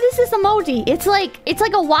 What is this emoji? It's like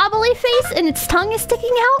a wobbly face and its tongue is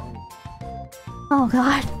sticking out? Oh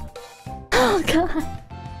god. Oh god.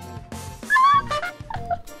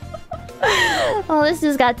 Oh, this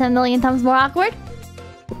just got 10 million times more awkward.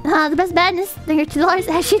 The best badness. Think you're $2.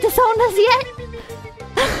 Has she disowned us yet?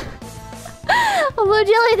 Oh, Blue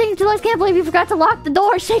Jelly, think you're $2. Can't believe you forgot to lock the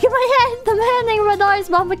door. Shaking my head. The man thinking about $1.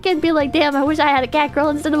 Mama can't be like, damn, I wish I had a cat girl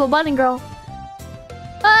instead of a button girl.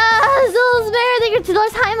 Zill's Bear, thank you for $2.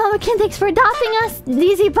 Hi, Mamakin, thanks for adopting us.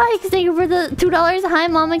 DZ Bikes, thank you for the $2. Hi,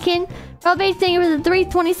 Mamakin. Rob H, thank you for the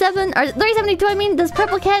 327, or 372, I mean. Does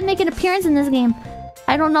Purple Cat make an appearance in this game?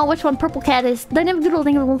 I don't know which one Purple Cat is. Dynamic Doodle,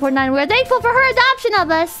 thank you for 149. We are thankful for her adoption of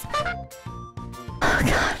us. Oh,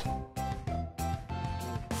 God.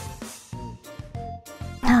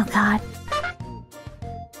 Oh, God.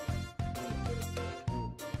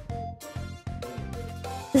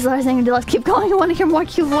 This is the last thing to do. Let's keep going. I want to hear more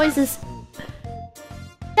cute voices.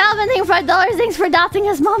 Calvin, thank you for $5. Thanks for adopting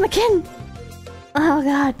us, Mamakin. Oh,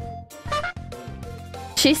 God.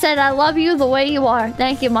 She said, I love you the way you are.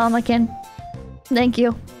 Thank you, Mamakin. Thank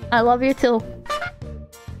you. I love you, too.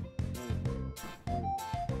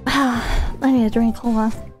 I need a drink. Hold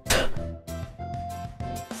on.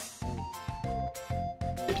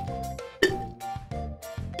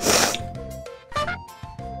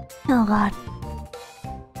 Oh, God.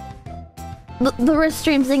 The wrist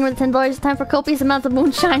stream thing with $10. It's time for copious amounts of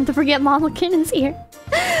moonshine to forget Mamakin is here.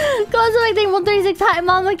 Goes like thing 136. Hi,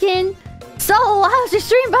 Mamakin. So, how's your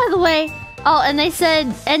stream, by the way? Oh, and they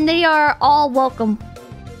said, and they are all welcome.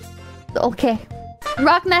 Okay.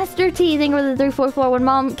 Rockmaster T, thank you for the 344. When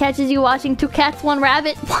mom catches you watching 2 cats, 1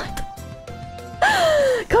 rabbit. What?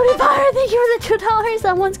 Cody Fire, thank you for the $2.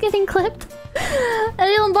 Someone's getting clipped.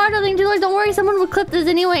 Eddie Lombardo, thank you $2. Don't worry, someone would clip this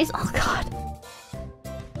anyways. Oh, God.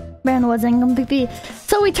 Brand was MVP.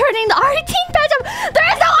 So we turning the R18 patch up. There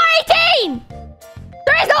is no R18!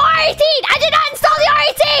 There is no R18! I did not install the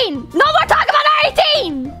R18! No more talk about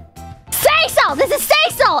R18! Say so! This is say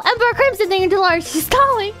so! Emperor Crimson, thank you $2. She's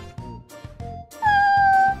calling.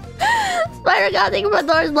 Spider God, thank you for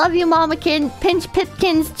 $2. Love you, Mamakin. Pinch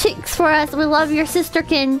Pipkins chicks for us. We love your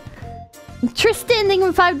sisterkin. Tristan, thank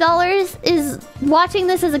you for $5. Is watching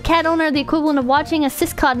this as a cat owner the equivalent of watching a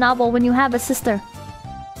syscod novel when you have a sister?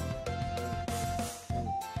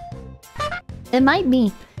 It might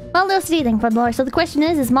be. Well, they'll see anything for $1. So the question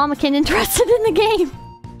is Mamakin interested in the game?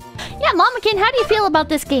 Yeah, Mamakin, how do you feel about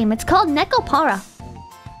this game? It's called Nekopara.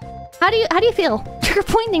 How do you feel? Trigger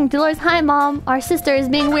pointing $2. Hi, Mom. Our sister is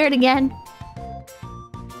being weird again.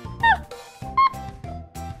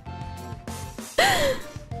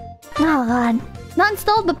 Oh, God. Not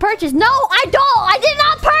installed, but purchased. No, I don't! I did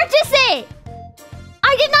not purchase it!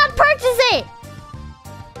 I did not purchase it!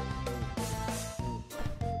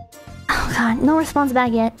 Oh, God. No response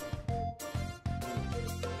back yet.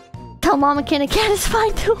 Tell Mamakin a cat is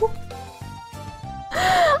fine, too.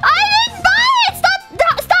 I didn't buy it! Stop!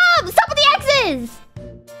 Stop with the X's!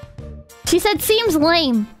 She said, seems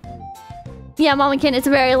lame. Yeah, Mamakin, it's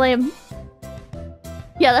very lame.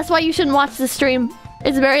 Yeah, that's why you shouldn't watch the stream.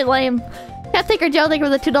 It's very lame. Can't take her Joe, thank you for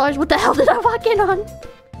the $2. What the hell did I walk in on?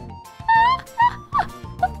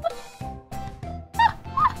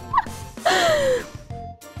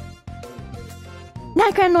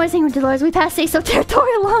 Background noise, thank you for $2. We passed Say-So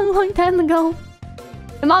territory a long time ago.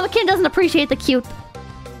 And Mamakin doesn't appreciate the cute.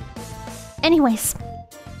 Anyways.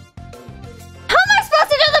 How am I supposed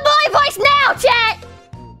to do the boy voice now, chat?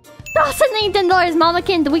 Oh, sending $10.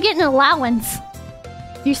 Mamakin, do we get an allowance?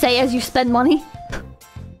 You say as you spend money?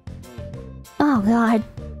 Oh, God.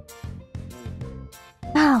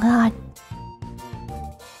 Oh, God.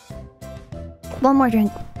 One more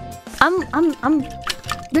drink.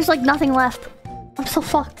 There's like nothing left. I'm so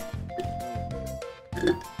fucked.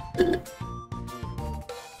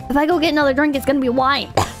 If I go get another drink, it's gonna be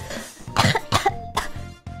wine.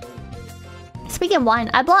 Speaking of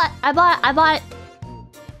wine, I bought...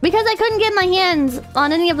 Because I couldn't get my hands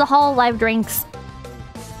on any of the Hall Live drinks.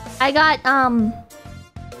 I got,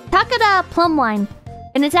 Takada plum wine.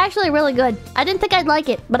 And it's actually really good. I didn't think I'd like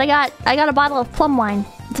it, but I got a bottle of plum wine.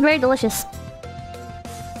 It's very delicious.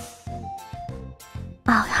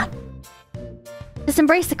 Just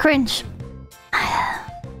embrace the cringe. I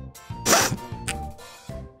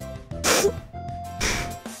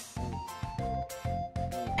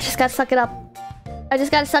just gotta suck it up. I just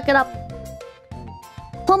gotta suck it up.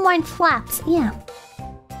 Plum wine slaps. Yeah.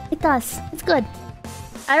 It does. It's good.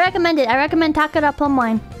 I recommend it. I recommend Takara plum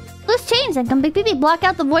wine. Loose change and come big baby. Block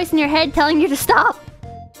out the voice in your head telling you to stop.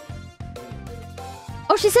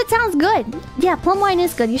 Oh, she said sounds good. Yeah, plum wine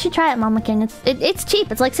is good. You should try it, Mamakin. It's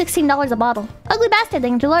cheap. It's like $16 a bottle. Ugly bastard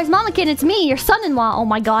thing. $2. Mamakin, it's me, your son-in-law. Oh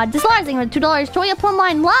my god. This large thing for $2. Choya plum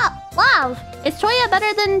wine. Love. Is Choya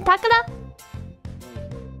better than Takara?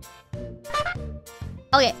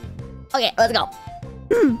 Okay. Okay, let's go.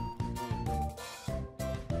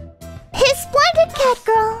 His splendid cat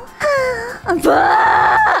girl.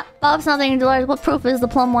 Bob something $2. What proof is the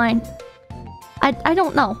plum wine? I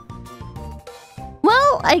don't know.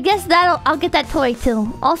 Well, I guess I'll get that toy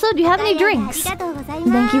too. Also, do you have any drinks?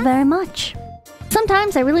 Thank you very much.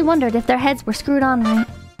 Sometimes I really wondered if their heads were screwed on right.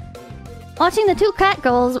 Watching the two cat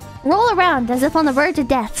girls roll around as if on the verge of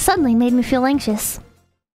death suddenly made me feel anxious.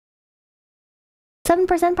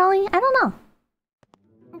 7% probably? I don't know.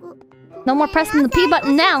 No more pressing the P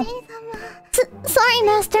button now. Sorry,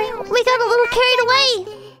 Master. We got a little carried away.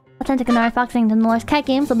 Authentic and foxing to the Lord's cat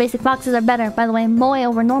game, so basic foxes are better. By the way, moe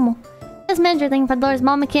over normal. This manager thing for Lord's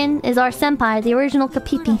Mamakin is our senpai, the original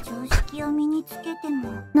Kapipi.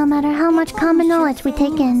 No matter how much common knowledge we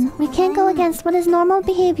take in, we can't go against what is normal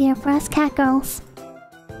behavior for us cat girls.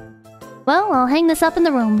 Well, I'll hang this up in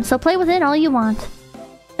the room, so play with it all you want.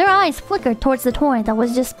 Their eyes flickered towards the toy that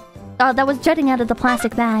was jutting out of the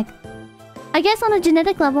plastic bag. I guess on a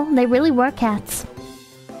genetic level, they really were cats.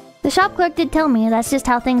 The shop clerk did tell me that's just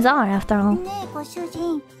how things are, after all.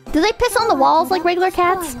 Do they piss on the walls like regular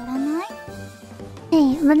cats?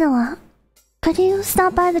 Hey, Vanilla. Could you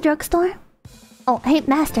stop by the drugstore? Oh, hey,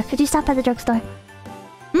 Master, could you stop by the drugstore?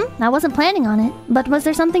 I wasn't planning on it, but was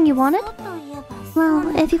there something you wanted?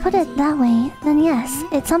 Well, if you put it that way, then yes,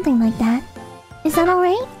 it's something like that. Is that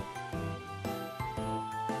alright?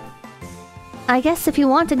 I guess if you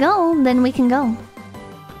want to go, then we can go.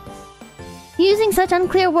 Using such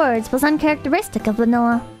unclear words was uncharacteristic of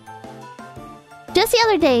Vanilla. Just the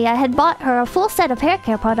other day, I had bought her a full set of hair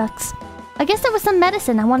care products. I guess there was some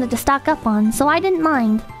medicine I wanted to stock up on, so I didn't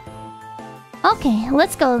mind. Okay,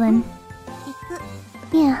 let's go then.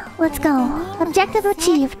 Yeah, let's go. Objective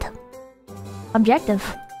achieved. Objective?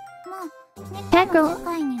 Cat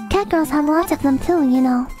girls have lots of them too, you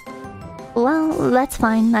know. Well, that's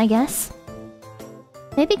fine, I guess.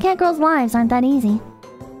 Maybe cat girls' lives aren't that easy.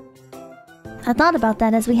 I thought about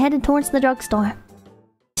that as we headed towards the drugstore.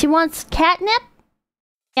 She wants catnip?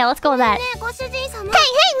 Yeah, let's go with that. Hey,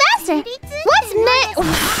 Master! What's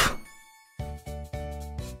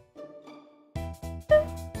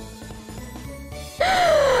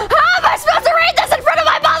How am I supposed to read this in front of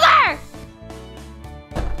my mother?!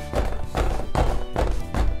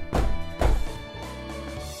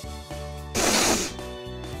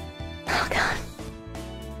 Oh god.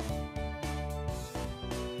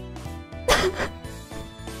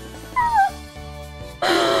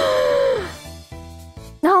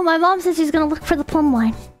 No, my mom says she's gonna look for the plum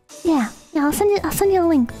wine. Yeah, I'll send you a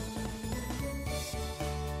link.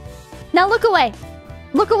 Now look away.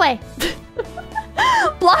 Look away.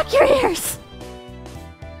 Block your ears.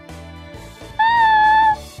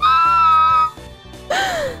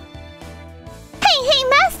 Hey,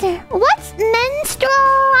 Master! What's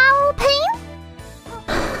menstrual pain?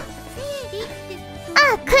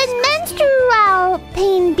 Could menstrual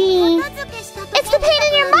pain be... It's the pain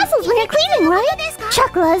in your muscles when you're cleaning, right?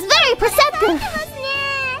 Chakra is very perceptive.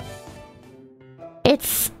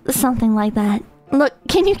 It's something like that. Look,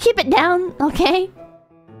 can you keep it down, okay?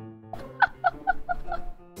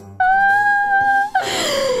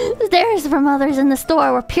 Stares from others in the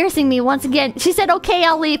store were piercing me once again. She said, okay,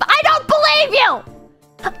 I'll leave. I don't believe you!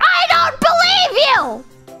 I don't believe you!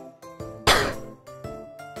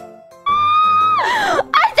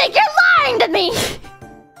 I think you're lying to me!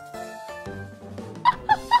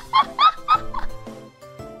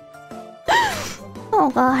 Oh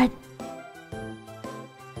god.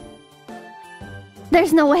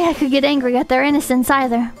 There's no way I could get angry at their innocence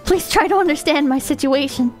either. Please try to understand my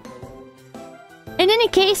situation. In any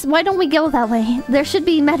case, why don't we go that way? There should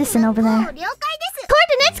be medicine over there.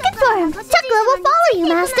 Coordinates confirmed! Chakra will follow you,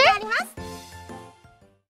 Master!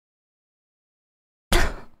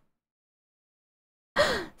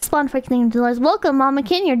 Spawn freak named $2. Welcome,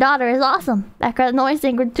 Mamakin. Your daughter is awesome. Background noise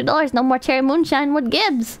angered $2. No more cherry moonshine with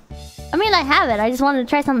Gibbs. I mean, I have it. I just wanted to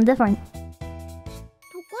try something different.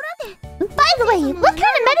 By the way, what kind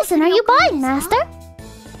of medicine are you buying, Master?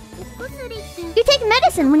 You take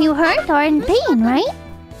medicine when you hurt or in pain, right?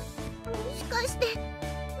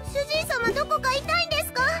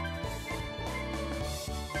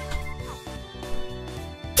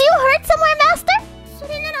 Do you hurt somewhere, Master?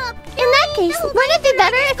 In that case, wouldn't it be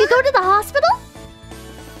better if you go to the hospital?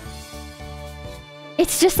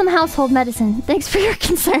 It's just some household medicine. Thanks for your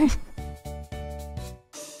concern.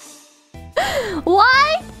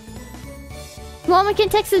 Why? Mamakin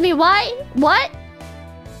texted me, why? What?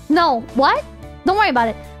 No, what? Don't worry about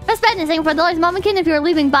it. Best bet is saying for $4. Mamakin, if you're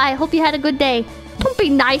leaving, bye. Hope you had a good day. Don't be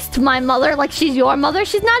nice to my mother like she's your mother.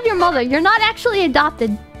 She's not your mother. You're not actually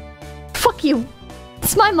adopted. Fuck you.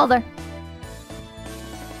 It's my mother.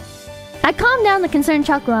 I calmed down the concerned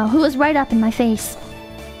Chocolate, who was right up in my face.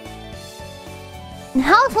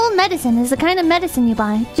 Household medicine is the kind of medicine you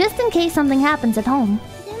buy, just in case something happens at home.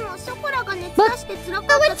 But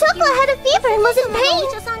when Chocolate had a fever and was in pain,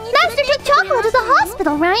 Master took Chocolate to the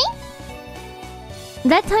hospital, right?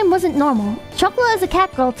 That time wasn't normal. Chocolate is a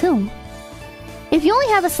cat girl too. If you only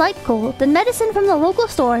have a slight cold, then medicine from the local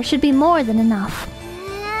store should be more than enough.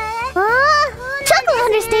 Chocolate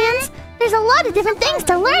understands. There's a lot of different things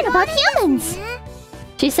to learn about humans.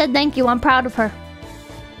 She said thank you, I'm proud of her.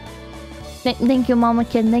 Thank you, Mama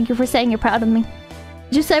Kid. Thank you for saying you're proud of me.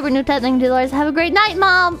 Just say we're new $10. Have a great night,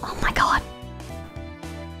 Mom! Oh my god.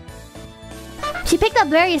 She picked up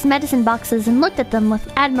various medicine boxes and looked at them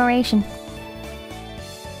with admiration.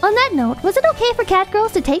 On that note, was it okay for cat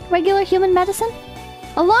girls to take regular human medicine?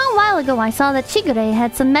 A long while ago I saw that Shigure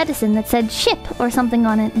had some medicine that said ship or something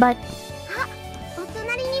on it, but...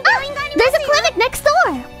 There's a clinic next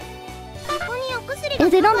door! If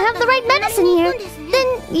they don't have the right medicine here,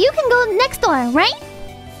 then you can go next door, right?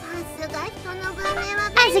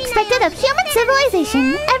 As expected of human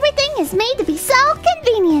civilization, everything is made to be so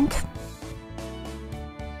convenient.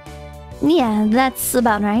 Yeah, that's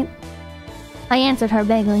about right. I answered her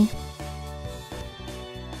vaguely.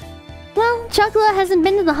 Well, Chocolate hasn't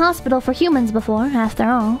been to the hospital for humans before, after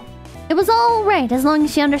all. It was all right as long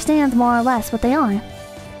as she understands more or less what they are.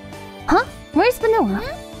 Huh? Where's Vanilla?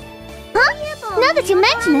 Huh? Now that you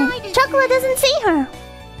mention it, Chocolate doesn't see her.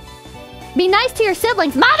 Be nice to your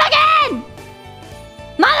siblings. Mamakin!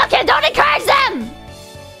 Mamakin, don't encourage them!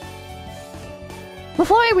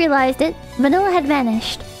 Before I realized it, Vanilla had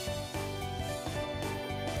vanished.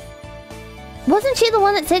 Wasn't she the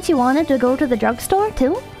one that said she wanted to go to the drugstore,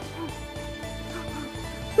 too?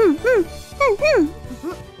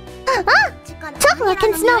 Chocolate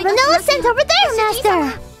can smell Vanilla scent over there,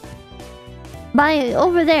 Master! By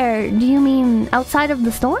over there, do you mean outside of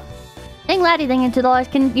the store? Hey, Laddie, thank you $2.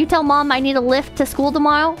 Can you tell Mom I need a lift to school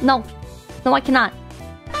tomorrow? No. No, I cannot.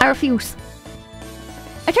 I refuse.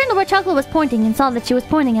 I turned to where Chocolate was pointing and saw that she was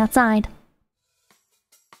pointing outside.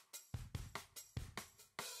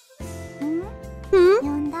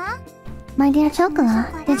 My dear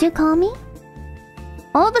Chocolate, did you call me?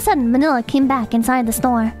 All of a sudden, Vanilla came back inside the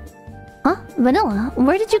store. Huh? Vanilla,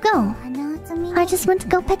 where did you go? I just went to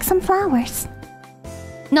go pick some flowers.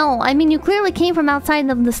 No, I mean you clearly came from outside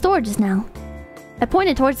of the store just now. I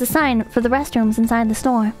pointed towards the sign for the restrooms inside the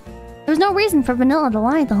store. There was no reason for Vanilla to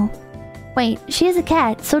lie, though. Wait, she is a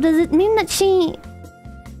cat, so does it mean that she...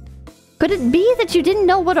 Could it be that you didn't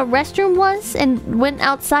know what a restroom was and went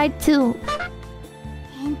outside to...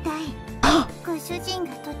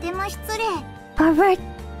 Pervert,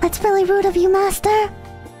 that's really rude of you, Master.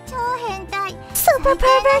 Super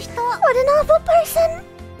pervert! What an awful person!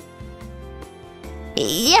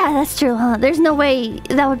 Yeah, that's true, huh? There's no way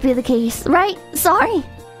that would be the case, right? Sorry.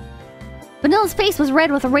 Vanilla's face was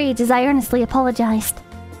red with rage as I earnestly apologized.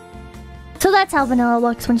 So that's how Vanilla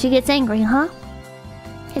looks when she gets angry, huh?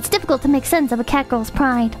 It's difficult to make sense of a cat girl's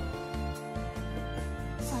pride.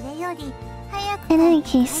 In any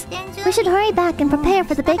case, we should hurry back and prepare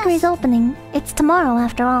for the bakery's opening. It's tomorrow,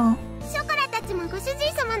 after all. Chocolate and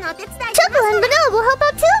Vanilla will help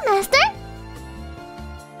out too, Master!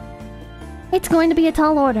 It's going to be a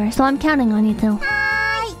tall order, so I'm counting on you two.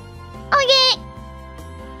 Okay!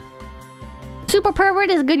 Super Pervert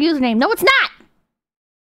is a good username. No, it's not!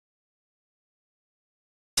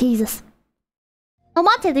 Jesus.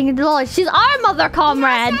 Omate thinking $2. She's our mother,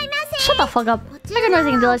 comrade! Shut the fuck up. Mega Noise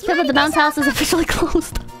thinking $2. Pip at the bounce house is officially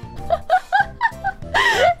closed.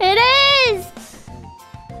 It is!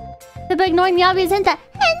 Pip ignoring the obvious hentai.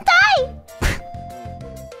 Hentai!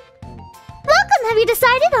 Welcome! Have you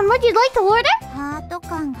decided on what you'd like to order?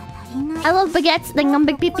 I love baguettes, thinking I'm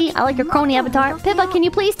Big Pee-Pee. I like your crony avatar. Pippa, can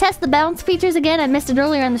you please test the bounce features again? I missed it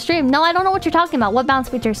earlier in the stream. No, I don't know what you're talking about. What bounce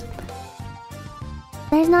features?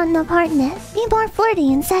 There's not enough heart in it. Be more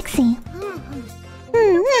flirty and sexy.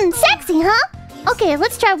 Sexy, huh? Okay,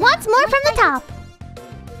 let's try once more from the top.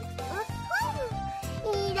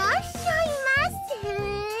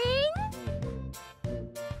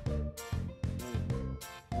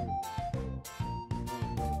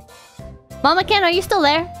 Mama-kin, are you still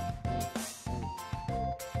there?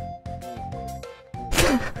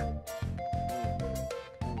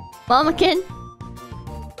 Mama-kin?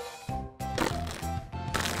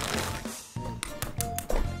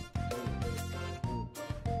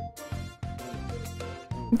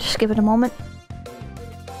 Just give it a moment.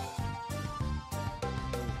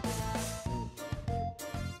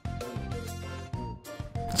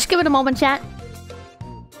 Just give it a moment, chat.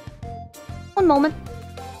 One moment.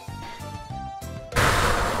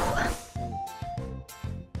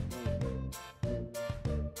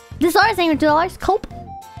 This is saying $2. Cope.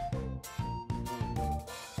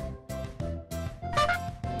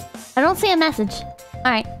 I don't see a message.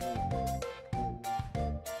 Alright.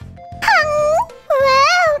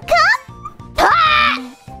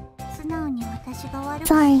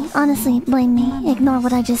 Sorry, honestly, blame me. Ignore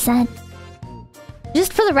what I just said.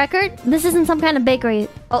 Just for the record, this isn't some kind of bakery.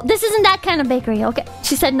 Oh, this isn't that kind of bakery, okay?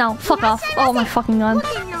 She said no. Fuck off. Oh my fucking god.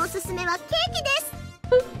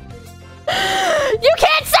 You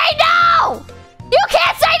can't say no! You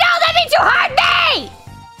can't say no! That means you heard me!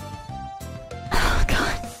 Oh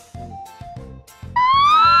god.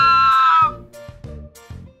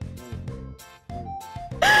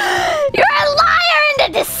 You're a liar and a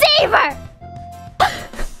deceiver!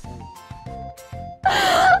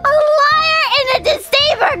 A liar and a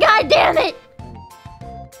deceiver, goddammit!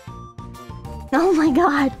 Oh my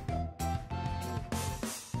god.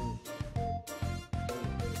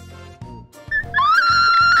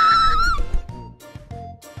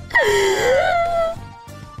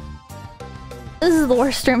 This is the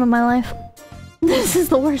worst stream of my life. This is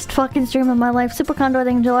the worst fucking stream of my life. Super Condor,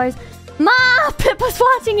 thank you, $2. Ma! Pippa's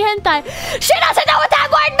watching hentai! She doesn't know what that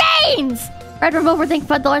word means! Red Remover, thank you,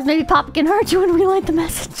 $5. Maybe Papa can hurt you and relay the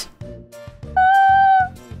message.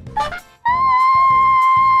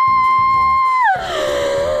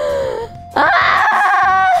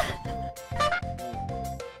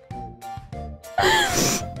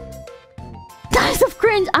 Dies of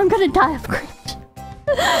cringe! I'm gonna die of cringe.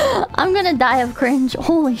 I'm gonna die of cringe.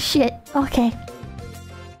 Holy shit. Okay.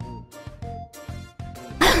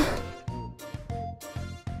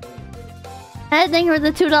 Thank you for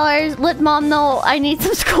the $2. Let mom know I need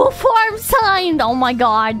some school forms signed. Oh my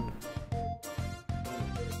god.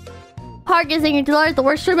 Park is thank you $2. The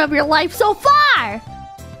worst stream of your life so far.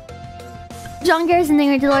 John Garrison,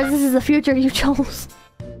 thank you $2. This is the future you chose.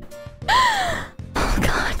 Oh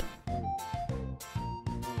god.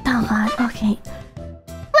 Oh god. Okay.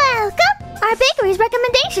 Welcome! Our bakery's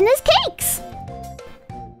recommendation is cakes!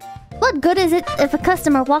 What good is it if a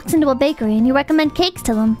customer walks into a bakery and you recommend cakes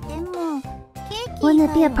to them? Wouldn't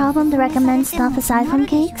it be a problem to recommend stuff aside from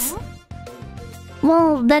cakes?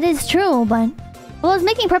 Well, that is true, but... Well, I was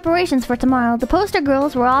making preparations for tomorrow. The poster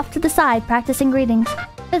girls were off to the side practicing greetings.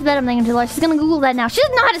 That's better than $2. She's gonna Google that now. She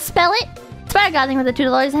doesn't know how to spell it! Spider God, thank you for the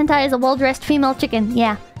 $2. Hentai is a well-dressed female chicken.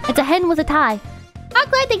 Yeah. It's a hen with a tie. How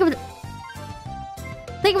glad thank you for the...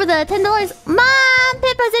 Thank you for the $10. Mom!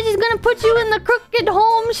 Pippa said she's gonna put you in the crooked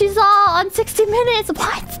home she saw on 60 Minutes.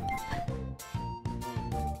 What?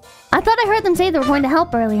 I thought I heard them say they were going to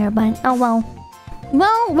help earlier, but oh well.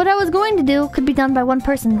 Well, what I was going to do could be done by one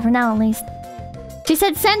person, for now at least. She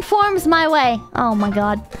said send forms my way. Oh my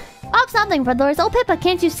god. Oh, something for Doris. Oh, Pippa,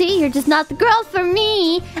 can't you see? You're just not the girl for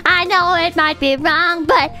me. I know it might be wrong,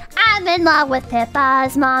 but I'm in love with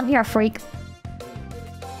Pippa's mom. You're a freak.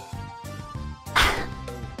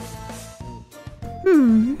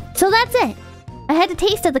 So that's it. I had a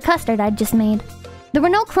taste of the custard I'd just made. There were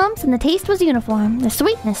no clumps and the taste was uniform. The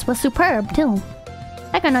sweetness was superb, too.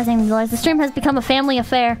 I got nothing to realize. The stream has become a family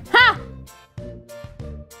affair. Ha!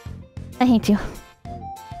 I hate you.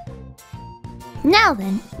 Now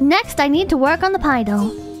then, next I need to work on the pie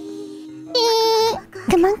dough.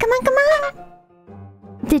 Come on, come on, come on!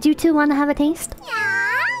 Did you two want to have a taste?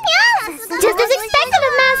 Yes! Just as expected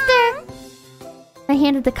of Master! I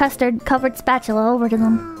handed the custard-covered spatula over to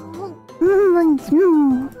them. It's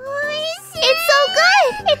so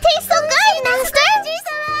good! It tastes so good, Master!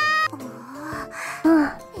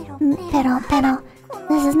 Pero,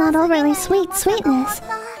 this is not overly sweetness.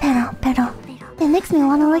 Pero, it makes me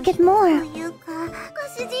want to like it more.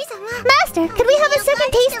 Master, could we have a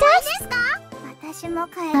second taste test?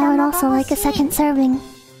 I would also like a second serving.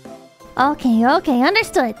 Okay,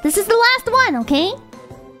 understood. This is the last one, okay?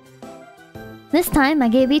 This time, I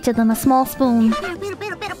gave each of them a small spoon.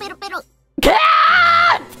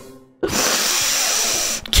 Cat!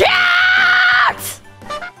 Cat!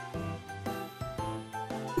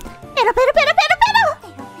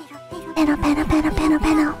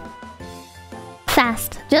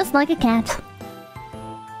 fast, just like a cat.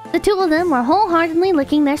 The two of them were wholeheartedly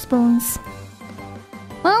licking their spoons.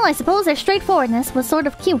 Well, I suppose their straightforwardness was sort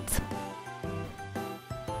of cute.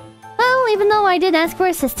 Well, even though I did ask for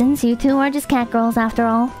assistance, you two are just cat girls after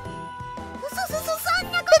all. That's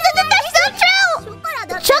not true!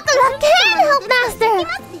 Chocolate can help Master!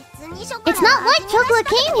 It's not like Chocolate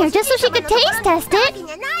came here just so she could taste test it!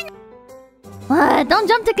 What? Don't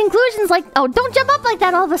jump to conclusions like... Oh, don't jump up like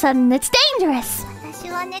that all of a sudden. It's dangerous!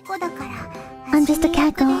 I'm just a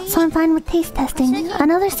cat girl, so I'm fine with taste testing.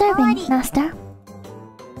 Another serving, Master.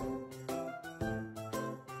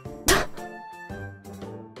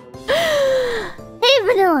 Hey,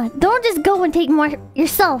 Vanilla, don't just go and take more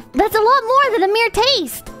yourself. That's a lot more than a mere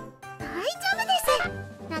taste.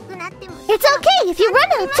 It's okay, if you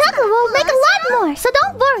run out of chocolate, we'll make a lot more, so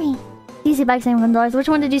don't worry. Easy by saying $1. Which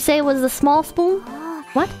one did you say was the small spoon?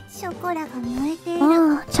 What?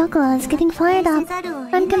 Oh, Chocolate is getting fired up.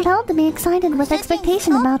 I'm compelled to be excited with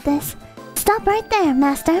expectation about this. Stop right there,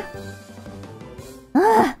 Master.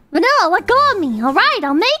 Vanilla, let go of me. Alright,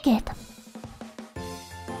 I'll make it.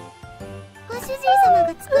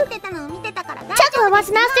 Chocolate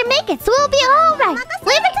wants Master make it, so we'll be alright.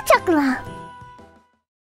 Leave it to Chocolate.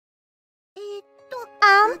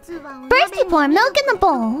 First you pour milk in the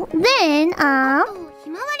bowl.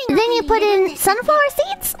 Then you put in sunflower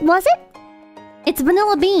seeds, was it? It's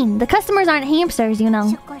vanilla bean. The customers aren't hamsters, you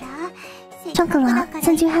know. Chocolate,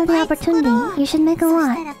 since you have the opportunity, you should make a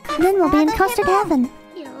lot. Then we'll be in custard heaven.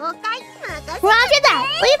 Roger that.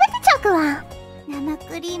 Leave it to Chocolate.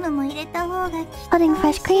 Putting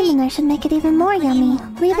fresh cream in there should make it even more yummy.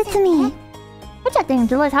 Leave it to me. What's that thing?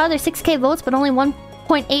 Realize how are there 6K votes but only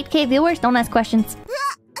 1.8K viewers? Don't ask questions.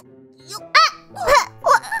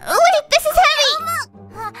 Wait, this is heavy!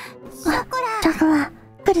 Chocolate,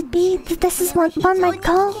 could it be that this is what one might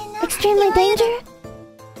call extremely danger?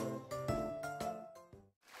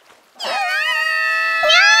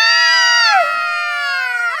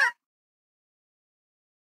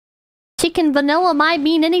 Chicken vanilla my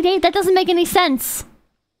bean any day? That doesn't make any sense.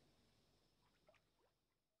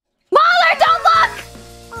 Mahler, don't look!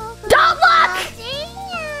 Don't look!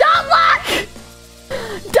 Don't look!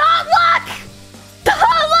 Don't look!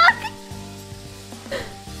 Don't look!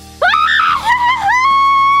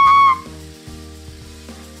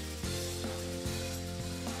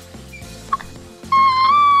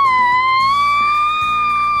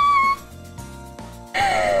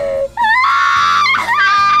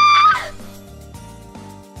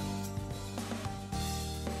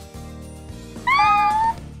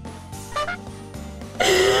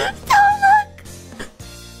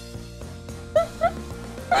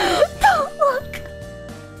 Don't look!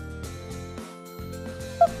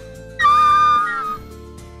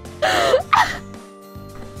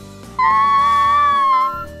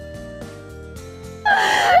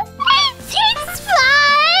 It's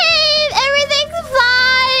fine! Everything's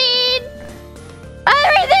fine!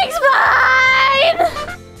 Everything's fine!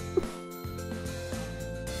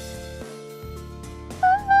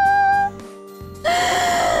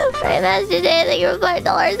 Right, Master Day, thank you for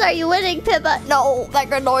 $5. Are you winning, Pippa? No,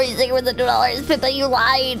 background noise, thank you for the $2. Pippa, you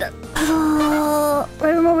lied.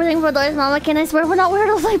 Remember thank you for $4, Mama. Can I swear we're not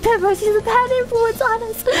weirdos like Pippa? She's a bad influence on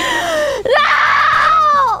us. No!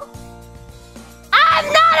 I'm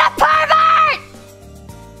not a pervert!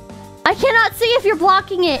 I cannot see if you're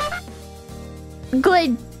blocking it.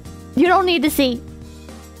 Good. You don't need to see.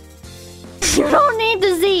 You don't need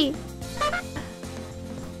to see.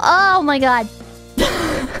 Oh my god.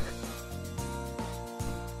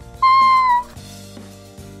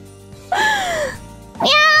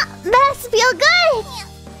 Yeah, Bess, feel good!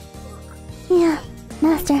 Yeah,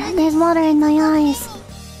 Master, there's water in my eyes.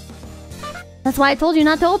 That's why I told you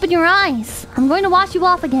not to open your eyes. I'm going to wash you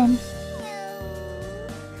off again.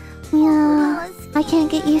 Yeah, I can't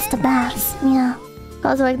get used to baths. Yeah.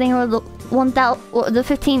 Cause I think the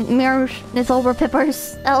 15 mirrors is over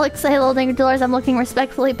Pippers. Alex, hello, thank you for $2. I'm looking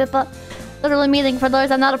respectfully, Pippa. Literally me, thank you for $2.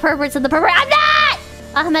 I'm not a pervert, said the pervert. I'm not!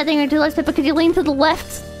 Ahmed, thank you for $2. Pippa, could you lean to the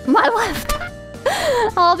left? My left.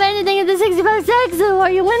 Oh, if anything at the 65 sex,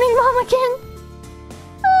 are you winning, Mamakin?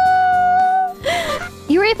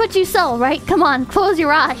 You reap what you sow, right? Come on, close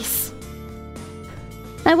your eyes.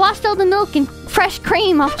 I washed all the milk and fresh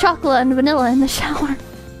cream off chocolate and vanilla in the shower.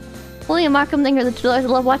 William Markham, thank you for the $2. I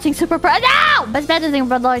love watching Super Pro. No! Best bet is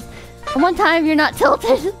 $4. One time you're not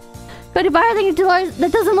tilted. Cody Bar, thank you for $2.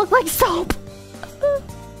 That doesn't look like soap.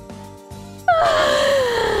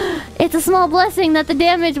 It's a small blessing that the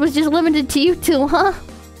damage was just limited to you two, huh?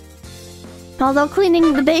 Although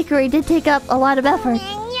cleaning the bakery did take up a lot of effort.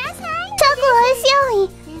 Chocolate is yummy.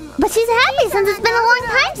 But she's happy since it's been a long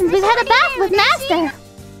time since we've had a bath with Master.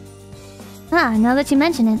 Ah, now that you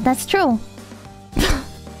mention it, that's true.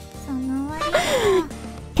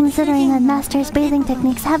 Considering that Master's bathing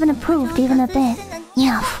techniques haven't improved even a bit.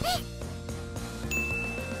 Yeah.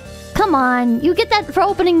 Come on, you get that for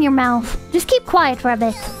opening your mouth. Just keep quiet for a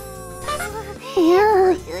bit.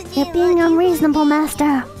 Yeah, you're being unreasonable,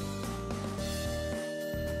 Master.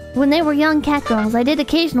 When they were young cat girls, I did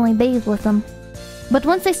occasionally bathe with them. But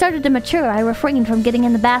once they started to mature, I refrained from getting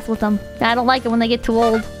in the bath with them. I don't like it when they get too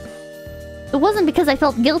old. It wasn't because I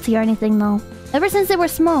felt guilty or anything, though. Ever since they were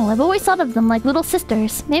small, I've always thought of them like little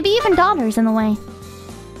sisters, maybe even daughters in a way.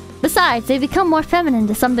 Besides, they've become more feminine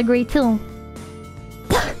to some degree, too.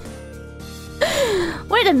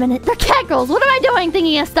 Wait a minute, they're cat girls! What am I doing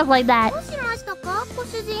thinking of stuff like that?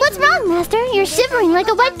 What's wrong, Master? You're shivering like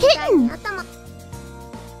a wet kitten!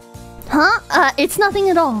 Huh? It's nothing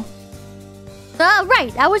at all.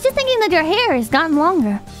 Right, I was just thinking that your hair has gotten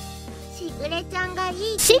longer.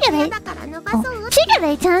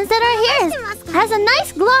 𝐶𝑯𝑨𝒀𝑃 said our hair has a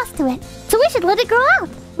nice gloss to it, so we should let it grow out.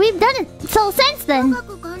 We've done it so since then.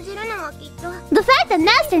 The fact that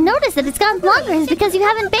Master noticed that it's gotten longer is because you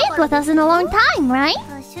haven't bathed with us in a long time, right?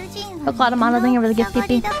 𝐂𝐡𝐚𝐭 thing over the gift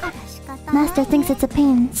pee. Master thinks it's a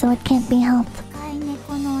pain, so it can't be helped.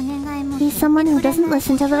 He's someone who doesn't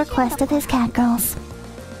listen to the request of his cat girls.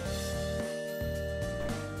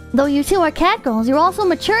 Though you two are cat girls, you're also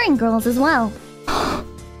maturing girls as well.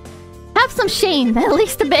 Have some shame, at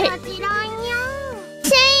least a bit.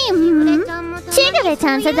 Shame!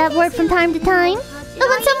 𝐶𝑯𝑨𝒀𝑃 said that word from time to time. But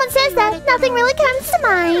when someone says that, nothing really comes to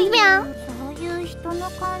mind, yeah.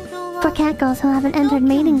 For cat girls who haven't entered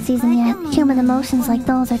mating season yet, human emotions like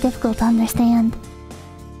those are difficult to understand.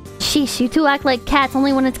 Sheesh, you two act like cats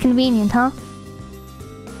only when it's convenient, huh?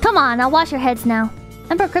 Come on, I'll wash your heads now.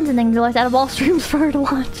 Emperor Crimson thing looked out of all streams for her to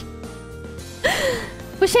watch.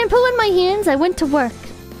 With shampoo in my hands, I went to work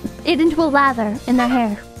it into a lather in their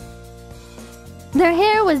hair. Their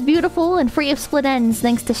hair was beautiful and free of split ends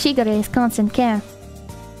thanks to Shigere's constant care.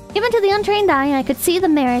 Even to the untrained eye, I could see the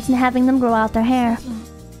merit in having them grow out their hair.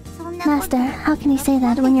 Master, how can you say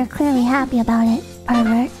that when you're clearly happy about it,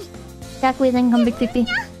 pervert? 𝐒𝐡𝐚𝐭 𝐑𝐮𝐿.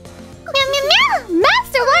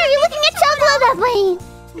 Master, why are you looking at Chocolate that way?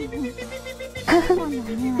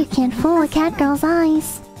 You can't fool a cat girl's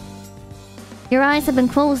eyes. Your eyes have been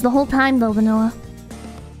closed the whole time, though, Vanilla.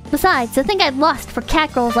 Besides, to think I'd lust for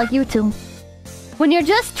cat girls like you two, when you're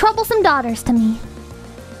just troublesome daughters to me.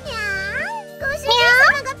 Yeah?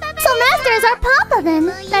 So Master is our papa then.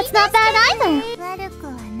 That's not bad either.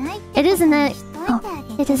 It isn't a... Oh,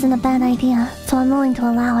 it isn't a bad idea, so I'm willing to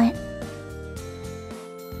allow it.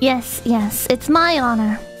 Yes, yes, it's my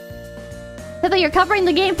honor. Pippa, you're covering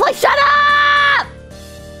the gameplay. Shut up!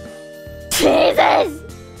 Jesus!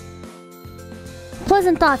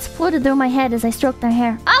 Pleasant thoughts floated through my head as I stroked their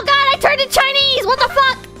hair. Oh god, I turned it Chinese! What the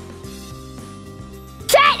fuck?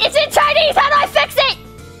 Chat, it's in Chinese! How do I fix it?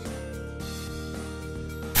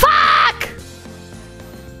 Fuck!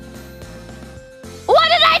 What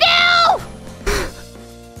did I do?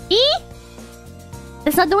 E?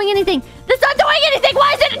 It's not doing anything. It's not doing anything!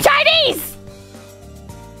 Why is it in Chinese?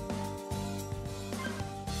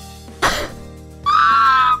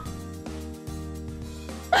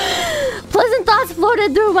 Pleasant thoughts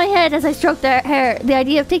floated through my head as I stroked their hair. The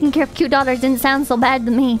idea of taking care of cute daughters didn't sound so bad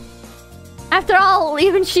to me. After all,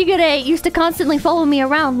 even Shigure used to constantly follow me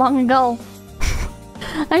around long ago.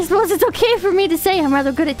 I suppose it's okay for me to say I'm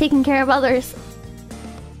rather good at taking care of others.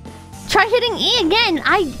 Try hitting E again.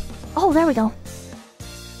 Oh, there we go.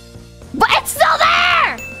 But it's still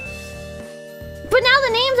there! But now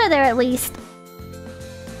the names are there at least.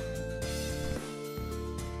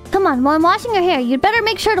 Come on, while I'm washing your hair, you'd better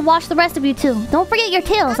make sure to wash the rest of you too. Don't forget your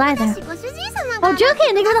tails either. Oh,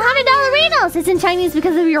 Jukin, thank you for the $100 Renos! It's in Chinese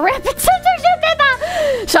because of your rampant censorship,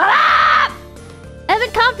 Pippa! Shut up!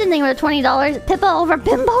 Evan Compton, thank you for the $20. Pippa over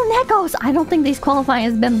Bimbo Nekos. I don't think these qualify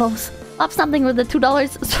as bimbos. Up something with the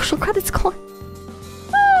 $2 social credits coin.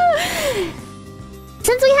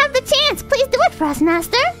 Since we have the chance, please do it for us,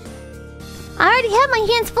 Master. I already have my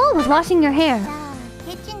hands full with washing your hair.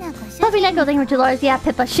 Puppy Neko, thank you for $2. Yeah,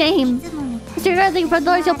 Pippa, shame. Mr. Girl, thank you for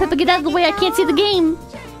 $1. Yo, Pippa, get out of the way. I can't see the game.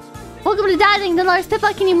 Welcome to Diving, $10.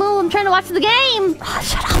 Pippa, can you move? I'm trying to watch the game. Oh,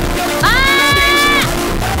 shut up. Ah!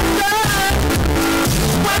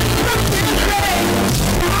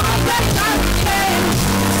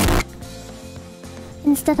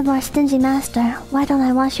 Instead of our stingy master, why don't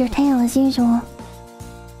I wash your tail as usual?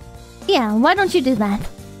 Yeah, why don't you do that?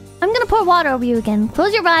 I'm gonna pour water over you again.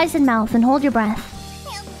 Close your eyes and mouth and hold your breath.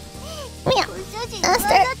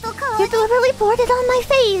 Master, You deliberately poured it on my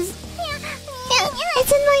face.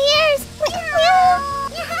 It's in my ears.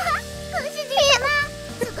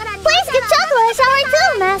 Please give Chocolate a shower too,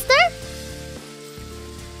 Master.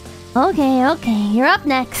 Okay, you're up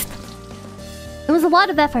next. It was a lot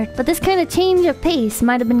of effort, but this kind of change of pace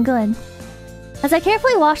might have been good. As I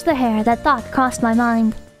carefully washed the hair, that thought crossed my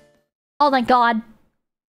mind. Oh my god.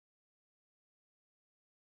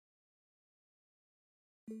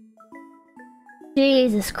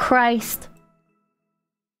 Jesus Christ.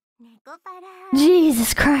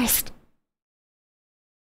 Jesus Christ.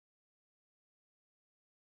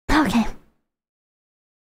 Okay.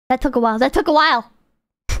 That took a while.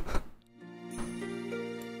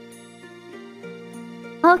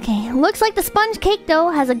 Okay, looks like the sponge cake dough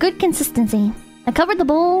has a good consistency. I covered the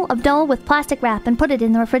bowl of dough with plastic wrap and put it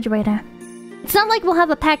in the refrigerator. It's not like we'll have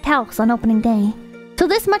a packed house on opening day, so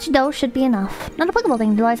this much dough should be enough. Not applicable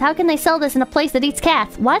thing to realize, how can they sell this in a place that eats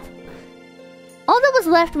cats? What? All that was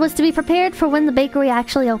left was to be prepared for when the bakery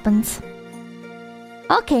actually opens.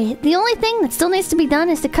 Okay, the only thing that still needs to be done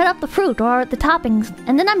is to cut up the fruit or the toppings,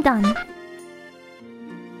 and then I'm done.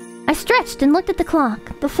 I stretched and looked at the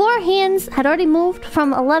clock. The 4 hands had already moved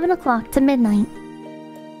from 11 o'clock to midnight.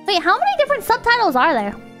 Wait, how many different subtitles are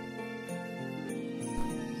there?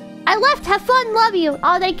 I left. Have fun. Love you.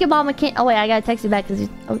 Oh, thank you, Mama. Can't. Oh wait, I gotta text you back because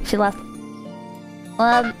she left.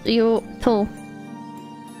 Love you too.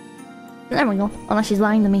 There we go. Unless she's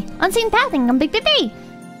lying to me. Unseen pathing. I'm Big Pippi.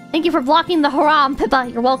 Thank you for blocking the haram, Pippa.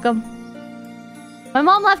 You're welcome. My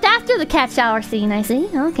mom left after the cat shower scene. I see.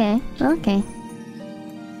 Okay.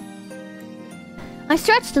 I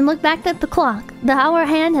stretched and looked back at the clock. The hour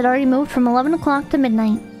hand had already moved from 11 o'clock to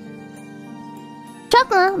midnight.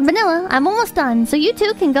 Chocolate, Vanilla, I'm almost done, so you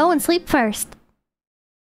two can go and sleep first.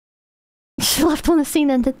 She left when the scene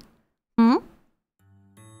ended.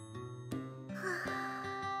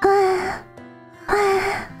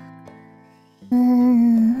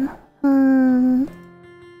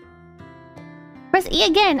 Press E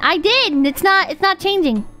again. I did, and it's not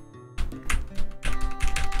changing.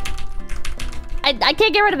 I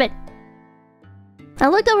can't get rid of it. I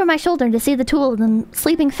looked over my shoulder to see the two of them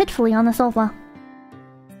sleeping fitfully on the sofa.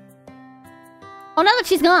 Oh, now that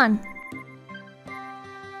she's gone.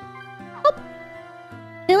 Oh.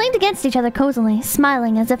 They leaned against each other cozily,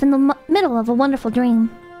 smiling as if in the middle of a wonderful dream.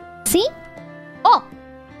 See? Oh!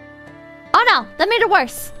 Oh no! That made it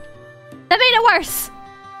worse! That made it worse!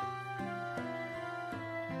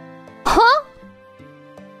 Huh?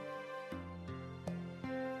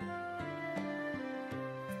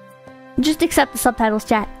 Just accept the subtitles,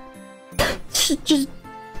 chat. Just...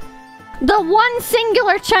 The one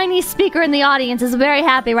singular Chinese speaker in the audience is very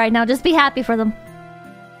happy right now. Just be happy for them.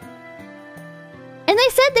 And they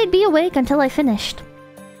said they'd be awake until I finished.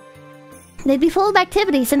 They'd be full of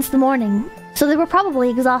activity since the morning, so they were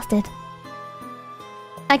probably exhausted.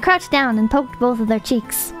 I crouched down and poked both of their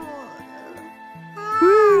cheeks.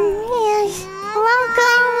 Yes.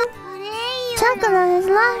 Welcome. Chocolate is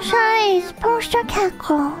Lasha's poster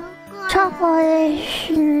cackle. Chocolate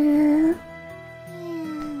is...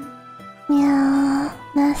 Yeah,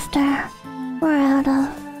 Master. We're out of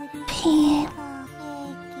tea.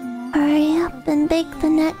 Hurry up and bake the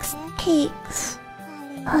next cakes.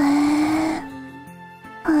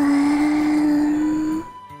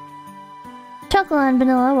 Chocolate and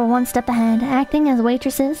Vanilla were one step ahead, acting as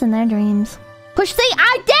waitresses in their dreams. Push C!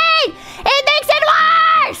 I did! It makes it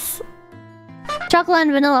worse! Chocolate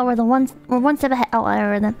and Vanilla were one step ahead. Oh, I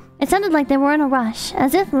read them. It sounded like they were in a rush,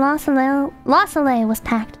 as if 𝐒𝐴𝐿 was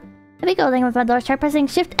packed. There we go, then with my doors. Try pressing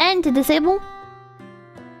Shift N to disable.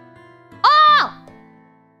 Oh!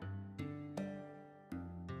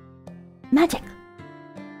 Magic.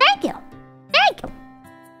 Thank you! Thank you!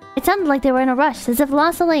 It sounded like they were in a rush, as if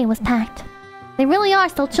𝐒𝐴𝐿 was packed. They really are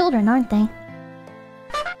still children, aren't they?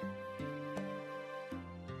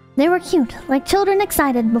 They were cute, like children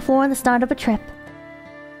excited before the start of a trip.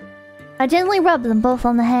 I gently rubbed them both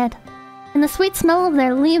on the head, and the sweet smell of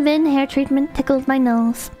their leave-in hair treatment tickled my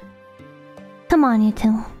nose. Come on, you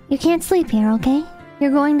two. You can't sleep here, okay?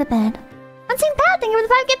 You're going to bed. Unseen Pal, thank you for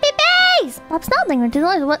the 5 get babies! Bob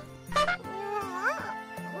Snobbing, what?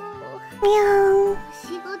 Meow.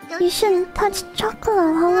 You shouldn't touch chocolate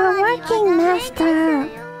while we're working, Master.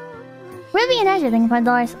 Ruby and Azure, thank you for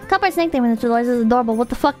 $5. Copper Snake, thank you for $2. This is adorable. What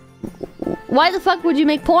the fuck? Why the fuck would you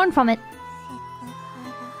make porn from it?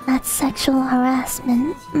 That's sexual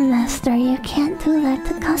harassment, Master. You can't do that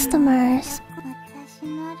to customers.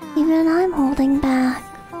 Even I'm holding back.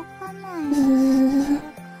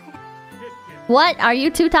 What are you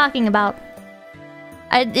two talking about?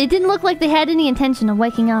 It didn't look like they had any intention of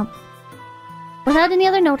waking up. Without any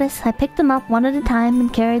other notice, I picked them up one at a time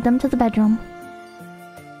and carried them to the bedroom.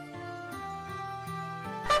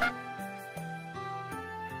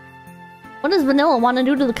 What does Vanilla want to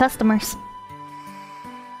do to the customers?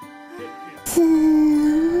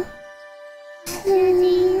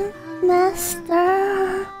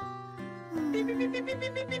 Master.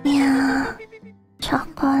 Yeah.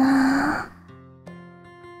 Chocolate.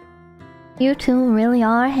 You two really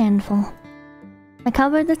are a handful. I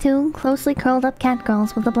covered the two closely curled up cat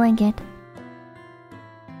girls with a blanket.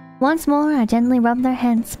 Once more, I gently rubbed their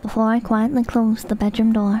heads before I quietly closed the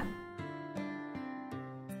bedroom door.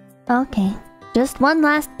 Okay, just one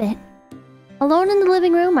last bit. Alone in the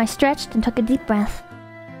living room, I stretched and took a deep breath.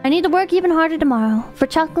 I need to work even harder tomorrow, for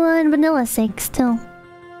Chocolate and Vanilla's sakes too.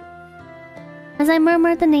 As I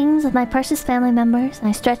murmured the names of my precious family members,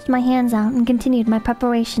 I stretched my hands out and continued my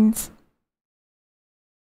preparations.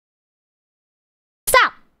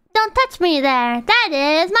 Stop! Don't touch me there! That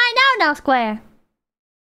is my no-no square!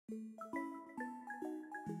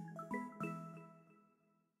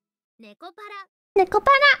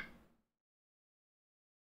 Nekopara!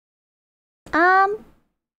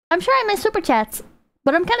 I'm sure I missed super chats,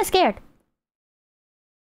 but I'm kind of scared.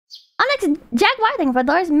 Onyx Jack Whiting for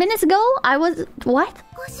those minutes ago, I was... What?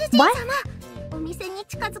 What?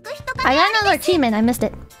 I got another achievement, I missed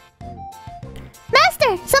it.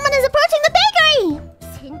 Master! Someone is approaching the bakery!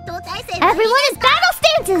 Everyone is battle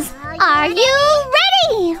stances! Are you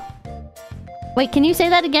ready? Wait, can you say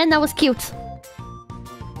that again? That was cute.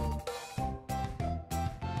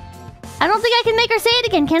 I don't think I can make her say it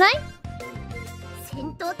again, can I?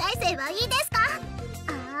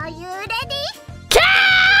 Are you ready?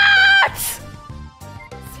 Cats!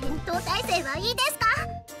 Are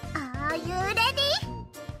you ready?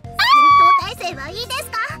 Are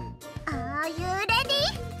you ready?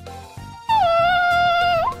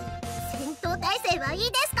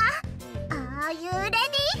 Are you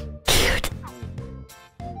ready? Cute.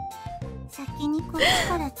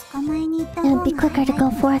 It would be quicker to go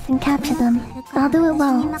forth and capture them. I'll do it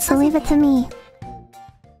well, so leave it to me.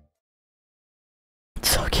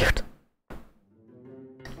 So cute.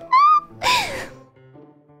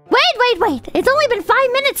 Wait! It's only been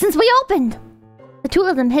 5 minutes since we opened! The two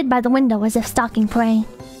of them hid by the window as if stalking prey.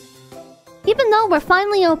 Even though we're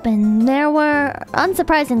finally open, there were,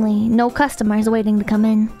 unsurprisingly, no customers waiting to come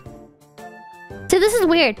in. See, this is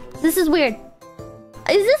weird. This is weird.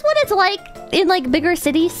 Is this what it's like in, like, bigger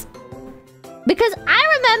cities? Because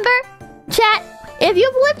I remember, chat, if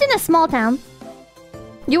you've lived in a small town,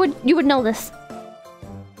 you would know this.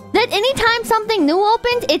 That anytime something new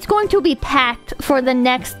opens, it's going to be packed for the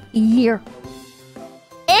next year.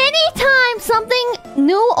 Anytime something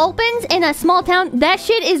new opens in a small town, that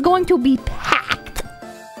shit is going to be packed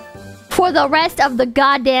for the rest of the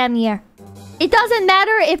goddamn year. It doesn't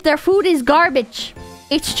matter if their food is garbage.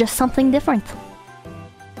 It's just something different.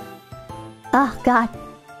 Oh, God.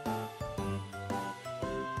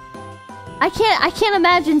 I can't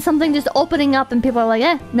imagine something just opening up and people are like,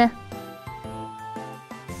 nah.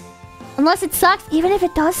 Unless it sucks. Even if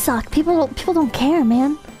it does suck, people don't care,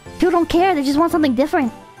 man. People don't care. They just want something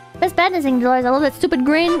different. Best bad thing, Dolores. I love that stupid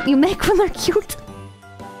grin you make when they're cute.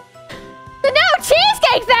 The new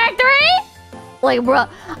Cheesecake Factory? Like, bruh.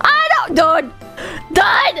 Dude.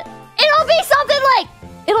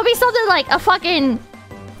 It'll be something like a fucking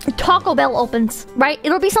Taco Bell opens, right?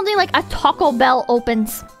 It'll be something like a Taco Bell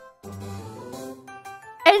opens.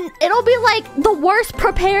 And it'll be like the worst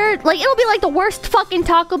prepared, like it'll be like the worst fucking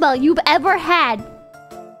Taco Bell you've ever had.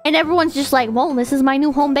 And everyone's just like, well, this is my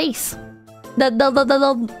new home base. Stop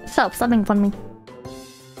making fun of me.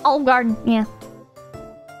 Olive Garden, yeah.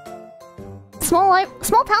 Small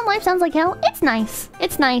town life sounds like hell. It's nice.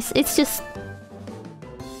 It's nice. It's just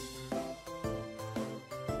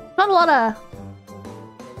not a lot of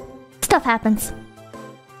stuff happens.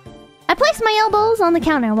 I placed my elbows on the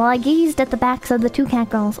counter while I gazed at the backs of the two cat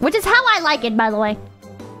girls, which is how I like it, by the way.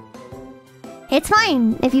 It's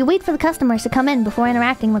fine if you wait for the customers to come in before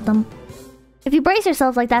interacting with them. If you brace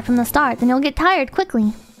yourself like that from the start, then you'll get tired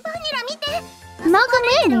quickly. Malcolm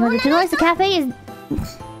Landing, did you notice the cafe is...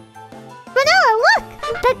 Vanilla, look!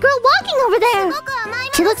 That girl walking over there!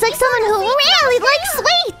 She looks like someone who really likes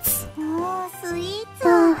sweets!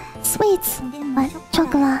 Sweets. But,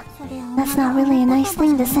 Chocolate, that's not really a nice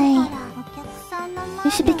thing to say.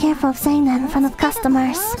 You should be careful of saying that in front of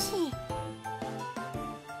customers.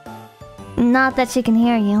 Not that she can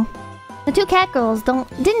hear you. The two cat girls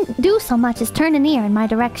didn't do so much as turn an ear in my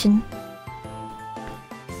direction.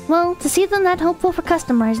 Well, to see them that hopeful for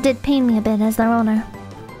customers did pain me a bit as their owner.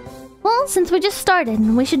 Well, since we just started,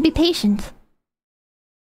 we should be patient.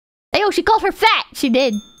 Hey, yo, she called her fat. She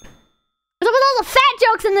did. What's up with all the fat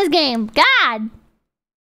jokes in this game? God.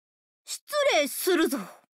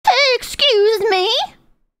 Hey, excuse me.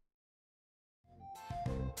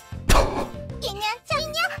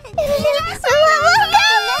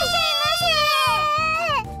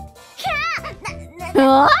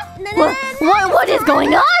 What is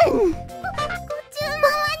going on?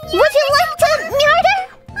 Would you like to meet her?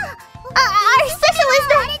 Our specialist,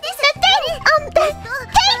 the thing, cake!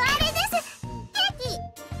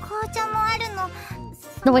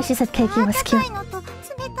 The way she said cakey was cute.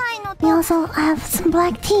 We also have some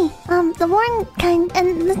black tea. The warm kind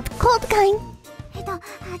and the cold kind.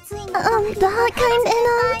 The hot kind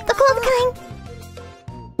and the cold kind.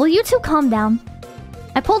 Will you two calm down?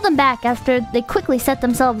 I pulled them back after they quickly set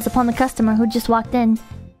themselves upon the customer who just walked in.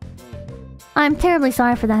 I'm terribly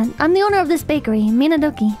sorry for that. I'm the owner of this bakery,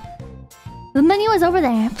 Minadoki. The menu is over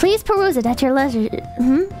there. Please peruse it at your leisure.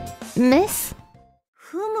 Miss?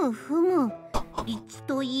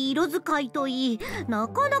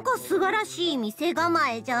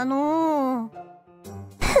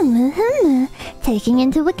 Taking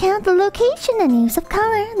into account the location and use of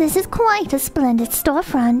color, this is quite a splendid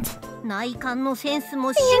storefront.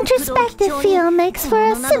 The introspective feel makes for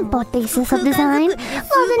a simple basis of design,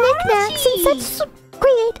 while the knickknacks and such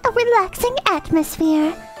create a relaxing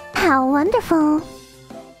atmosphere. How wonderful!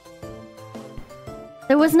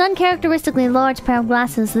 There was an uncharacteristically large pair of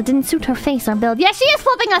glasses that didn't suit her face or build. Yeah, she is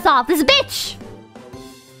flipping us off, this bitch!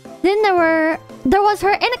 Then there was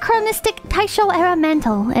her anachronistic Taisho-era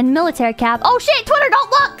mantle and military cap. Oh shit! Twitter, don't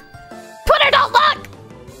look! Twitter, don't look!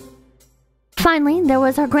 Finally, there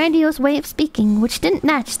was her grandiose way of speaking, which didn't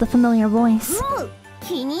match the familiar voice. I've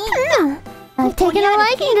taken a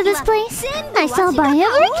liking to this place. I shall buy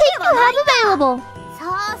every cake you have available.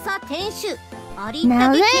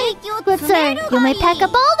 Now then, good sir, you may pack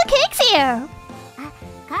up all the cakes here.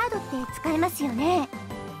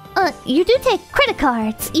 You do take credit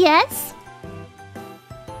cards, yes?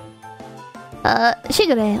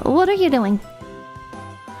 Shigure, what are you doing?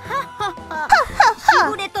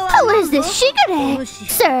 Who is this Shigure?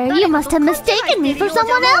 Sir, you must have mistaken me for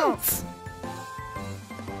someone else.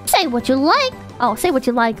 Say what you like. Oh, say what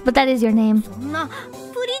you like, but that is your name.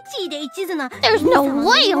 There's no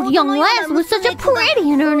way a young lass with such a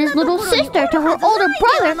pretty and earnest little sister to her older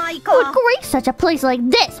brother would grace such a place like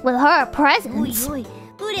this with her presence.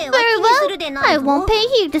 Very well, I won't pay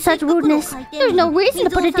heed to such rudeness. There's no reason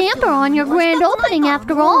to put a damper on your grand opening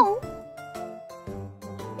after all.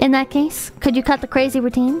 In that case, could you cut the crazy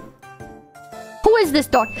routine? Who is this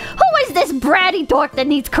dork? Who is this bratty dork that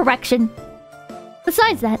needs correction?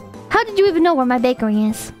 Besides that, how did you even know where my bakery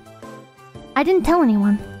is? I didn't tell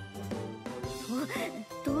anyone.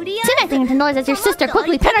 See anything to noise as your sister,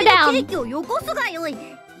 quickly pin her down! In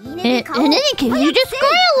any case, you just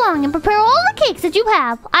scurry along and prepare all the cakes that you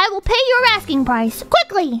have. I will pay your asking price.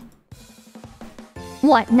 Quickly!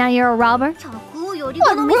 What, now you're a robber?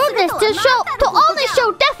 What rudeness to only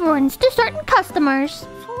show deference to certain customers.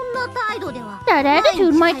 That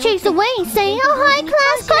attitude might chase away, say, a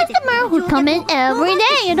high-class customer who'd come in every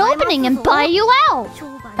day at opening and buy you out.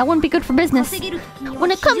 That wouldn't be good for business.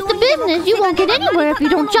 When it comes to business, you won't get anywhere if you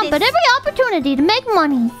don't jump at every opportunity to make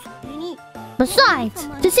money. Besides,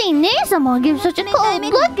 to see Nezama give such a cold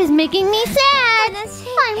look is making me sad. I'm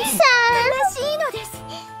sad.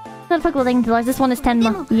 Not applicable thing to this one is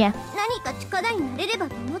Tenma. Yeah.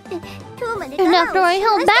 And after I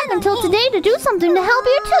held back until today to do something to help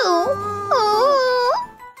you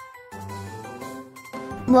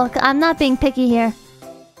too. Look, I'm not being picky here.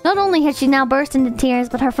 Not only had she now burst into tears,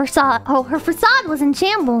 but her facade was in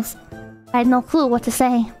shambles. I had no clue what to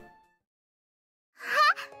say.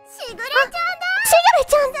 Shigure-chan!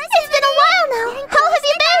 It's been a while now! How have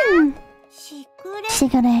you been?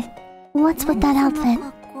 Shigure, what's with that outfit?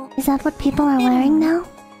 Is that what people are wearing now?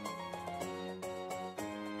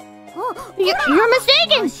 You're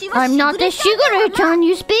mistaken! I'm not the Shigure-chan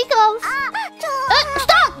you speak of!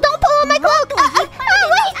 Stop! Don't pull on my cloak! Wait!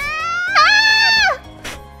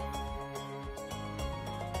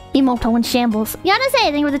 Emoto in shambles. Yana say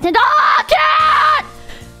anything with a tent. Oh, cat!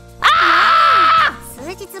 Ah!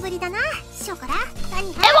 It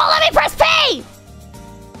won't let me press P!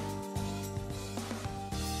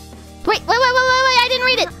 Wait, I didn't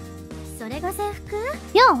read it.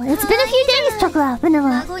 Yo, it's been a few days, Chocolate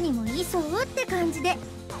Vanilla.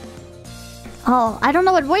 Oh, I don't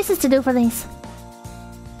know what voices to do for these.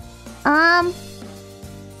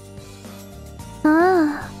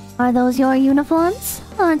 Are those your uniforms?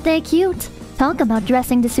 Aren't they cute? Talk about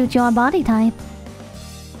dressing to suit your body type.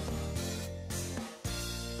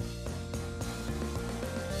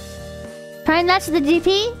 Try and match the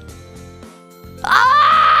GP?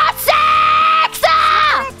 Ah! Sex!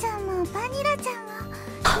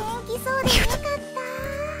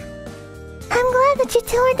 I'm glad that you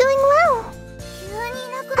two are doing well.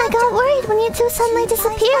 I got worried when you two suddenly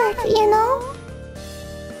disappeared, you know?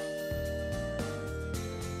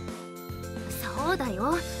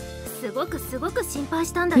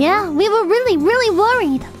 Yeah, we were really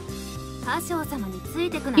worried.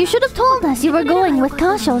 You should have told us you were going with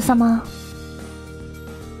𝐏𝐻𝐿-sama.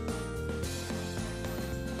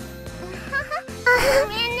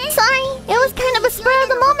 Sorry, it was kind of a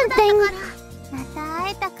spur-of-the-moment thing.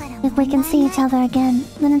 If we can see each other again,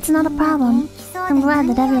 then it's not a problem. I'm glad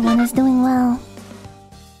that everyone is doing well.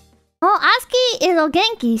 Oh, Asuki is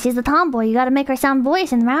𝐒𝐚𝐭. She's a tomboy. You gotta make her sound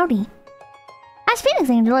boyish and rowdy. As Phoenix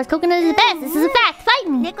saying, 𝐿𝐻𝐿 is the best. This is a fact. Fight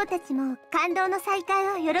me.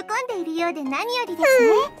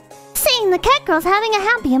 Seeing the cat girls having a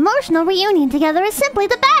happy, emotional reunion together is simply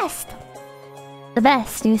the best. The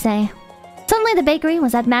best, you say. Suddenly the bakery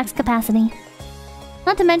was at max capacity.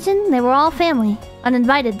 Not to mention, they were all family.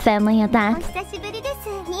 Uninvited family at that.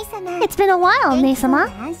 It's been a while,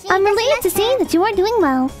 𝐵-sama. I'm relieved to see that you are doing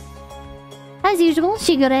well. As usual,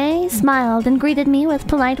 𝑠higure smiled and greeted me with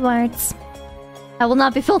polite words. I will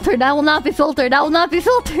not be filtered. I will not be filtered. I will not be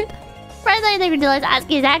filtered. Friends, I think we realize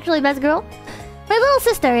Asuki is actually best girl. My little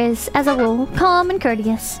sister is, as a rule, calm and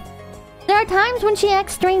courteous. There are times when she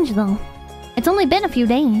acts strange, though. It's only been a few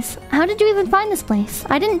days. How did you even find this place?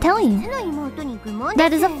 I didn't tell you.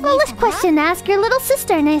 That is a foolish question to ask your little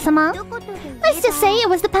sister, 𝐵-sama. Let's just say it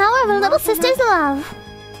was the power of a little sister's love.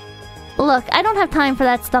 Look, I don't have time for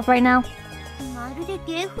that stuff right now.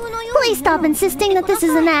 Please stop insisting that this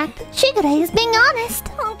is an act. 𝑠higure is being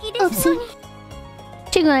honest. Oopsie.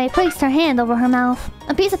 𝑠higure placed her hand over her mouth.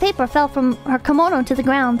 A piece of paper fell from her kimono to the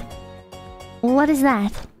ground. What is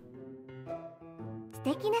that?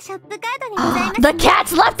 The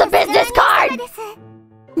cats left the business card!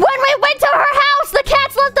 When we went to her house, the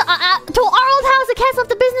cats left the... to our old house, the cats left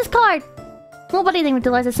the business card! Nobody didn't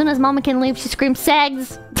realize as soon as Mama can leave, she screams,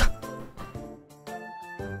 "Segs!"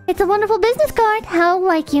 It's a wonderful business card. How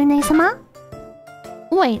like you, 𝐵-sama?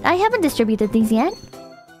 Wait, I haven't distributed these yet.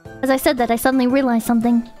 As I said that, I suddenly realized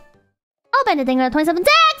something. Oh, Benedict got 27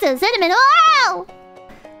 taxes! Cinnamon! Wow!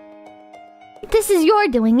 This is your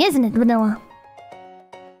doing, isn't it, Vanilla?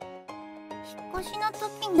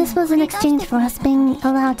 This was in exchange for us being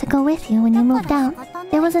allowed to go with you when you moved out.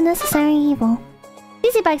 It was a necessary evil.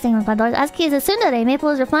 CC Bike saying $5. Asuki is a tsundere, Maple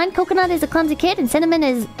is refined, Coconut is a clumsy kid, and Cinnamon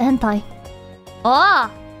is hentai. Ah!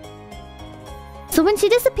 So when she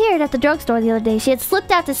disappeared at the drugstore the other day, she had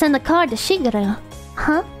slipped out to send the card to 𝑠higure.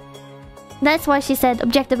 Huh? That's why she said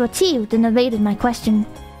objective achieved and evaded my question.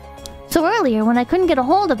 So earlier, when I couldn't get a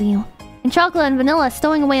hold of you, and Chocolate and Vanilla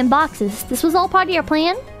stowing away in boxes, this was all part of your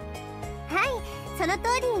plan?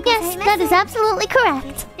 Yes, that is absolutely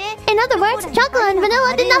correct. In other words, Chocolate and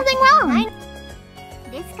Vanilla did nothing wrong.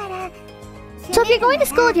 So if you're going to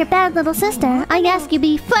scold your bad little sister, I ask you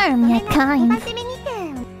be firm yet kind.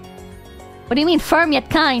 What do you mean, firm yet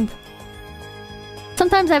kind?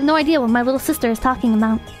 Sometimes I have no idea what my little sister is talking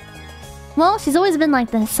about. Well, she's always been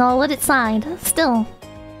like this, so I'll let it slide. Still.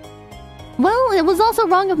 Well, it was also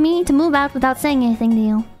wrong of me to move out without saying anything to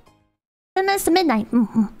you. 10 minutes to midnight.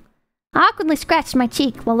 I awkwardly scratched my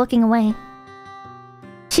cheek while looking away.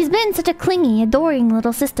 She's been such a clingy, adoring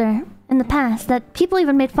little sister in the past that people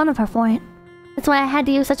even made fun of her for it. That's why I had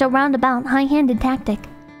to use such a roundabout, high-handed tactic.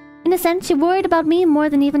 In a sense, she worried about me more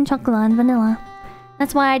than even Chocolate and Vanilla.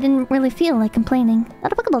 That's why I didn't really feel like complaining.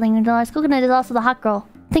 Not a Pokeball thing, $1. Coconut is also the hot girl.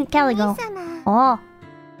 Think Caligo. Oh.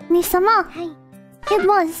 𝐵-sama. It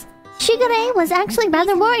was. 𝑠higure was actually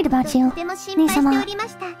rather worried about you. 𝐵-sama.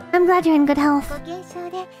 I'm glad you're in good health.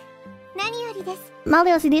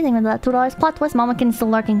 Mario CD thing with that $2. Plot twist, Mamakin is still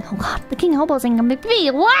lurking. Oh god, the King Hobo thing.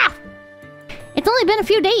 Wow! It's only been a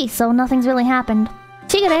few days, so nothing's really happened.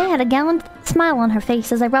 𝑠higure had a gallant smile on her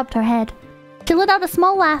face as I rubbed her head. She let out a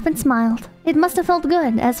small laugh and smiled. It must have felt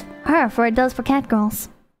good, as her, for it does for cat girls.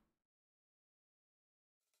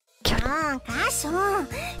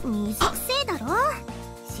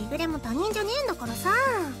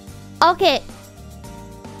 Okay.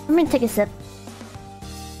 I'm gonna take a sip.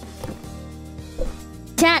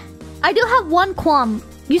 Chat, I do have one qualm.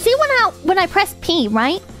 You see when I press P,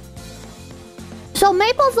 right? So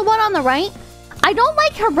Maple's the one on the right. I don't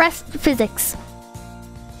like her breast physics.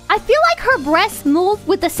 I feel like her breasts move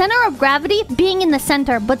with the center of gravity being in the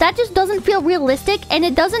center, but that just doesn't feel realistic, and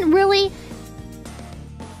it doesn't really...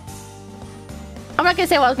 I'm not gonna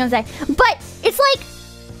say what I was gonna say, but it's like...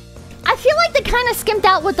 I feel like they kind of skimped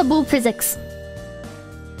out with the boob physics.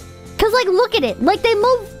 Cause like, look at it. Like they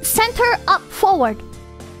move center up forward.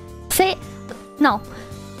 Say, no.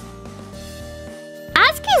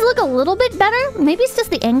 Askies look a little bit better. Maybe it's just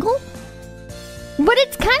the angle. But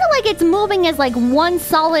it's kind of like it's moving as like one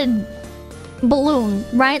solid balloon,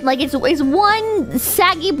 right? Like it's one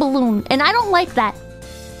saggy balloon, and I don't like that.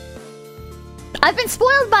 I've been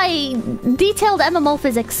spoiled by detailed MMO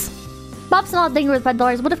physics. Bob's not thinking with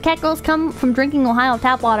 $5. What if cat girls come from drinking Ohio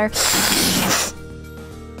tap water?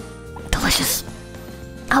 Delicious.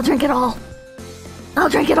 I'll drink it all. I'll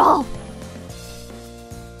drink it all.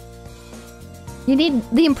 You need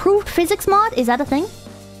the improved physics mod? Is that a thing?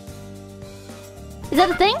 Is that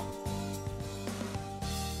a thing?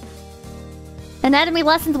 Anatomy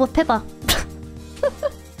lessons with Pippa.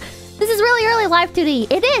 This is really early Live 2D.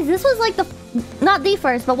 It is. This was like the... Not the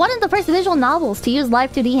first, but one of the first visual novels to use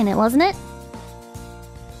Live 2D in it, wasn't it?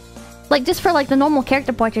 Like, just for like the normal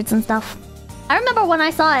character portraits and stuff. I remember when I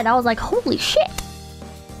saw it, I was like, holy shit.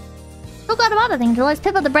 Still got about other things. Realized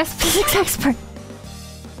Pippa the breast physics expert.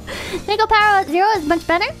 Nekopara 0 is much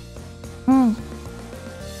better?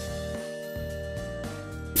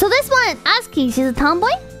 So this one, Aski, she's a tomboy?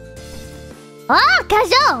 Ah,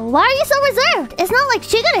 Kajo, why are you so reserved? It's not like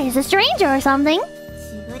Shigure is a stranger or something.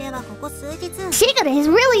 Shigure is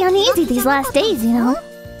really uneasy these last days, you know.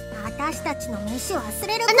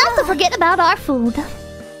 Enough to forget about our food.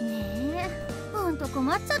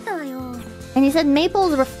 And he said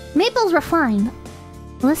Maple's refined.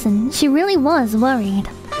 Listen, she really was worried.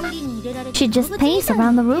 She'd just pace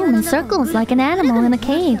around the room in circles like an animal in a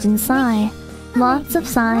cage and sigh. Lots of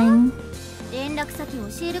sighing.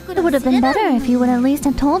 It would have been better if you would at least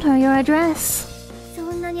have told her your address.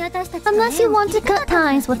 Unless you want to cut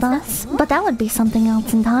ties with us, but that would be something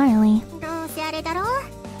else entirely.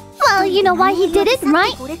 Well, you know why he did it,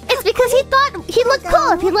 right? It's because he thought he looked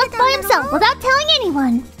cool if he left by himself without telling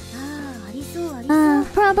anyone.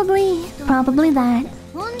 Probably that.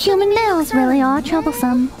 Human males really are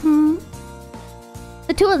troublesome,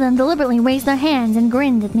 The two of them deliberately raised their hands and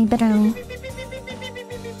grinned at me bitterly.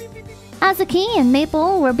 Azuki and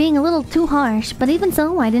Maple were being a little too harsh, but even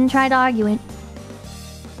so, I didn't try to argue it.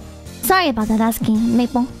 Sorry about that, Azuki and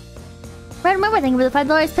Maple. Right, remember thinking for the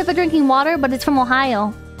 $5 Pippa drinking water, but it's from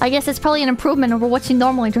Ohio. I guess it's probably an improvement over what she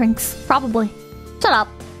normally drinks. Probably. Shut up.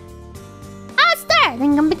 Aster!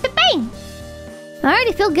 Then come big bang! I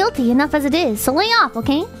already feel guilty enough as it is, so lay off,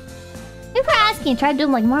 okay? Maybe for asking, try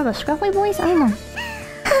doing like more of a scruffy voice? I don't know.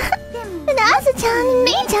 But Asa-chan and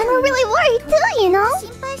Mei-chan were really worried too, you know?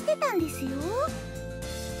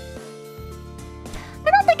 I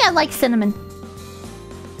don't think I like cinnamon.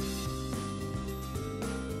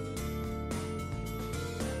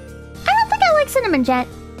 I don't think I like cinnamon, Jet.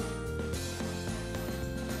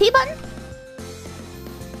 P-button?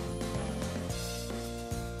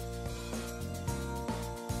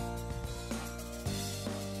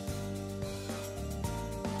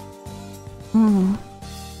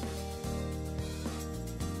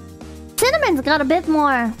 Cinnamon's got a bit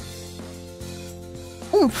more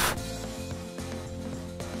oomph.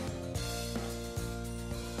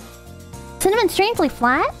 Cinnamon's strangely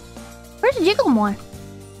flat? Where's the jiggle more?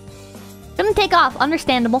 Couldn't take off,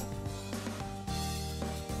 understandable.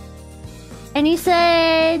 And you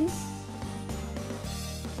said...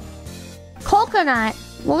 coconut.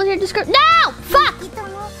 What was your description? No! Fuck!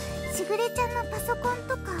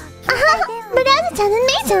 But Asa-chan and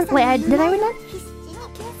Mei-chan... Wait, did I read that?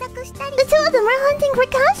 The two of them were hunting for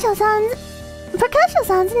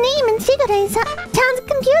Kasho-san's name and Shigure-chan's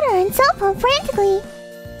computer and cell phone frantically.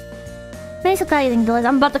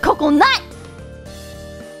 I'm about to coconut!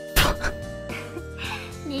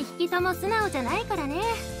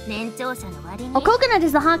 Oh, coconut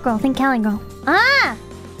is the hot girl. Think Cali girl. Ah!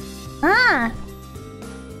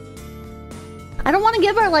 I don't want to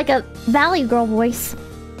give her like a Valley girl voice.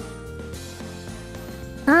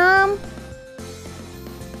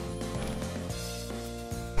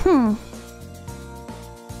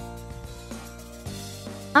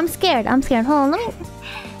 I'm scared. Hold on, let me...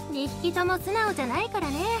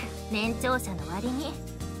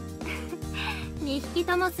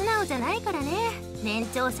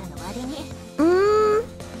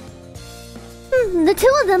 The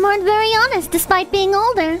two of them aren't very honest despite being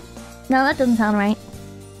older. No, that doesn't sound right.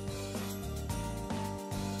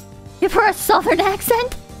 Give her a southern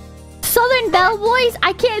accent? Southern belle boys?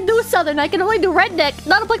 I can't do southern. I can only do redneck.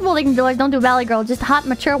 Not applicable to dealers. Don't do Valley girl. Just hot,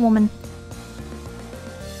 mature woman.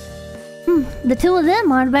 The two of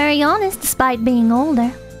them aren't very honest despite being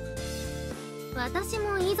older.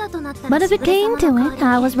 But if it came to it,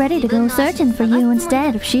 I was ready to go searching for you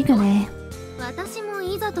instead of Shigure.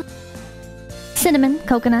 Cinnamon,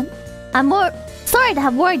 coconut. I'm more sorry to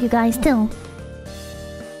have worried you guys, too.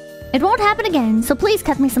 It won't happen again, so please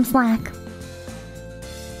cut me some slack.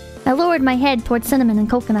 I lowered my head towards Cinnamon and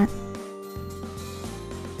Coconut.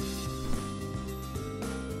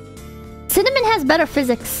 Cinnamon has better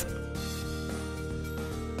physics.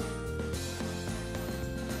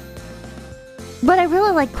 But I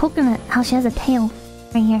really like Coconut, how she has a tail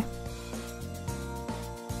right here.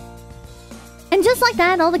 And just like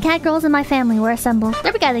that, all the cat girls in my family were assembled.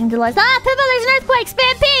 They're getting delighted. Ah, Pippa, there's an earthquake!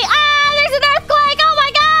 Spam P! Ah, there's an earthquake! Oh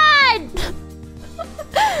my god!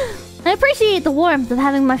 I appreciate the warmth of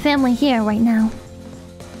having my family here right now.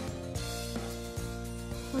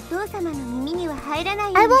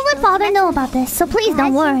 I won't let father know about this, so please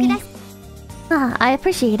don't worry. Ah, I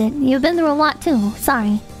appreciate it. You've been through a lot too.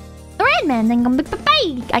 Sorry. The Red Man thing.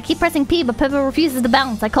 I keep pressing P, but Pippa refuses to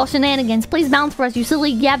bounce. I call shenanigans. Please bounce for us, you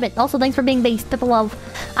silly yabbit. Also, thanks for being based. Pippa love.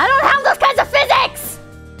 I don't have those kinds of physics!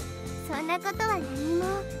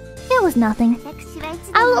 It was nothing.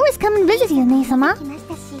 I'll always come and visit you, 𝐴-sama.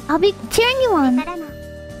 I'll be cheering you on.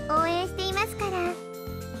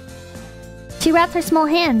 She wrapped her small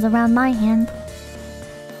hands around my hand.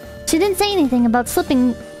 She didn't say anything about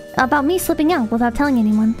me slipping out without telling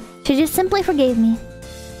anyone. She just simply forgave me.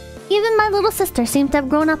 Even my little sister seemed to have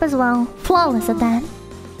grown up as well, flawless at that.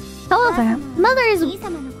 However, Mother is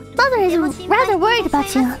rather worried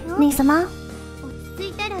about you, 𝐴-sama.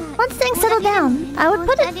 Once things settle down, it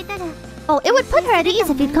would put her at ease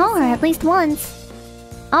if you'd call her at least once.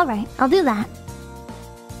 Alright, I'll do that.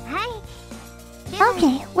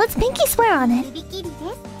 Okay, let's pinky swear on it.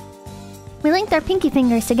 We linked our pinky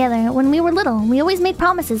fingers together when we were little. We always made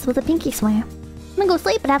promises with a pinky swear. I'm gonna go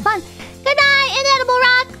sleep and have fun. Good night, Inedible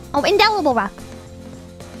Rock! Oh, Indelible Rock.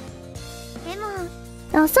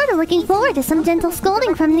 I was sort of looking forward to some gentle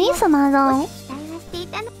scolding from 𝐴-sama, though.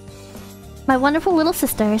 My wonderful little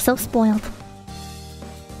sister is so spoiled.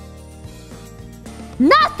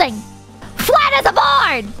 Nothing! Flat as a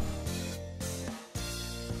board!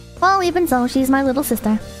 Well, even so, she's my little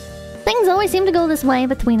sister. Things always seem to go this way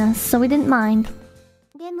between us, so we didn't mind.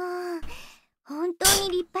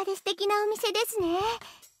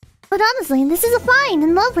 But honestly, this is a fine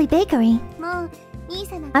and lovely bakery.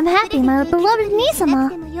 I'm happy my beloved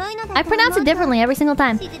𝐴-sama, I pronounce it differently every single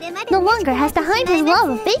time, no longer has to hide his love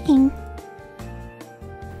of baking.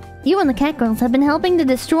 You and the cat girls have been helping to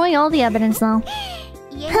destroy all the evidence, though.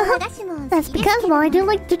 That's because while I do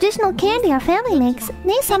like traditional candy our family makes,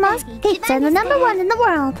 𝐴-sama's cakes are the #1 in the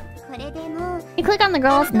world. You click on the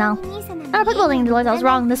girls? No. I don't click on I was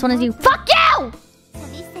wrong. This one is you. Fuck you!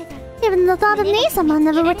 Even the thought of 𝐴-sama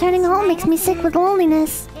never returning home makes me sick with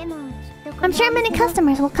loneliness. I'm sure many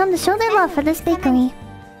customers will come to show their love for this bakery.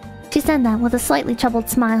 She said that with a slightly troubled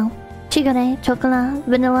smile. 𝐒𝐡𝐵, chocolate,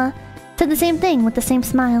 vanilla said the same thing with the same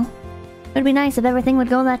smile. It would be nice if everything would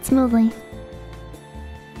go that smoothly.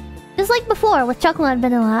 Just like before with chocolate and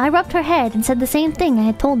vanilla, I rubbed her head and said the same thing I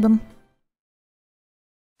had told them.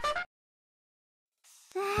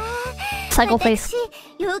 Cycle face.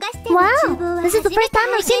 Wow, this is the first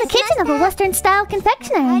time I've seen the kitchen of a Western-style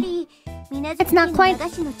confectionery. It's not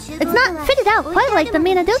fitted out quite like the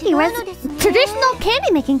Minadoki traditional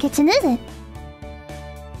candy-making kitchen, is it?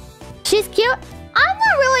 She's cute. I'm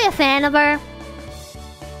not really a fan of her.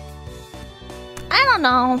 I don't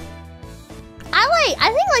know. I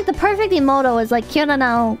think like the perfect emoto is like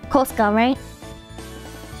𝐵𝐴𝐻𝐻, right?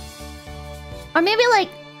 Or maybe like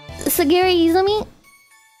Sagiri Izumi.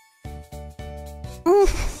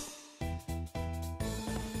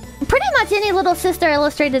 Pretty much any little sister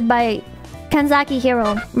illustrated by Kanzaki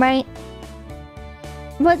Hiro, right?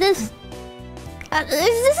 But this is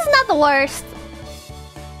not the worst.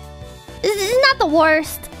 This is not the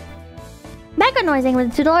worst. Background noising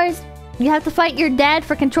with $2. You have to fight your dad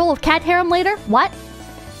for control of cat harem later? What?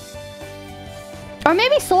 Or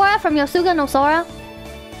maybe Sora from Yosuga no Sora?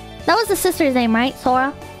 That was the sister's name, right?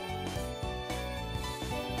 Sora?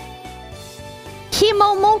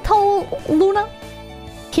 Himomoto Luna?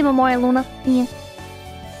 Himomori Luna? Yeah.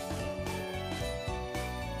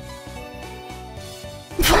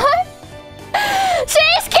 What?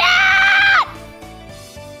 She's cute!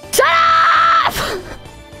 Shut up!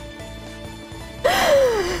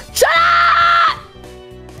 Shut up!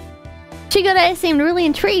 𝐒𝐡𝐵 seemed really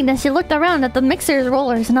intrigued as she looked around at the mixers,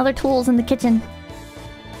 rollers, and other tools in the kitchen.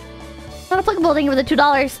 Not applicable, thank you for the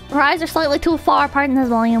 $2. Her eyes are slightly too far apart in this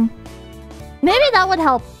volume. Maybe that would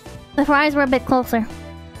help if her eyes were a bit closer.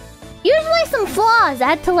 Usually some flaws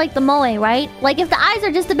add to like the moe, right? Like if the eyes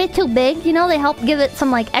are just a bit too big, you know, they help give it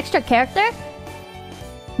some like extra character.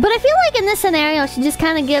 But I feel like in this scenario, she just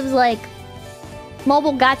kind of gives like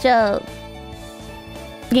mobile gacha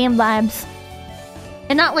game vibes.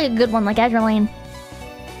 And not like a good one like Azure Lane.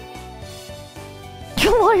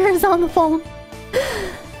 Your lawyer is on the phone.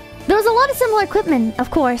 There was a lot of similar equipment,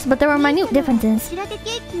 of course, but there were minute differences.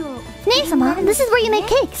 𝐴-sama, this is where you make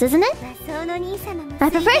cakes, isn't it? I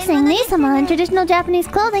prefer saying 𝐴-sama in traditional Japanese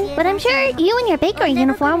clothing, but I'm sure you and your bakery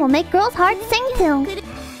uniform will make girls' hearts sing too.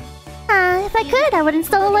 If I could, I would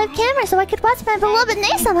install a live camera so I could watch my beloved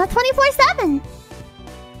𝐴-sama 24/7.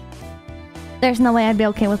 There's no way I'd be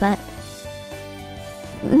okay with that.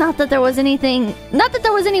 Not that there was any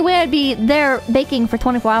way I'd be there baking for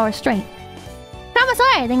 24 hours straight.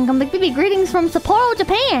 Greetings from Sapporo,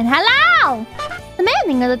 Japan. Hello!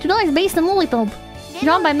 Demanding are the $2 based in Lollipop.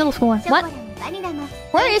 Drawn by middle schooler. What?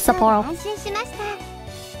 Where is Sapporo?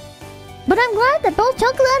 But I'm glad that both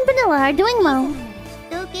chocolate and vanilla are doing well.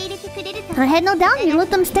 I had no doubt you'd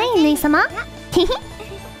let them stay, 𝐴-sama.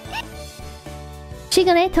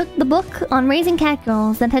 Shigure took the book on raising cat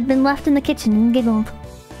girls that had been left in the kitchen and giggled.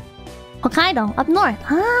 Hokkaido, up north.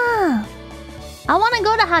 Ah! I want to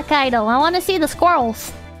go to Hokkaido. I want to see the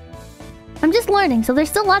squirrels. I'm just learning, so there's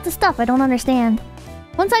still lots of stuff I don't understand.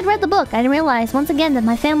 Once I'd read the book, I realized once again that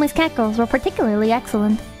my family's cat girls were particularly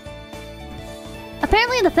excellent.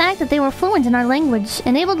 Apparently the fact that they were fluent in our language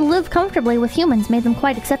and able to live comfortably with humans made them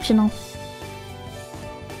quite exceptional.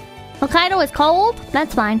 Hokkaido is cold?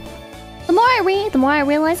 That's fine. The more I read, the more I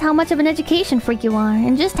realize how much of an education freak you are,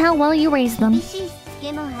 and just how well you raised them.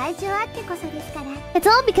 It's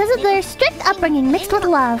all because of their strict upbringing mixed with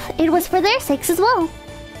love. It was for their sakes as well.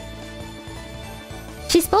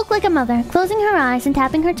 She spoke like a mother, closing her eyes and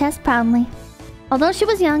tapping her chest proudly. Although she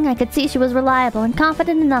was young, I could see she was reliable and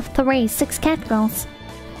confident enough to raise 6 cat girls.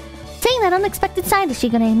 Seeing that unexpected side of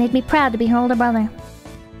Shigure made me proud to be her older brother.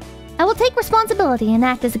 I will take responsibility and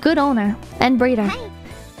act as a good owner and breeder.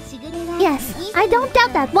 Yes, I don't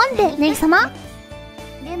doubt that one bit, 𝐴-sama.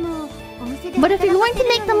 But if you're going to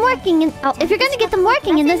make them working in, if you're going to get them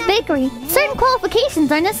working in this bakery, certain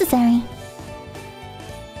qualifications are necessary.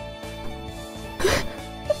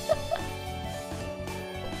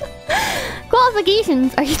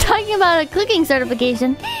 Qualifications? Are you talking about a cooking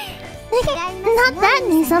certification? Not that,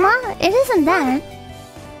 𝐴-sama. It isn't that.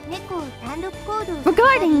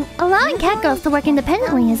 Regarding allowing cat girls to work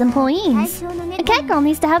independently as employees, a cat girl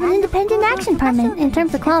needs to have an independent action permit in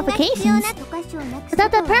terms of qualifications.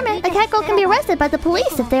 Without that permit, a cat girl can be arrested by the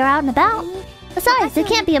police if they are out and about. Besides, they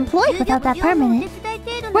can't be employed without that permit.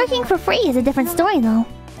 Working for free is a different story, though.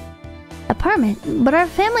 A permit? But our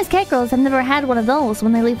family's cat girls have never had one of those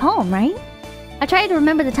when they leave home, right? I tried to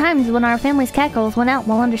remember the times when our family's cat girls went out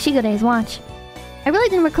while under Shigure's watch. I really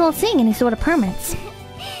didn't recall seeing any sort of permits.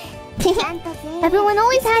 Everyone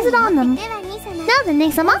always has it on them. Now then,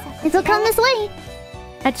 𝐴-sama, it'll come this way.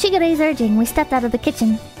 At Shigure's urging, we stepped out of the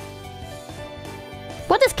kitchen.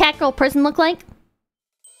 What does cat girl prison look like?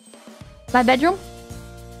 My bedroom?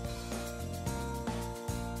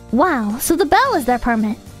 Wow, so the bell is their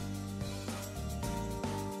permit.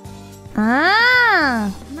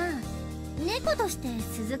 Ah!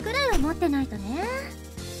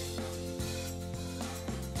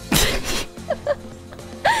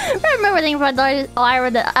 I remember thinking about the... Oh, I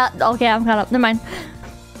read that. Okay, I'm caught up. Never mind.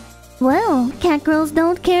 Well, cat girls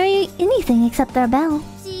don't carry anything except their bell.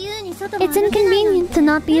 It's inconvenient to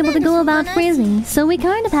not be able to go about freely, so we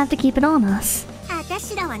kind of have to keep it on us.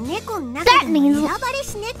 That means...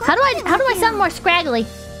 How do I sound more scraggly?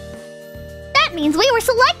 That means we were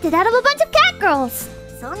selected out of a bunch of cat girls!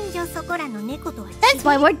 That's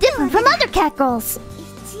why we're different from other cat girls!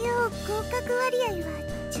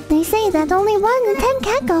 They say that only 1 in 10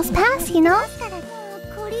 cat girls pass, you know?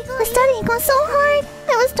 The studying was so hard,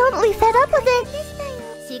 I was totally fed up with it.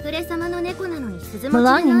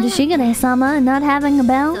 Belonging to Shigure-sama and not having a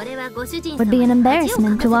bell would be an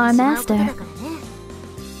embarrassment to our master.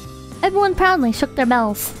 Everyone proudly shook their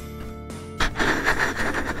bells. Am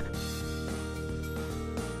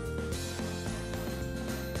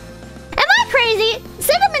I crazy?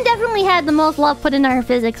 Cinnamon definitely had the most love put into her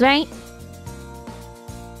physics, right?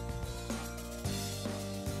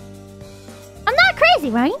 I'm not crazy,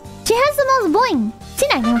 right? She has the most bling.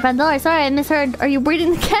 Sorry, I misheard. Are you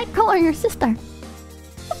breeding the cat girl or your sister?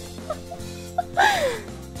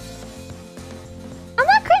 I'm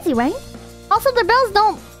not crazy, right? Also, their bells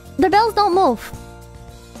don't move.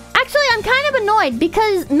 Actually, I'm kind of annoyed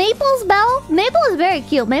because Maple's bell... Maple is very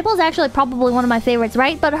cute. Maple is actually probably one of my favorites,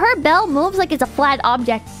 right? But her bell moves like it's a flat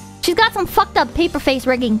object. She's got some fucked up paper face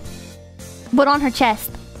rigging. But on her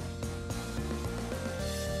chest.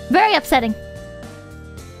 Very upsetting.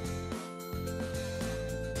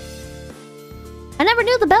 I never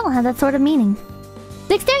knew the bell had that sort of meaning.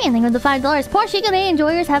 Dexterity ending with the $5. Poor 𝐒𝐡𝐚𝐭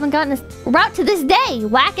enjoyers haven't gotten a route to this day.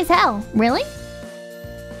 Whack as hell. Really?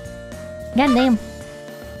 God damn.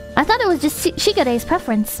 I thought it was just 𝐒𝐡𝐭's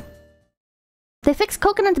preference. They fixed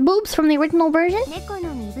coconut boobs from the original version.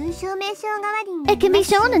 It can be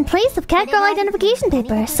shown in place of cat girl identification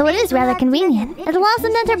paper, so it is rather convenient. It allows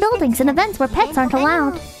them to enter buildings and events where pets aren't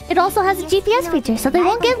allowed. It also has a GPS feature, so they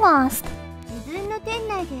won't get lost.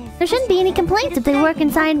 There shouldn't be any complaints if they work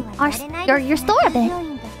inside your store a bit.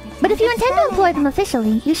 But if you intend to employ them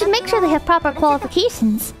officially, you should make sure they have proper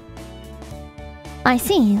qualifications. I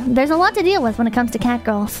see. There's a lot to deal with when it comes to cat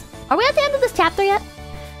girls. Are we at the end of this chapter yet?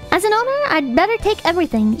 As an owner, I'd better take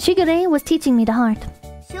everything 𝐒𝐡𝐭 was teaching me to heart.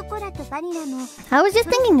 I was just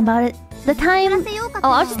thinking about it. The time...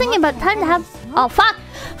 Oh, I was just thinking about time to have... Oh, fuck!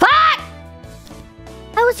 Fuck!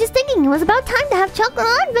 I was just thinking it was about time to have chocolate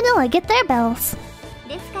and vanilla get their bells.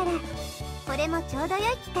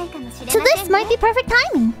 So this might be perfect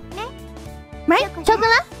timing. Right?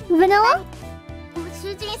 Chocolate? Vanilla?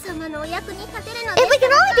 If we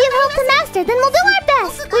can only be of help to Master, then we'll do our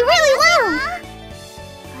best! We really will!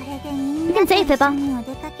 You can say Pippa.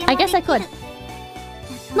 I guess I could.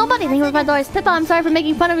 Nobody thank you for $5. Pippa, I'm sorry for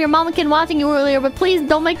making fun of your mom and kid watching you earlier, but please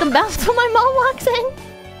don't make them bounce when my mom walks in.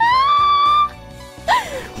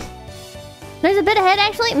 There's a bit ahead,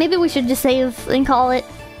 actually. Maybe we should just save and call it.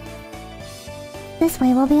 This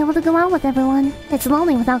way we'll be able to go out with everyone. It's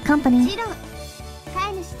lonely without company.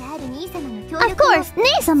 Of course,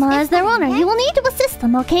 𝐴-sama is their owner. You will need to assist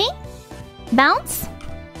them, okay? Bounce?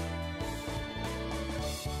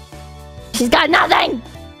 She's got nothing!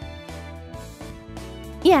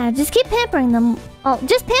 Yeah, just keep pampering them. Oh,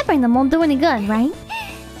 just pampering them won't do any good, right?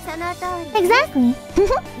 Exactly.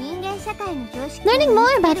 Learning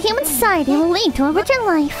more about human society will lead to a richer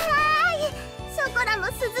life.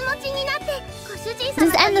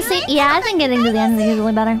 Just end the scene. Yeah, I think getting to the end is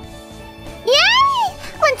usually better. Yay!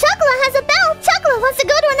 When Chocolate has a bell, Chocolate wants to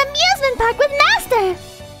go to an amusement park with Master!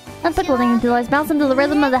 That's a cool thing to do. I bounce into the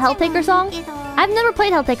rhythm of the Helltaker song. I've never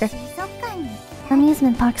played Helltaker.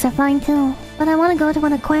 Amusement parks are fine too, but I want to go to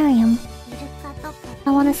an aquarium.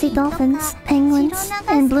 I want to see dolphins, penguins,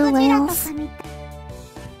 and blue whales.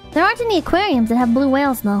 There aren't any aquariums that have blue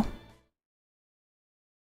whales though.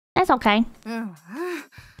 That's okay. Yep.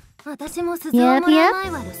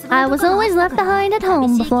 I was always left behind at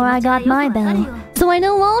home before I got my bell, so I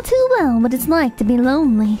know all too well what it's like to be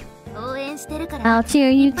lonely. I'll cheer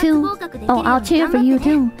you too. Oh, I'll cheer for you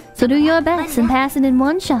too. So do your best and pass it in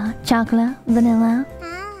one shot, chocolate, vanilla.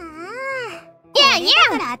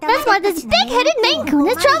 Yeah! That's why this big-headed Maine Coon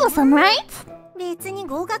is troublesome, right? It's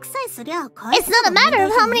not a matter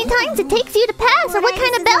of how many times it takes you to pass or what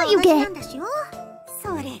kind of bell you get.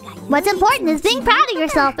 What's important is being proud of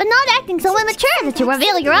yourself and not acting so immature that you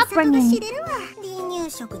reveal your upbringing.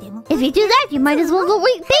 If you do that, you might as well go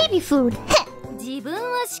eat baby food.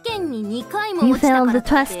 You failed the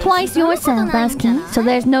test twice yourself, 𝑐𝐴𝐚, so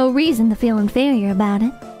there's no reason to feel inferior about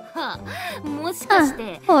it.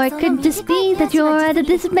 Or it could just be that you're at a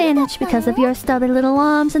disadvantage because of your stubby little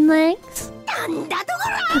arms and legs.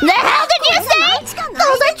 The hell did you say?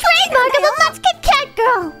 Those are trademark of a Musket Cat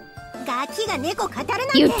Girl!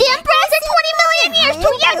 You damn bros are 20 million years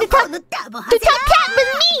too young to talk cat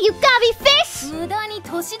with me, you gobby fish!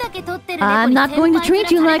 I'm not going to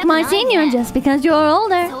treat you like my senior just because you're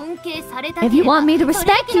older. If you want me to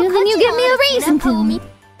respect you, then you give me a reason to.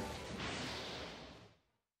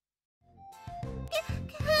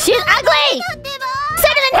 She's ugly!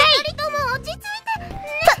 Cinnamon hate!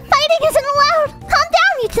 Fighting isn't allowed! Calm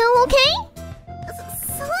down, you two, okay?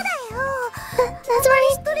 That's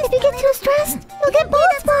right. If you get too stressed, you'll get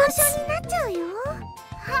bald spots.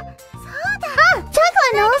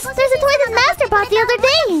 Chocolate knows. There's a toy that Master bought the other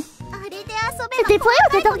day. If they play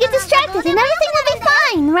with it, they'll get distracted and everything will be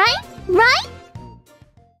fine, right? Right?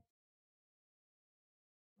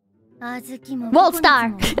 World Star.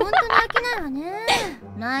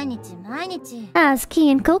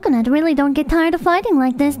 𝑐𝐴𝐚 and Coconut really don't get tired of fighting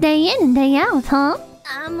like this day in and day out, huh?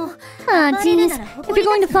 Jeez. If you're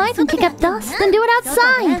going to fight and kick up dust, then do it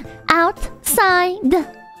outside. Outside.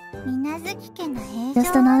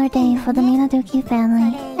 Just another day for the Minaduki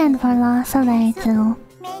family, and for 𝐴𝐴 too.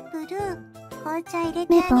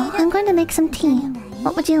 Maple, I'm going to make some tea.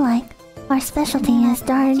 What would you like? Our specialty is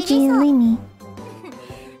Darjeeling.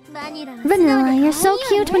 Vanilla, you're so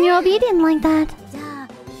cute when you're obedient like that.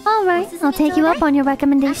 Alright, I'll take you up on your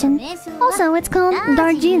recommendation. Also, it's called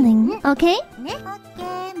Darjeeling, okay?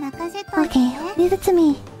 Okay, leave it to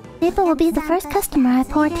me. Maple will be the first customer I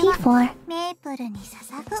pour tea for.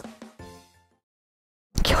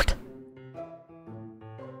 Cute.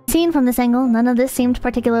 Seen from this angle, none of this seemed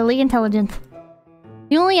particularly intelligent.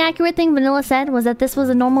 The only accurate thing Vanilla said was that this was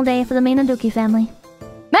a normal day for the Minaduki family.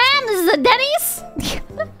 Man, this is a Denny's?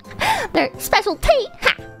 Their specialty!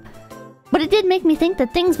 Ha! But it did make me think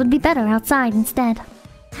that things would be better outside instead.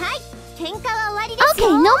 Okay,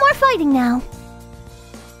 no more fighting now.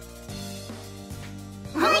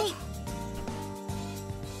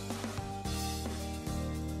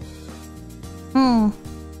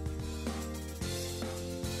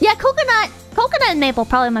 Yeah, coconut and maple,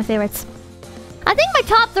 probably my favorites. I think my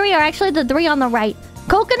top 3 are actually the 3 on the right.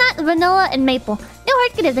 Coconut, vanilla, and maple. New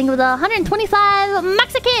Heart Kid, I think, with 125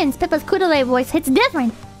 Mexicans. Pippa's Kudale voice hits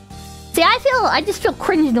different. See, I just feel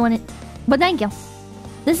cringe doing it. But thank you.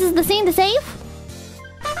 This is the scene to save?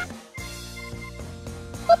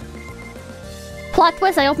 Whoop. Plot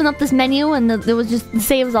twist, I opened up this menu and there was just the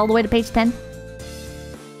saves all the way to page 10.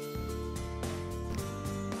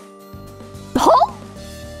 Oh?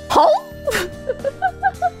 Oh?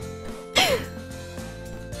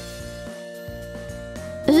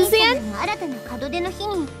 Is this the end?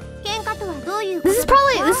 This is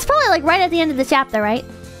probably like right at the end of the chapter, right?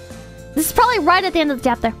 This is probably right at the end of the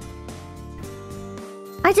chapter.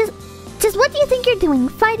 Just what do you think you're doing?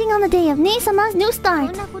 Fighting on the day of 𝐵-sama's new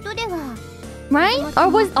start. Right? Or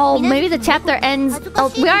was... Oh, maybe the chapter ends...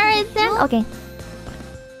 Oh, we are right there? Okay.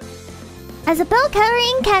 As a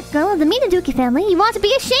bell-carrying cat girl of the Minaduki family, you want to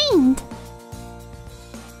be ashamed.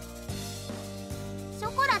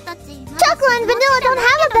 Chocolate and Vanilla don't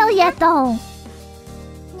have a bell yet, though.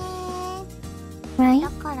 Right?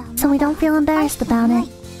 So we don't feel embarrassed about it.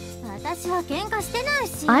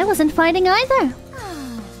 I wasn't fighting either.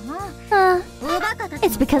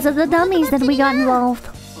 It's because of the dummies that we got involved.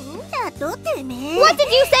 What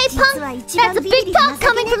did you say, punk? That's a big talk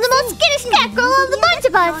coming from the most skittish cat girl of the bunch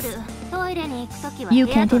of us. You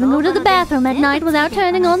can't even go to the bathroom at night without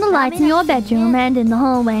turning on the lights in your bedroom and in the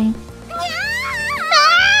hallway.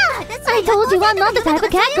 I told you I'm not the type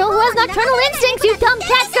of cat girl who has nocturnal instincts, you dumb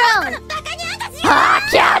cat girl! Ah,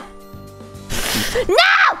 cat!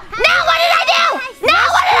 No! No, what did I do? No,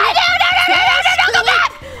 what did I do? No, go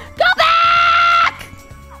back! Go back!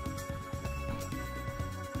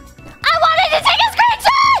 I wanted to take a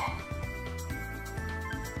screenshot!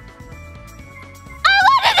 I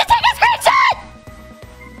wanted to take a screenshot!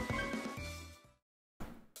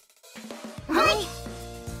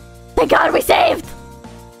 Thank God we saved!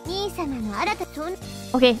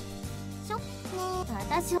 Okay.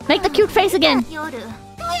 Make the cute face again.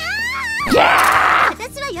 Yeah!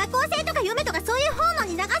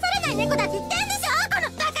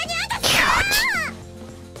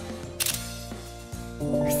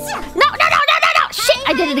 No! Shit!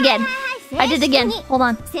 I did it again. I did it again. Hold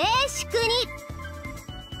on.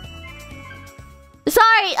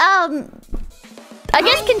 Sorry, I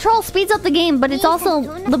guess control speeds up the game, but it's also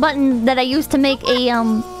the button that I use to make a,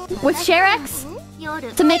 with ShareX,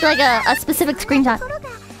 to make like a specific screenshot.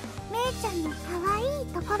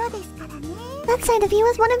 That side of you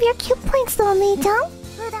is one of your cute points, though, Mei-chan.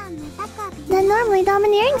 The normally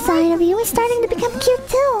domineering side of you is starting to become cute,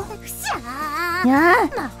 too. Yeah,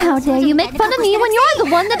 how dare you make fun of me when you're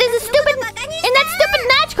the one that is in that stupid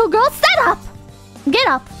magical girl setup! Get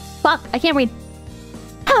up. Fuck, I can't read.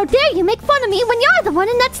 How dare you make fun of me when you're the one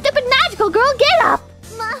in that stupid magical girl get up!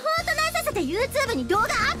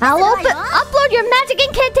 I'll upload your magic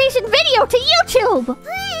incantation video to YouTube!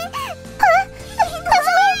 Huh?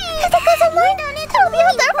 Because I'm mine? It'll be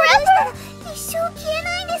out there forever!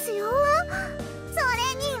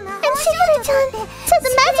 And Shigure-chan said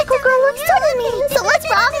the magical girl looks good to me, so what's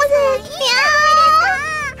wrong with it?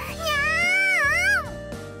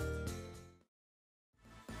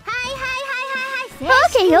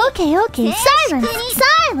 Okay.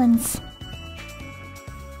 Silence!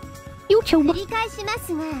 YouTube.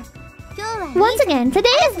 Once again,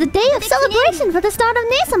 today is the day of celebration for the start of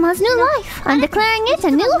𝐵-sama's new life. I'm declaring it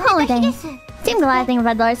a new holiday. Seem glad I think of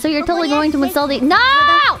Red Light, so you're totally going to install the... No!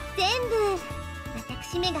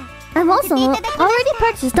 I've also already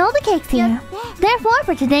purchased all the cakes here. Therefore,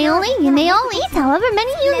 for today only, you may all eat however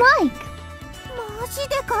many you like.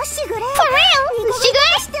 For real?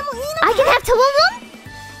 Shigure? I can have 2 of them?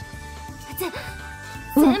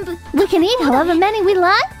 We can eat however many we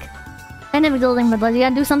like? I never told him, but you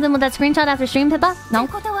gotta do something with that screenshot after stream, Pippa? No?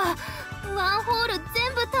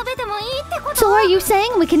 So are you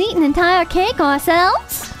saying we can eat an entire cake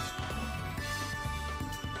ourselves?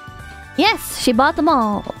 Yes, she bought them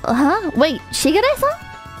all. Huh? Wait, Shigure-san?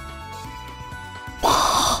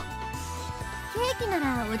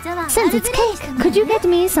 Since it's cake, could you get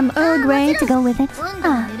me some Earl Grey to go with it?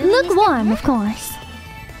 Lukewarm, of course.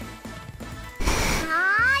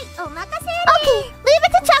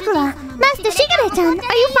 sakura. Master Shigure-chan,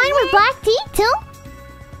 are you fine with black tea, too?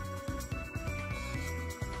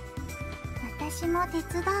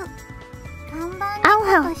 I'll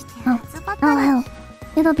help. I'll help.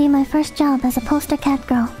 It'll be my first job as a poster cat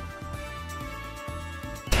girl.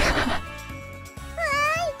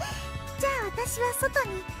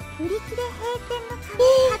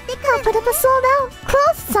 I'll put up a sold out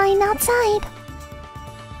clothes sign outside.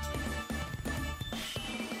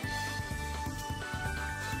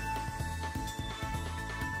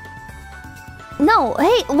 No,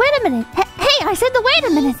 hey, wait a minute. Hey, I said the wait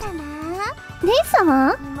a minute.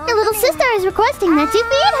 Nisama, your little sister is requesting that you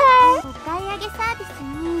feed her.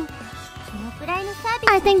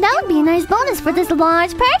 I think that would be a nice bonus for this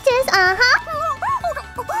large purchase, It's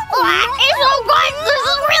so good! This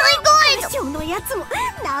is really good!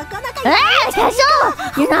 Hey, Kasho!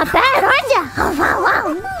 You're not bad, aren't you?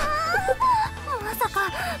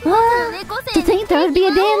 To think there would be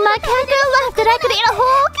a day in my cat girl life that I could eat a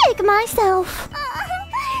whole cake myself.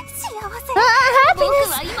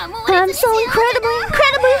 Happiness! I'm so incredibly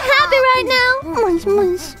happy right now. Munch,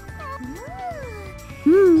 munch.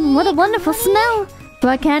 What a wonderful smell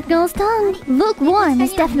for a cat girl's tongue. Lukewarm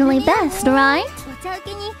is definitely best, right?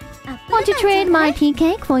 Want to trade my tea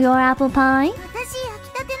cake for your apple pie?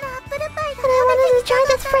 But I wanted to try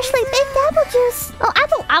this freshly baked apple juice. Oh,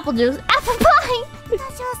 apple juice, apple pie.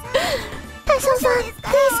 Tasho-san,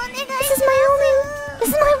 please, this is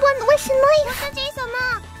my one wish in life.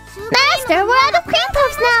 Master, we're out of cream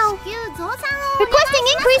puffs now. Requesting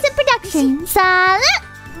increase in production. Salute.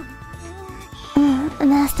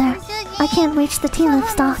 Master, I can't reach the tea leaf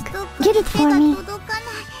stock. Get it for me.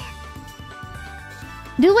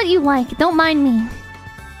 Do what you like, don't mind me.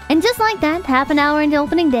 And just like that, half an hour into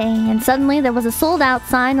opening day, and suddenly there was a sold out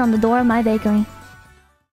sign on the door of my bakery.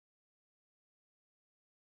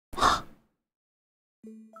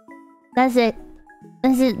 That's it.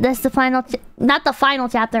 That's the final not the final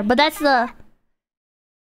chapter, but that's where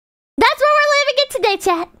we're leaving it today,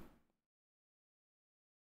 chat.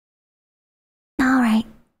 Alright.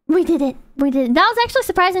 We did it. That was actually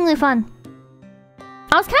surprisingly fun.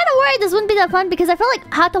 I was kind of worried this wouldn't be that fun because I felt like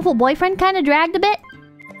𝐻𝐻𝐻 Boyfriend kind of dragged a bit.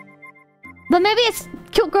 But maybe it's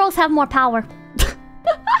cute girls have more power.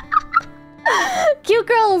 Cute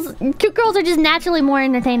girls are just naturally more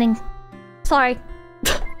entertaining. Sorry.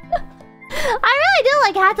 I really do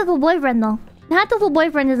like 𝐻𝐻𝐻 Boyfriend though. 𝐻𝐻𝐻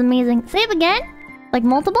Boyfriend is amazing. Save again? Like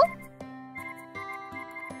multiple?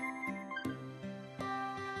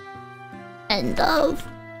 End of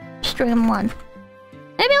stream 1.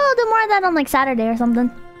 Maybe we'll do more of that on like Saturday or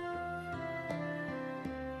something.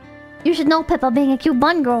 You should know, Pippa, being a cute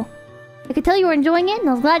bun girl. I could tell you were enjoying it, and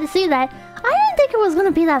I was glad to see that. I didn't think it was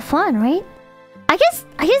gonna be that fun, right? I guess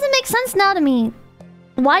it makes sense now to me.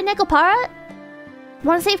 Why Nekopara?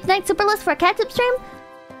 Want to save tonight's super list for a catch-up stream?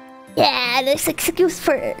 Yeah, there's an excuse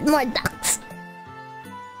for more ducks.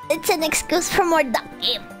 It's an excuse for more duck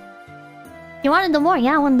game. You want to do more?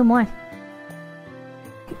 Yeah, I want to do more.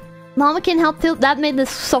 Mama can help too. That made this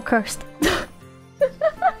so cursed.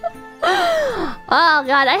 Oh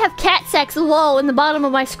god, I have cat sex low in the bottom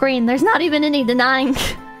of my screen. There's not even any denying.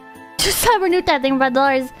 Just I renewed that thing for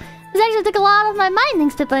 $5. This actually took a lot of my mind.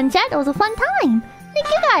 Thanks, Pippa and chat. It was a fun time. Thank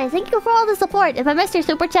you guys. Thank you for all the support. If I missed your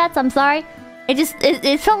super chats, I'm sorry.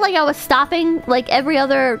 It felt like I was stopping like every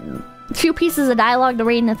other few pieces of dialogue to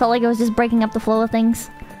read, and it felt like I was just breaking up the flow of things.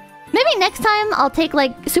 Maybe next time I'll take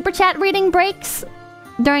like super chat reading breaks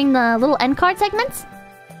during the little end card segments.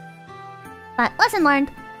 But lesson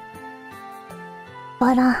learned.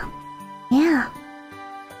 But yeah.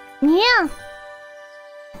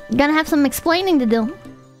 Gonna have some explaining to do.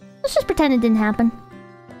 Let's just pretend it didn't happen.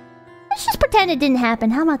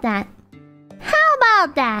 How about that?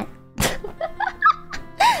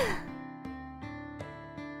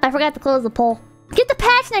 I forgot to close the poll. Get the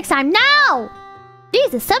patch next time, now!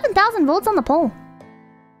 Jesus, 7,000 votes on the poll.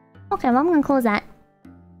 Okay, well, I'm gonna close that.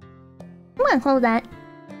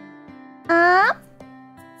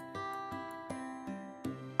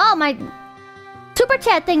 Oh, my super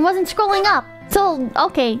chat thing wasn't scrolling up. So,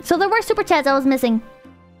 okay. So there were super chats I was missing.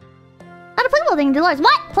 Not a playable thing, Dolores.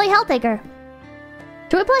 What? Play Helltaker.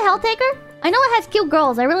 Do we play Helltaker? I know it has cute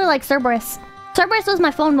girls. I really like 𝐶𝑯𝑨𝒀𝑏𝗏𝐻. 𝐶𝑯𝑏𝗏𝗏 was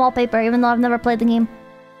my phone wallpaper, even though I've never played the game.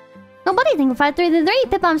 Nobody think 533.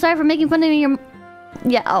 Pippa, I'm sorry for making fun of your...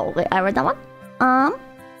 Yeah, oh, wait, I read that one.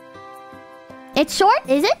 It's short,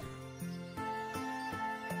 is it?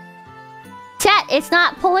 Chat, it's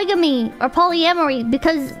not polygamy or polyamory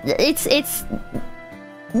because it's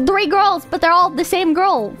 3 girls, but they're all the same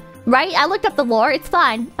girl, right? I looked up the lore, it's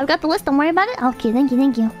fine. I've got the list, don't worry about it. Okay, thank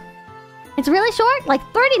you. It's really short, like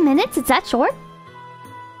 30 minutes, it's that short?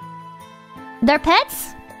 They're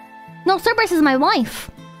pets? No, 𝐶𝑯𝑨𝒀𝒽 is my wife.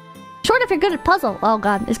 Short if you're good at puzzle. Oh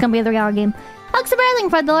god, it's gonna be a 3-hour game. 𝐂𝐡𝐚𝐭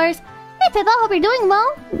 $5. Hey Pippa, hope you're doing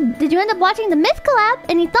well. Did you end up watching the Myth collab?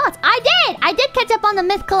 Any thoughts? I did! I did catch up on the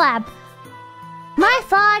Myth collab. My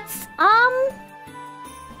thoughts,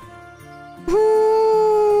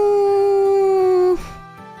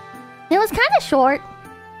 it was kind of short.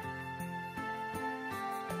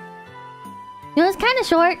 It was kind of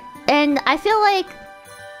short, and I feel like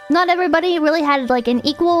not everybody really had like an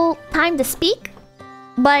equal time to speak,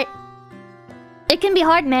 but it can be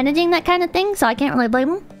hard managing that kind of thing, so I can't really blame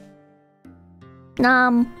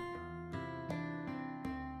them.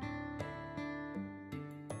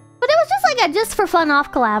 But it was just like a just for fun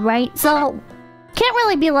off collab, right? So can't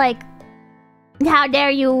really be like, how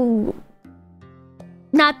dare you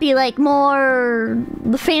not be like more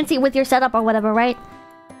fancy with your setup or whatever, right?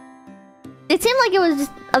 It seemed like it was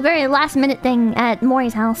just a very last minute thing at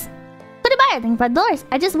Mori's house. But I think $5.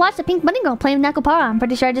 I just watched the Pink Bunny Girl play with Nekopara. I'm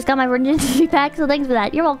pretty sure I just got my virginity pack, so thanks for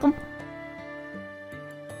that. You're welcome.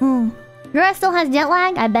 Yura still has jet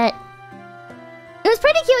lag? I bet. It was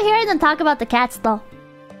pretty cute hearing them talk about the cats, though.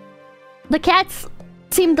 The cats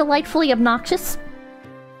seem delightfully obnoxious.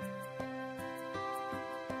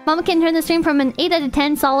 Mama can turn the stream from an 8 out of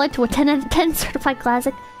 10 solid to a 10 out of 10 certified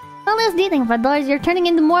classic. Well, there's the thing, $5. You're turning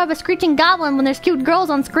into more of a screeching goblin when there's cute girls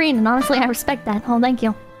on screen, and honestly, I respect that. Oh, thank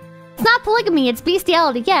you. It's not polygamy, it's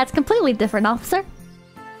bestiality. Yeah, it's completely different, officer.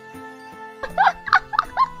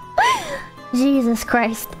 Jesus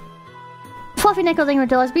Christ. Fluffy Nickel, thank you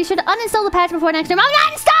for $2. Be sure to uninstall the patch before next stream. I'm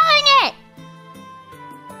not installing it!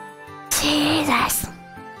 Jesus.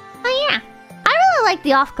 Oh yeah. I really like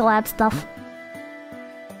the off collab stuff.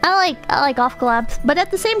 I like off collabs, but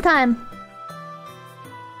at the same time,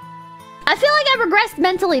 I feel like I've regressed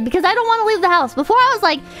mentally because I don't want to leave the house. Before I was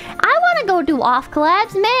like, I want to go do off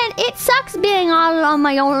collabs. Man, it sucks being all on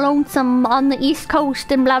my own lonesome on the East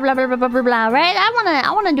Coast and blah blah blah blah blah blah blah, right?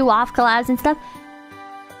 I wanna do off collabs and stuff.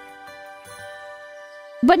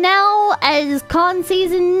 But now, as con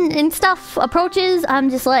season and stuff approaches,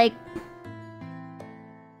 I'm just like,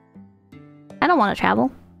 I don't want to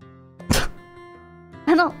travel.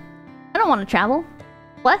 I don't want to travel.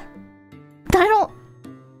 What? I don't...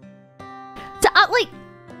 So, like,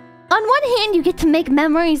 on one hand, you get to make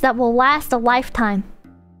memories that will last a lifetime.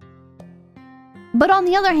 But on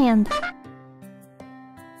the other hand,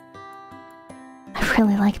 I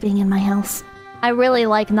really like being in my house. I really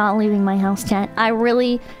like not leaving my house, chat. I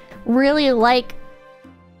really, really like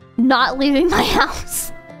not leaving my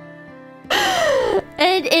house.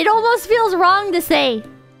 And it almost feels wrong to say.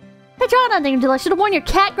 Hey, John, I think I should have worn your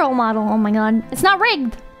cat girl model. Oh my god. It's not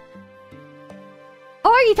rigged.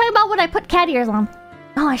 Or are you talking about when I put cat ears on?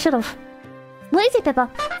 Oh, I should have. Lazy Pippa.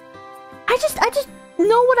 I just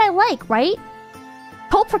know what I like, right?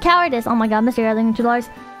 Hope for cowardice. Oh my god, Mr. I think $2. Every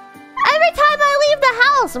time I leave the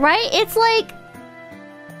house, right? It's like...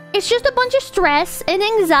 It's just a bunch of stress and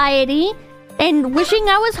anxiety and wishing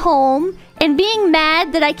I was home and being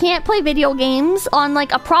mad that I can't play video games on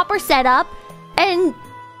like a proper setup, and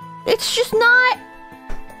it's just not...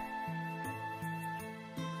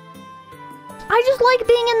 I just like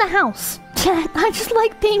being in the house. I just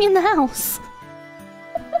like being in the house.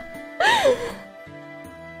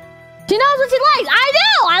 She knows what she likes. I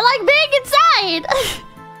do! I like being inside!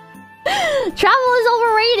 Travel is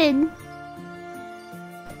overrated.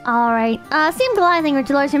 Alright. 𝐶𝑯𝑨𝒀𝒽, thank you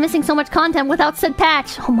for $2. You're missing so much content without said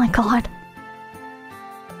patch. Oh my god.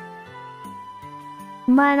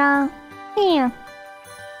 But, yeah.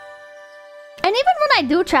 And even when I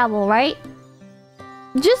do travel, right?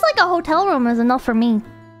 Just like a hotel room is enough for me.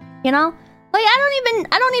 You know? Like, I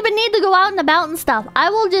don't even need to go out and about and stuff.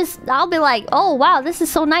 I'll be like, oh wow, this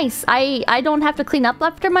is so nice. I don't have to clean up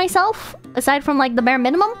after myself, aside from like the bare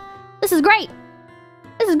minimum. This is great.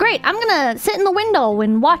 This is great. I'm gonna sit in the window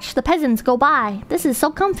and watch the peasants go by. This is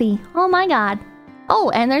so comfy. Oh my god.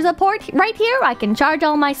 Oh, and there's a port right here. I can charge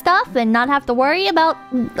all my stuff and not have to worry about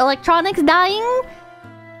electronics dying.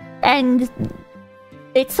 And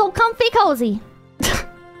it's so comfy cozy.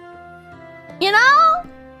 You know?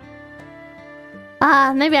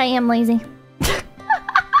 Maybe I am lazy.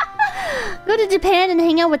 Go to Japan and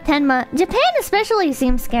hang out with Tenma. Japan especially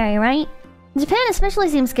seems scary, right? Japan especially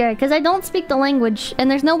seems scary because I don't speak the language,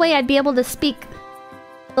 and there's no way I'd be able to speak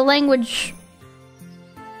the language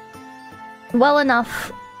well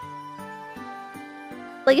enough.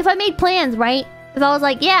 Like, if I made plans, right? If I was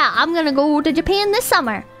like, yeah, I'm gonna go to Japan this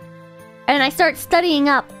summer, and I start studying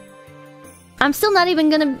up, I'm still not even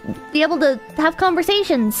gonna be able to have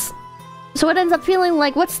conversations. So it ends up feeling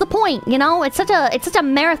like, what's the point, you know? It's such a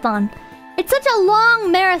marathon. It's such a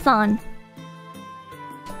long marathon.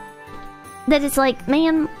 that it's like,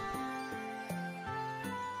 man,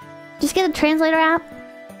 just get a translator app.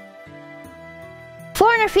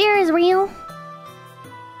 Foreigner fear is real.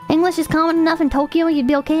 English is common enough in Tokyo, you'd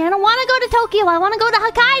be okay. I don't want to go to Tokyo, I want to go to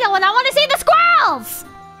Hokkaido and I want to see the squirrels!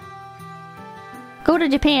 Go to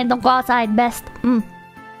Japan, don't go outside, best.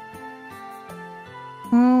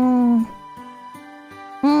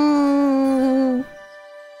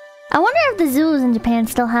 I wonder if the zoos in Japan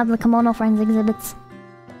still have the Kimono Friends exhibits.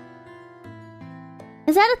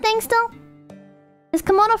 Is that a thing still? Is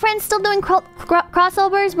Kimono Friends still doing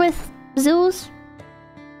crossovers with zoos?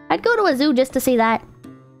 I'd go to a zoo just to see that.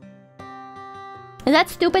 Is that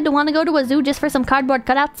stupid to want to go to a zoo just for some cardboard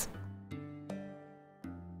cutouts?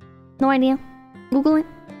 No idea. Google it.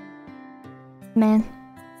 Man.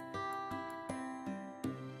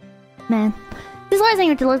 This is what I was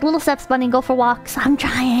saying to little steps, bunny. Go for walks. I'm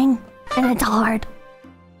trying. And it's hard.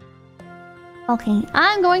 Okay.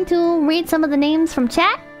 I'm going to read some of the names from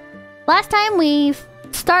chat. Last time we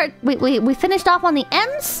finished off on the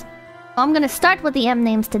M's. I'm going to start with the M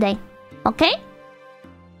names today. Okay?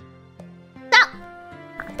 So,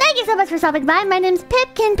 thank you so much for stopping by. My name's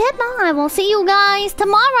Pipkin Pipma. I will see you guys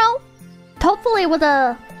tomorrow. Hopefully with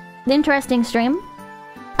an interesting stream.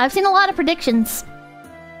 I've seen a lot of predictions.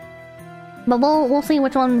 But we'll see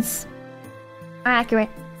which ones are accurate.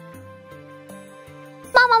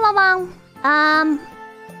 Oh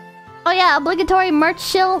yeah, obligatory merch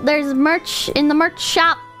shill. There's merch in the merch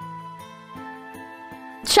shop.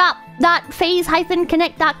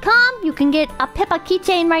 Shop.𝐶𝑯𝑨-connect.com. You can get a Pippa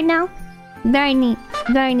keychain right now. Very neat.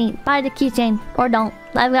 Very neat. Buy the keychain. Or don't.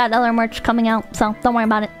 I've got other merch coming out, so don't worry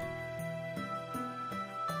about it.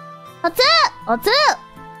 What's up? What's up?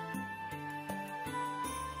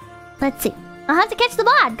 Let's see. I'll have to catch the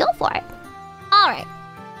VOD. Go for it. Alright.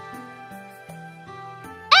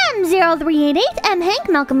 M0388, M Hank,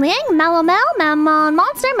 Malcolm Liang, Mallow Mel, Mammon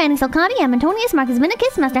Monster, Manny Salcati, M Antonius, Marcus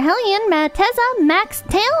Vinicus, Master Hellion, Mateza, Max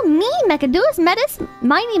Tail, me, Mechadus, Metis,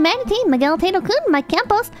 Mighty Manatee, Miguel Tato-kun, Mike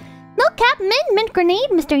Campos, Milk Cap, Mint Grenade,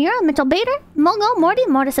 Mr. Euro, Mitchell Bader, Mogo, Morty,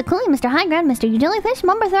 Mortis Akuli, Mr. High Ground, Mr. Jellyfish,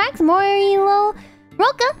 Mumberthrax, Morilo,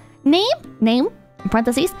 Roka, Name, in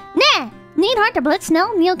parentheses, Nah, Need Heart to Blitz,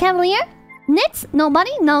 Snell, Neo Cavalier, Nits,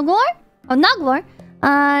 Nobody, Nogor, or Noglor,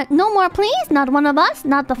 No More Please, Not One of Us,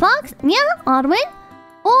 Not the Fox, Yeah, Oddwin,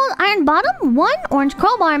 Old Iron Bottom, 1, Orange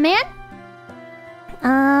Crowbar Man,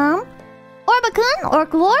 Orbacun,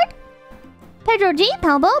 Orc Lord, Pedro G,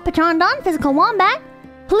 Palbo, Petrondon, Physical Wombat,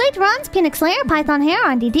 Plate Runs, Phoenix Slayer, Python Hair,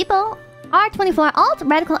 Andy Depot, R24 Alt,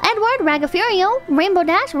 Radical Edward, Ragafurio, Rainbow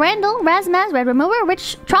Dash, Randall, Razmaz, Red Remover,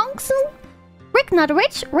 Rich Trunks, Rick Not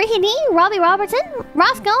Rich, Rihidi, Robbie Robertson,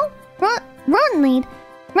 Roscoe, Runlead,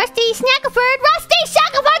 Rusty Snackaford, Rusty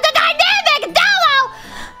Shackaford, the Dynamic Duo!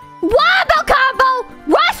 Wombo Combo!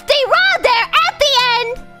 Rusty Rod there at the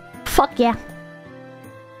end! Fuck yeah.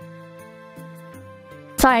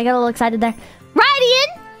 Sorry, I got a little excited there. Radian,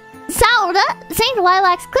 Sauda, St.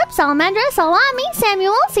 Lilacs Clip, Salamandra, Salami,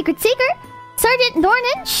 Samuel, Secret Seeker, Sergeant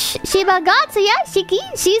Dornan, Shiba Gatsuya, Shiki,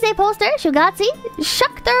 Shize Poster, Shugatsi,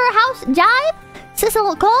 Shukter House Jive,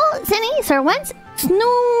 Cecil Cole, Cinny, Sir Wentz,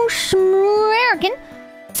 Snooshmerican,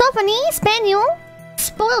 Sophony, Spaniel,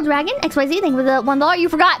 Spoiled Dragon, XYZ, thank you for the $1. You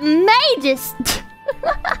forgot Magus!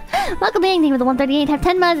 Welcome being, thank you for the 138. Have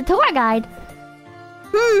 10 minutes of tour guide.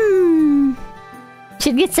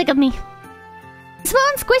 Should get sick of me.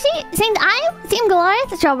 Spoon, Squishy, Saint Eye, Team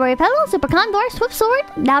Goliath, Strawberry Petal, Super Condor, Swift Sword,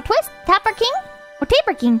 Now Twist, Tapper King, or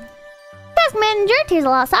Taper King. Task Manager, Tears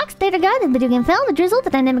of Lost Socks, Data Guy, the Video Game Phil, the Drizzle,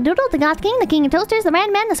 the Dynamic Doodle, the Goth King, the King of Toasters, the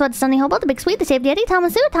Rand Man, the Sweat Sunny Hobo, the Big Sweet, the Shaved Yeti,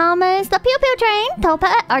 Thomas Sue, Thomas, the Pew Pew Train,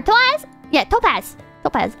 Topaz, I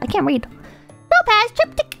can't read. Topaz,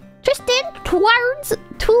 Triptych, Tristan, Twards,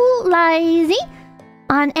 Too Lazy,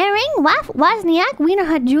 On Airing, Waff, Wozniak, Wiener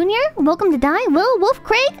Hut Jr., Welcome to Die, Will, Wolf,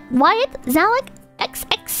 Craig, Wyatt, Zalek,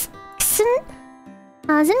 XX,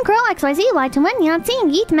 Zincrow, XYZ, Y2N,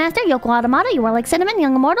 Yahtzee, Yeet Master, Yoko Automata, You Are Like Cinnamon,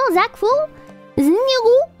 Young Immortal, Zach Fool,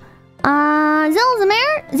 Zinyagu, Zil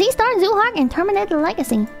Zamir, Z-Star, Zuhog, and Terminator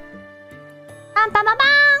Legacy.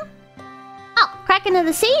 Oh, Kraken of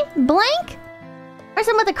the Sea, Blank,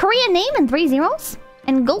 person with a Korean name and 3 zeros,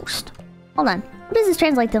 and Ghost. Hold on, what does this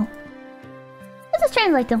translate to? What does this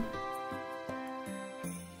translate to?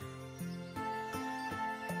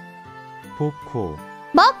 Boko.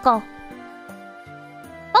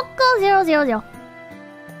 Boko 000.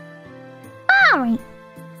 Alright.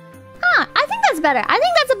 I think that's better. I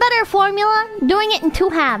think that's a better formula. Doing it in 2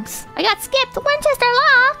 halves. I got skipped. Winchester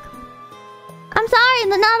Lock. I'm sorry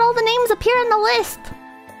that not all the names appear on the list.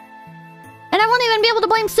 And I won't even be able to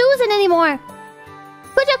blame Susan anymore.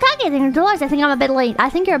 Kujo Kage, I think I'm a bit late. I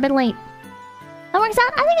think you're a bit late. works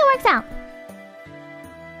out? I think it works out.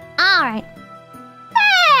 Alright.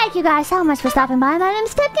 Thank you guys so much for stopping by. My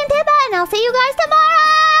name's Tipkin Tippa, and I'll see you guys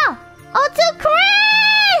tomorrow! Oh, too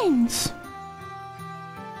cringe!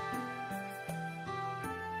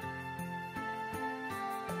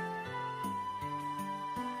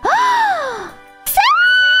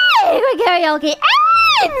 Secret karaoke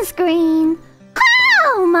end screen!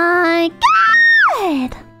 Oh my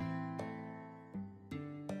god!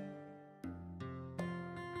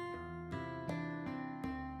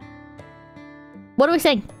 What do we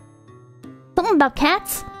sing? Something about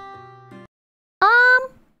cats?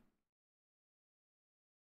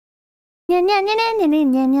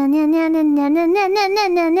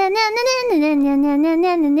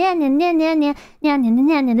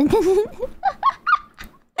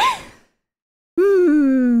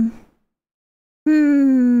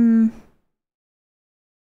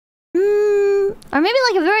 Or maybe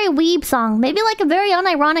like a very weeb song. Maybe like a very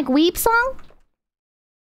unironic weeb song?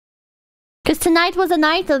 Because tonight was a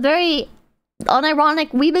night of very unironic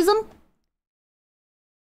weebism.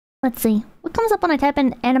 Let's see. What comes up when I type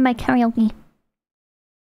in anime karaoke?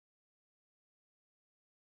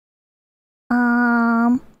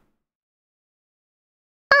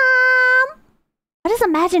 I just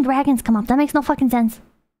imagined dragons come up. That makes no fucking sense.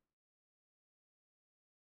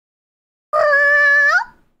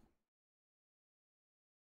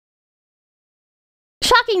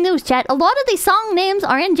 Shocking news, chat. A lot of these song names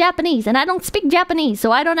are in Japanese, and I don't speak Japanese,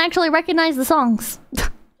 so I don't actually recognize the songs.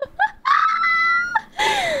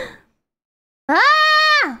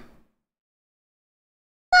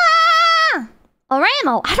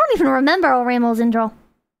 Oremo! I don't even remember Oremo's intro.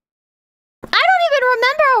 I don't even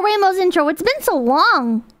remember Oremo's intro. It's been so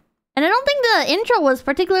long. And I don't think the intro was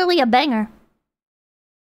particularly a banger.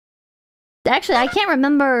 Actually, I can't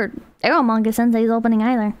remember Eromanga Sensei's opening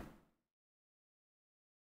either.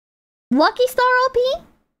 Lucky Star OP?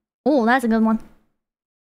 Oh, that's a good one.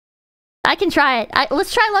 I can try it.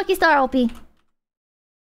 Let's try Lucky Star OP.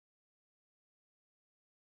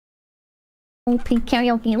 OP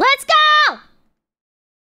karaoke. Let's go!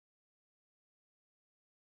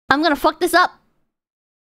 I'm gonna fuck this up.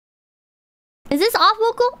 Is this off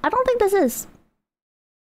vocal? I don't think this is.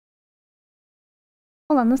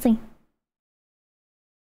 Hold on, let's see.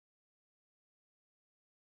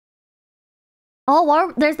 Oh,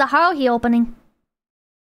 well, there's the Haruhi opening.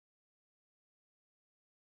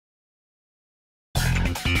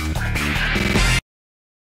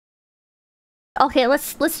 Okay,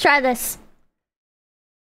 let's try this.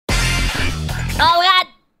 Oh god!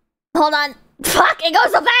 Hold on. Fuck, it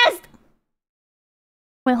goes so fast!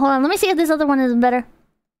 Wait, hold on. Let me see if this other one is better.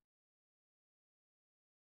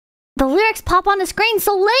 The lyrics pop on the screen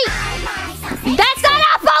so late! That's not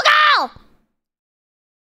a vocal!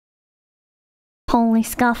 Holy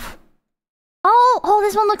scuff. Oh,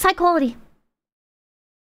 this one looks high quality.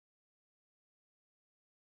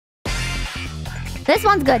 This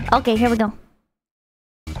one's good. Okay, here we go.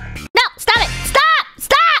 No! Stop it! Stop!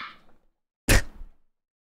 Stop!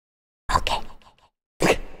 Okay.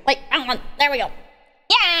 Wait, wrong one. There we go.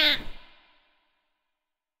 Yeah!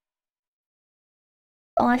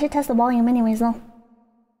 Oh, I should test the volume anyways, though.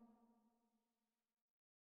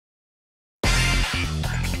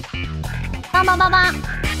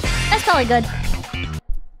 That's probably good.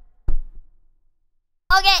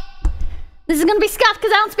 Okay. This is gonna be scuffed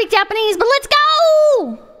because I don't speak Japanese, but let's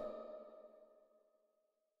go!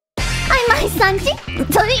 I'm my sanji.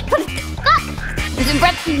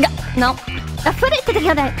 No. Put it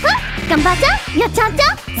together. Gambacha,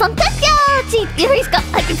 yachacha, sontekyo, chiriska.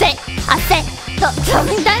 I can say,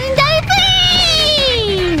 something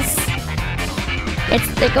please.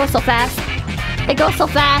 It goes so fast. It goes so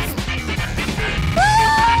fast.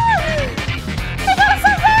 It goes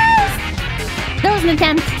so fast. There was an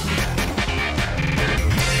attempt.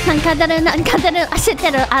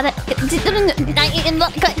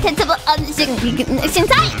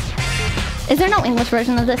 Is there no English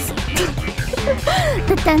version of this?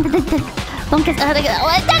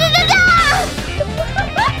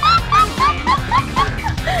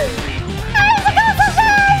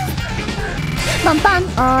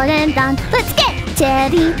 Let's get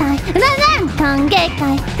cherry pie.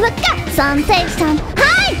 Look up sensation.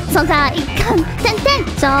 Hi! Sonzai-kan.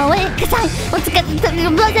 Let's get the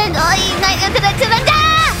blizzard.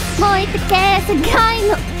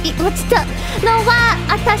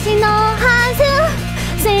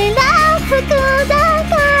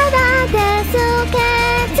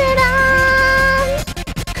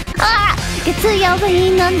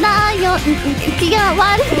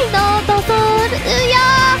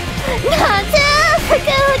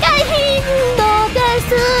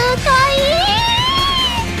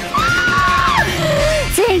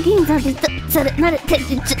 制限されなるて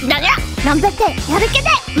なや頑張ってやるけで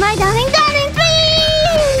My darling darling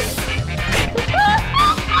please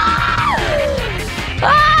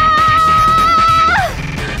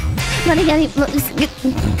何々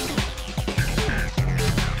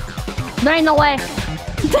There ain't no way.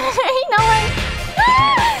 There ain't no way.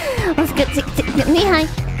 Let's get 2杯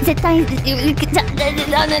絶対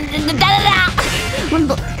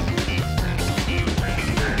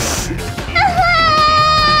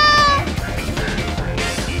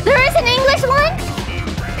There is an English one?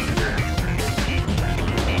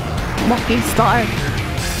 Lucky star.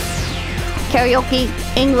 Karaoke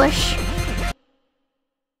English.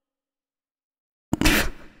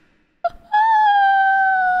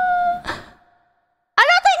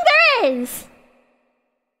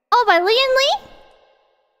 Oh, by Lee and Lee?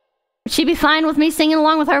 Would she be fine with me singing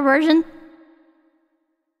along with her version?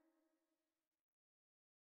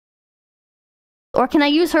 Or can I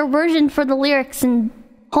use her version for the lyrics and...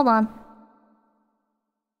 Hold on.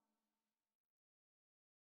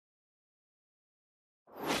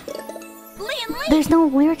 Lee and Lee! There's no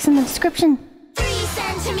lyrics in the description. 3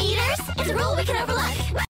 centimeters? It's a rule we can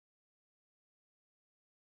overlook.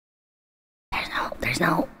 There's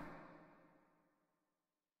no...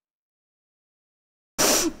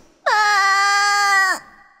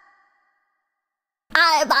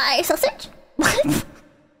 I buy sausage? What?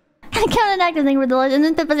 I count an active thing for the Lord, and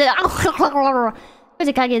then there's a 𝐒𝐡𝐚𝐭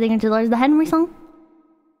𝐑𝐮𝐥𝐞𝐬, the Henry song.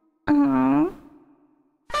 I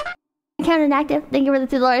count an active, thank you for the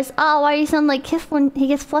 $2. Oh, why do you sound like Kiff when he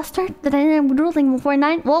gets flustered? Did I end up drooling before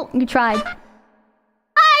 9? Well, you tried.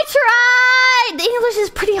 I tried! The English is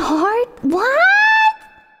pretty hard. What?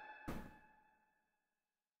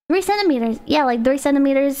 3 centimeters. Yeah, like 3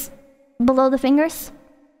 centimeters below the fingers.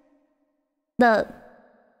 The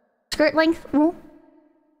skirt length rule.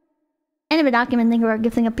 End of a document, thank you for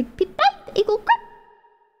gifting a big peep equal grip.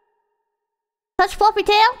 Touch floppy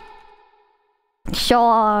tail?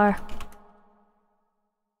 Sure.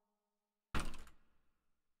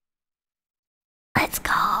 Let's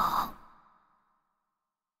go.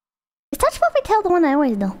 Is touch floppy tail the one I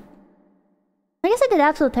always do? I guess I did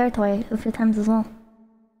absolute territory a few times as well.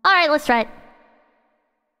 Alright, let's try it.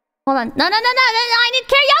 Hold on. No, I need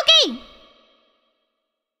karaoke!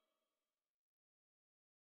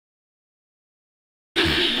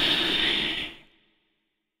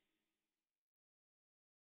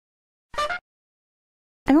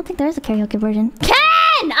 I don't think there is a karaoke version.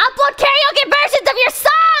 Ken! Upload karaoke versions of your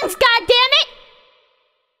songs, goddammit!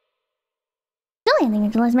 Still ending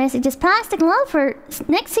your July's message is plastic love for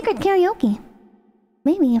next secret karaoke.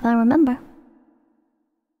 Maybe, if I remember.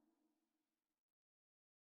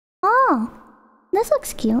 Oh, this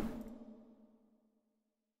looks cute.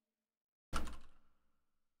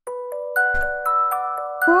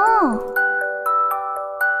 Oh.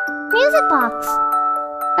 Music box.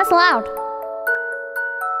 That's loud.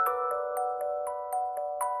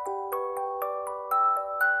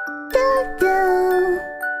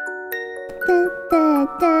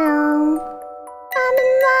 I'm in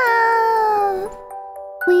love.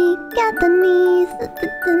 We got the knees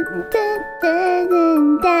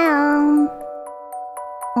down.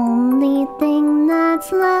 Only thing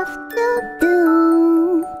that's left to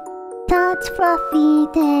do, touch fluffy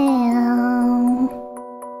tail.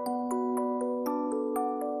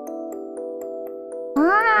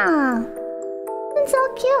 Ah, it's so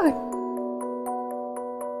cute.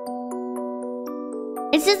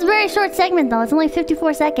 It's just a very short segment though, it's only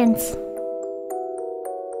 54 seconds.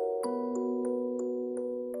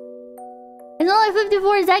 It's only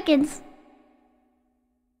 54 seconds.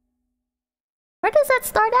 Where does that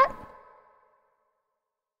start at?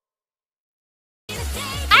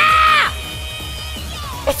 Ah!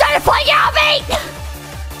 It started playing out me!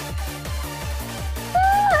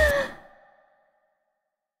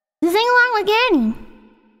 Sing along with Kenny.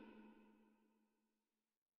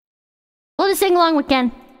 We'll just sing along with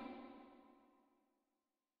Ken.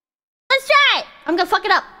 Let's try it! I'm gonna fuck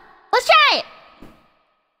it up. Let's try it!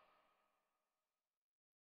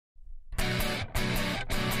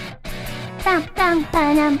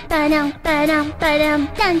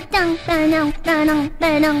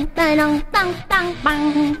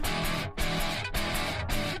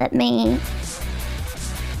 Let me...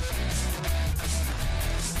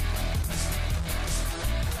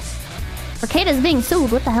 𝐒𝐻𝐻 is being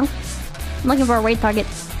sued, what the hell? I'm looking for a raid target.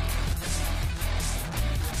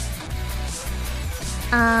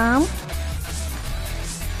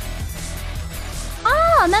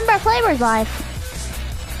 Oh, member Flavor's live.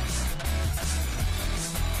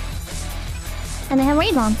 And they have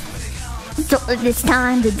Read on. So it's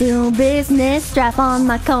time to do business. Strap on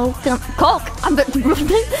my coke. I'm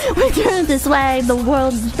return this way. The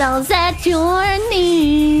world falls at your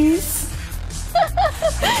knees.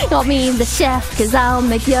 Call me the chef, cause I'll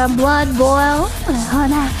make your blood boil. Oh,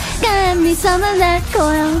 now, get me some of that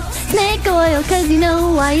coil. Snake oil, cause you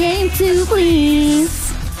know I aim to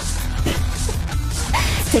please.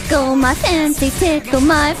 Tickle my fancy, tickle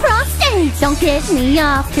my prostate. Don't get me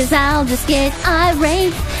off, cause I'll just get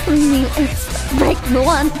irate. Break the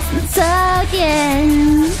once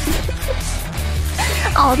again.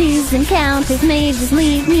 All these encounters may just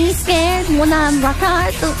leave me scared when I'm rock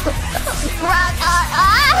hard.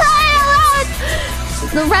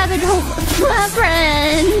 The rabbit hole, my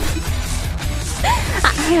friend.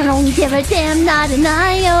 I don't give a damn, not an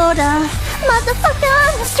iota. Motherfucker,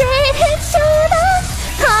 I'm a straight shooter.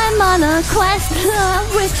 I'm on a quest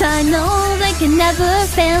of which I know they can never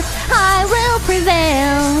fail. I will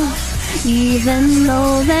prevail. Even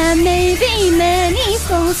though there may be many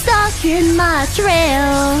souls stuck in my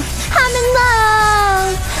trail. I'm in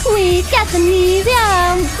love with 𝐒𝐡𝐚𝐭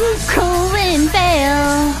𝐑𝐮𝐥𝐞𝐬.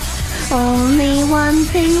 Only one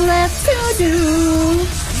thing left to do.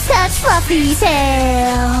 Touch Fluffy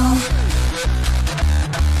tail.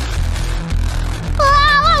 Oh,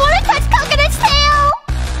 I want to touch Coconut's tail.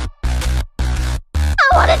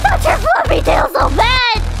 I want to touch her fluffy tail so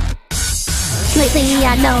bad. Lately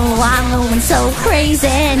I know I'm going so crazy.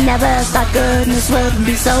 Never thought goodness would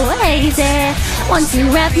be so hazy. Once you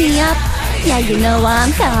wrap me up, yeah, you know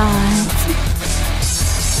I'm caught.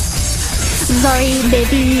 Sorry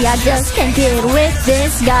baby, I just can't get with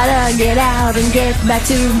this. Gotta get out and get back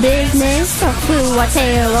to business. Talk through our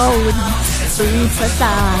tail, oh, food for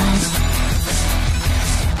thought.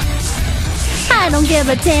 I don't give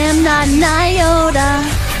a damn, not an iota.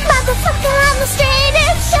 Motherfucker, I'm the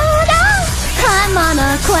straightest shooter. I'm on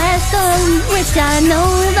a quest of which I know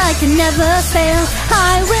I can never fail.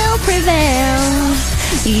 I will prevail.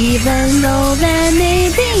 Even though there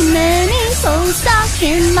may be many souls stuck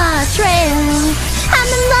in my trail. I'm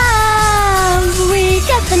in love, we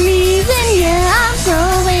got the knees and yeah, I'm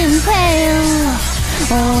growing pale.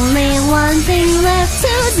 Only one thing left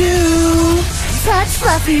to do. Touch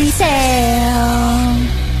Fluffy tail.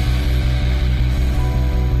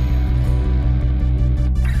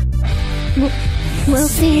 We'll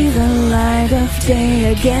see the light of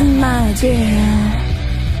day again, my dear.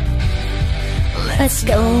 Let's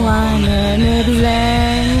go on an adventure.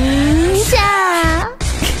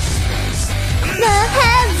 The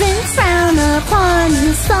heavens frown upon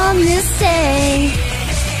us on this day,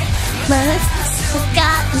 but I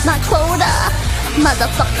forgot my quota.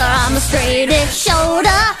 Motherfucker, I'm a straightest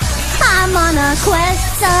shoulder. I'm on a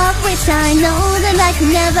quest of which I know that I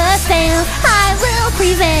can never fail. I will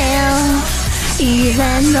prevail.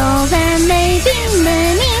 Even though there may be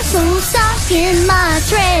many souls stuck in my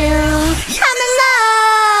trail. I'm in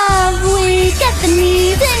love, we get the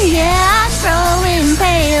knees and yeah, I'm growing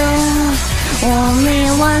pale. Only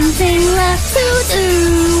one thing left to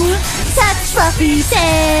do. Touch Fluffy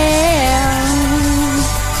tail.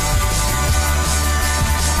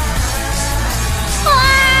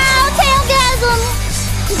 Wow, tailgasm.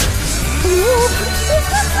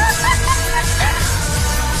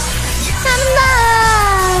 I'm in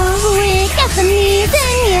love, we got the knees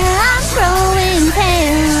and yeah, I'm growing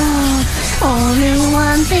pale. Only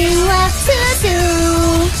one thing left to do.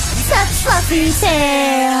 Touch Fluffy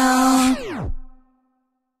tail.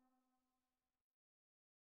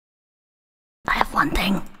 I have one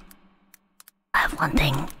thing. I have one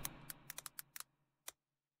thing.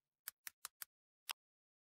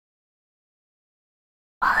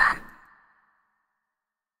 Hold on.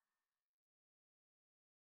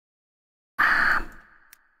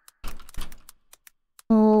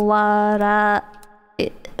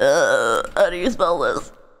 How do you spell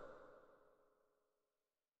this?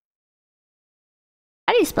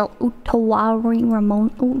 How do you spell Utawari Ramon?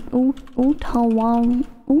 Utawari.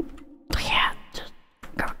 Yeah, just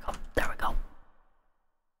there we go. There we go.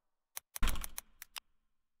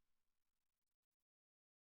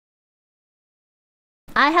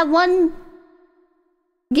 I have one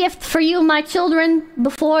gift for you, my children,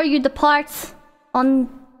 before you depart on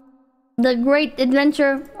the great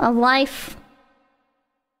adventure of life.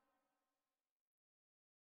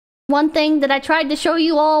 One thing that I tried to show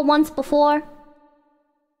you all once before.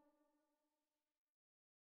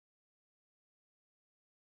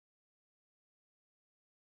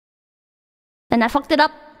 And I fucked it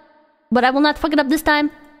up, but I will not fuck it up this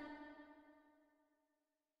time.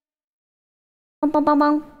 Bum, bum, bum,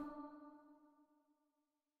 bum.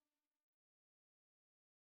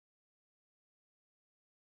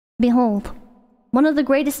 Behold, one of the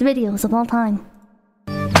greatest videos of all time.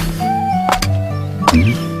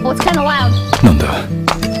 Oh, it's kind of loud. なん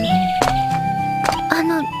だ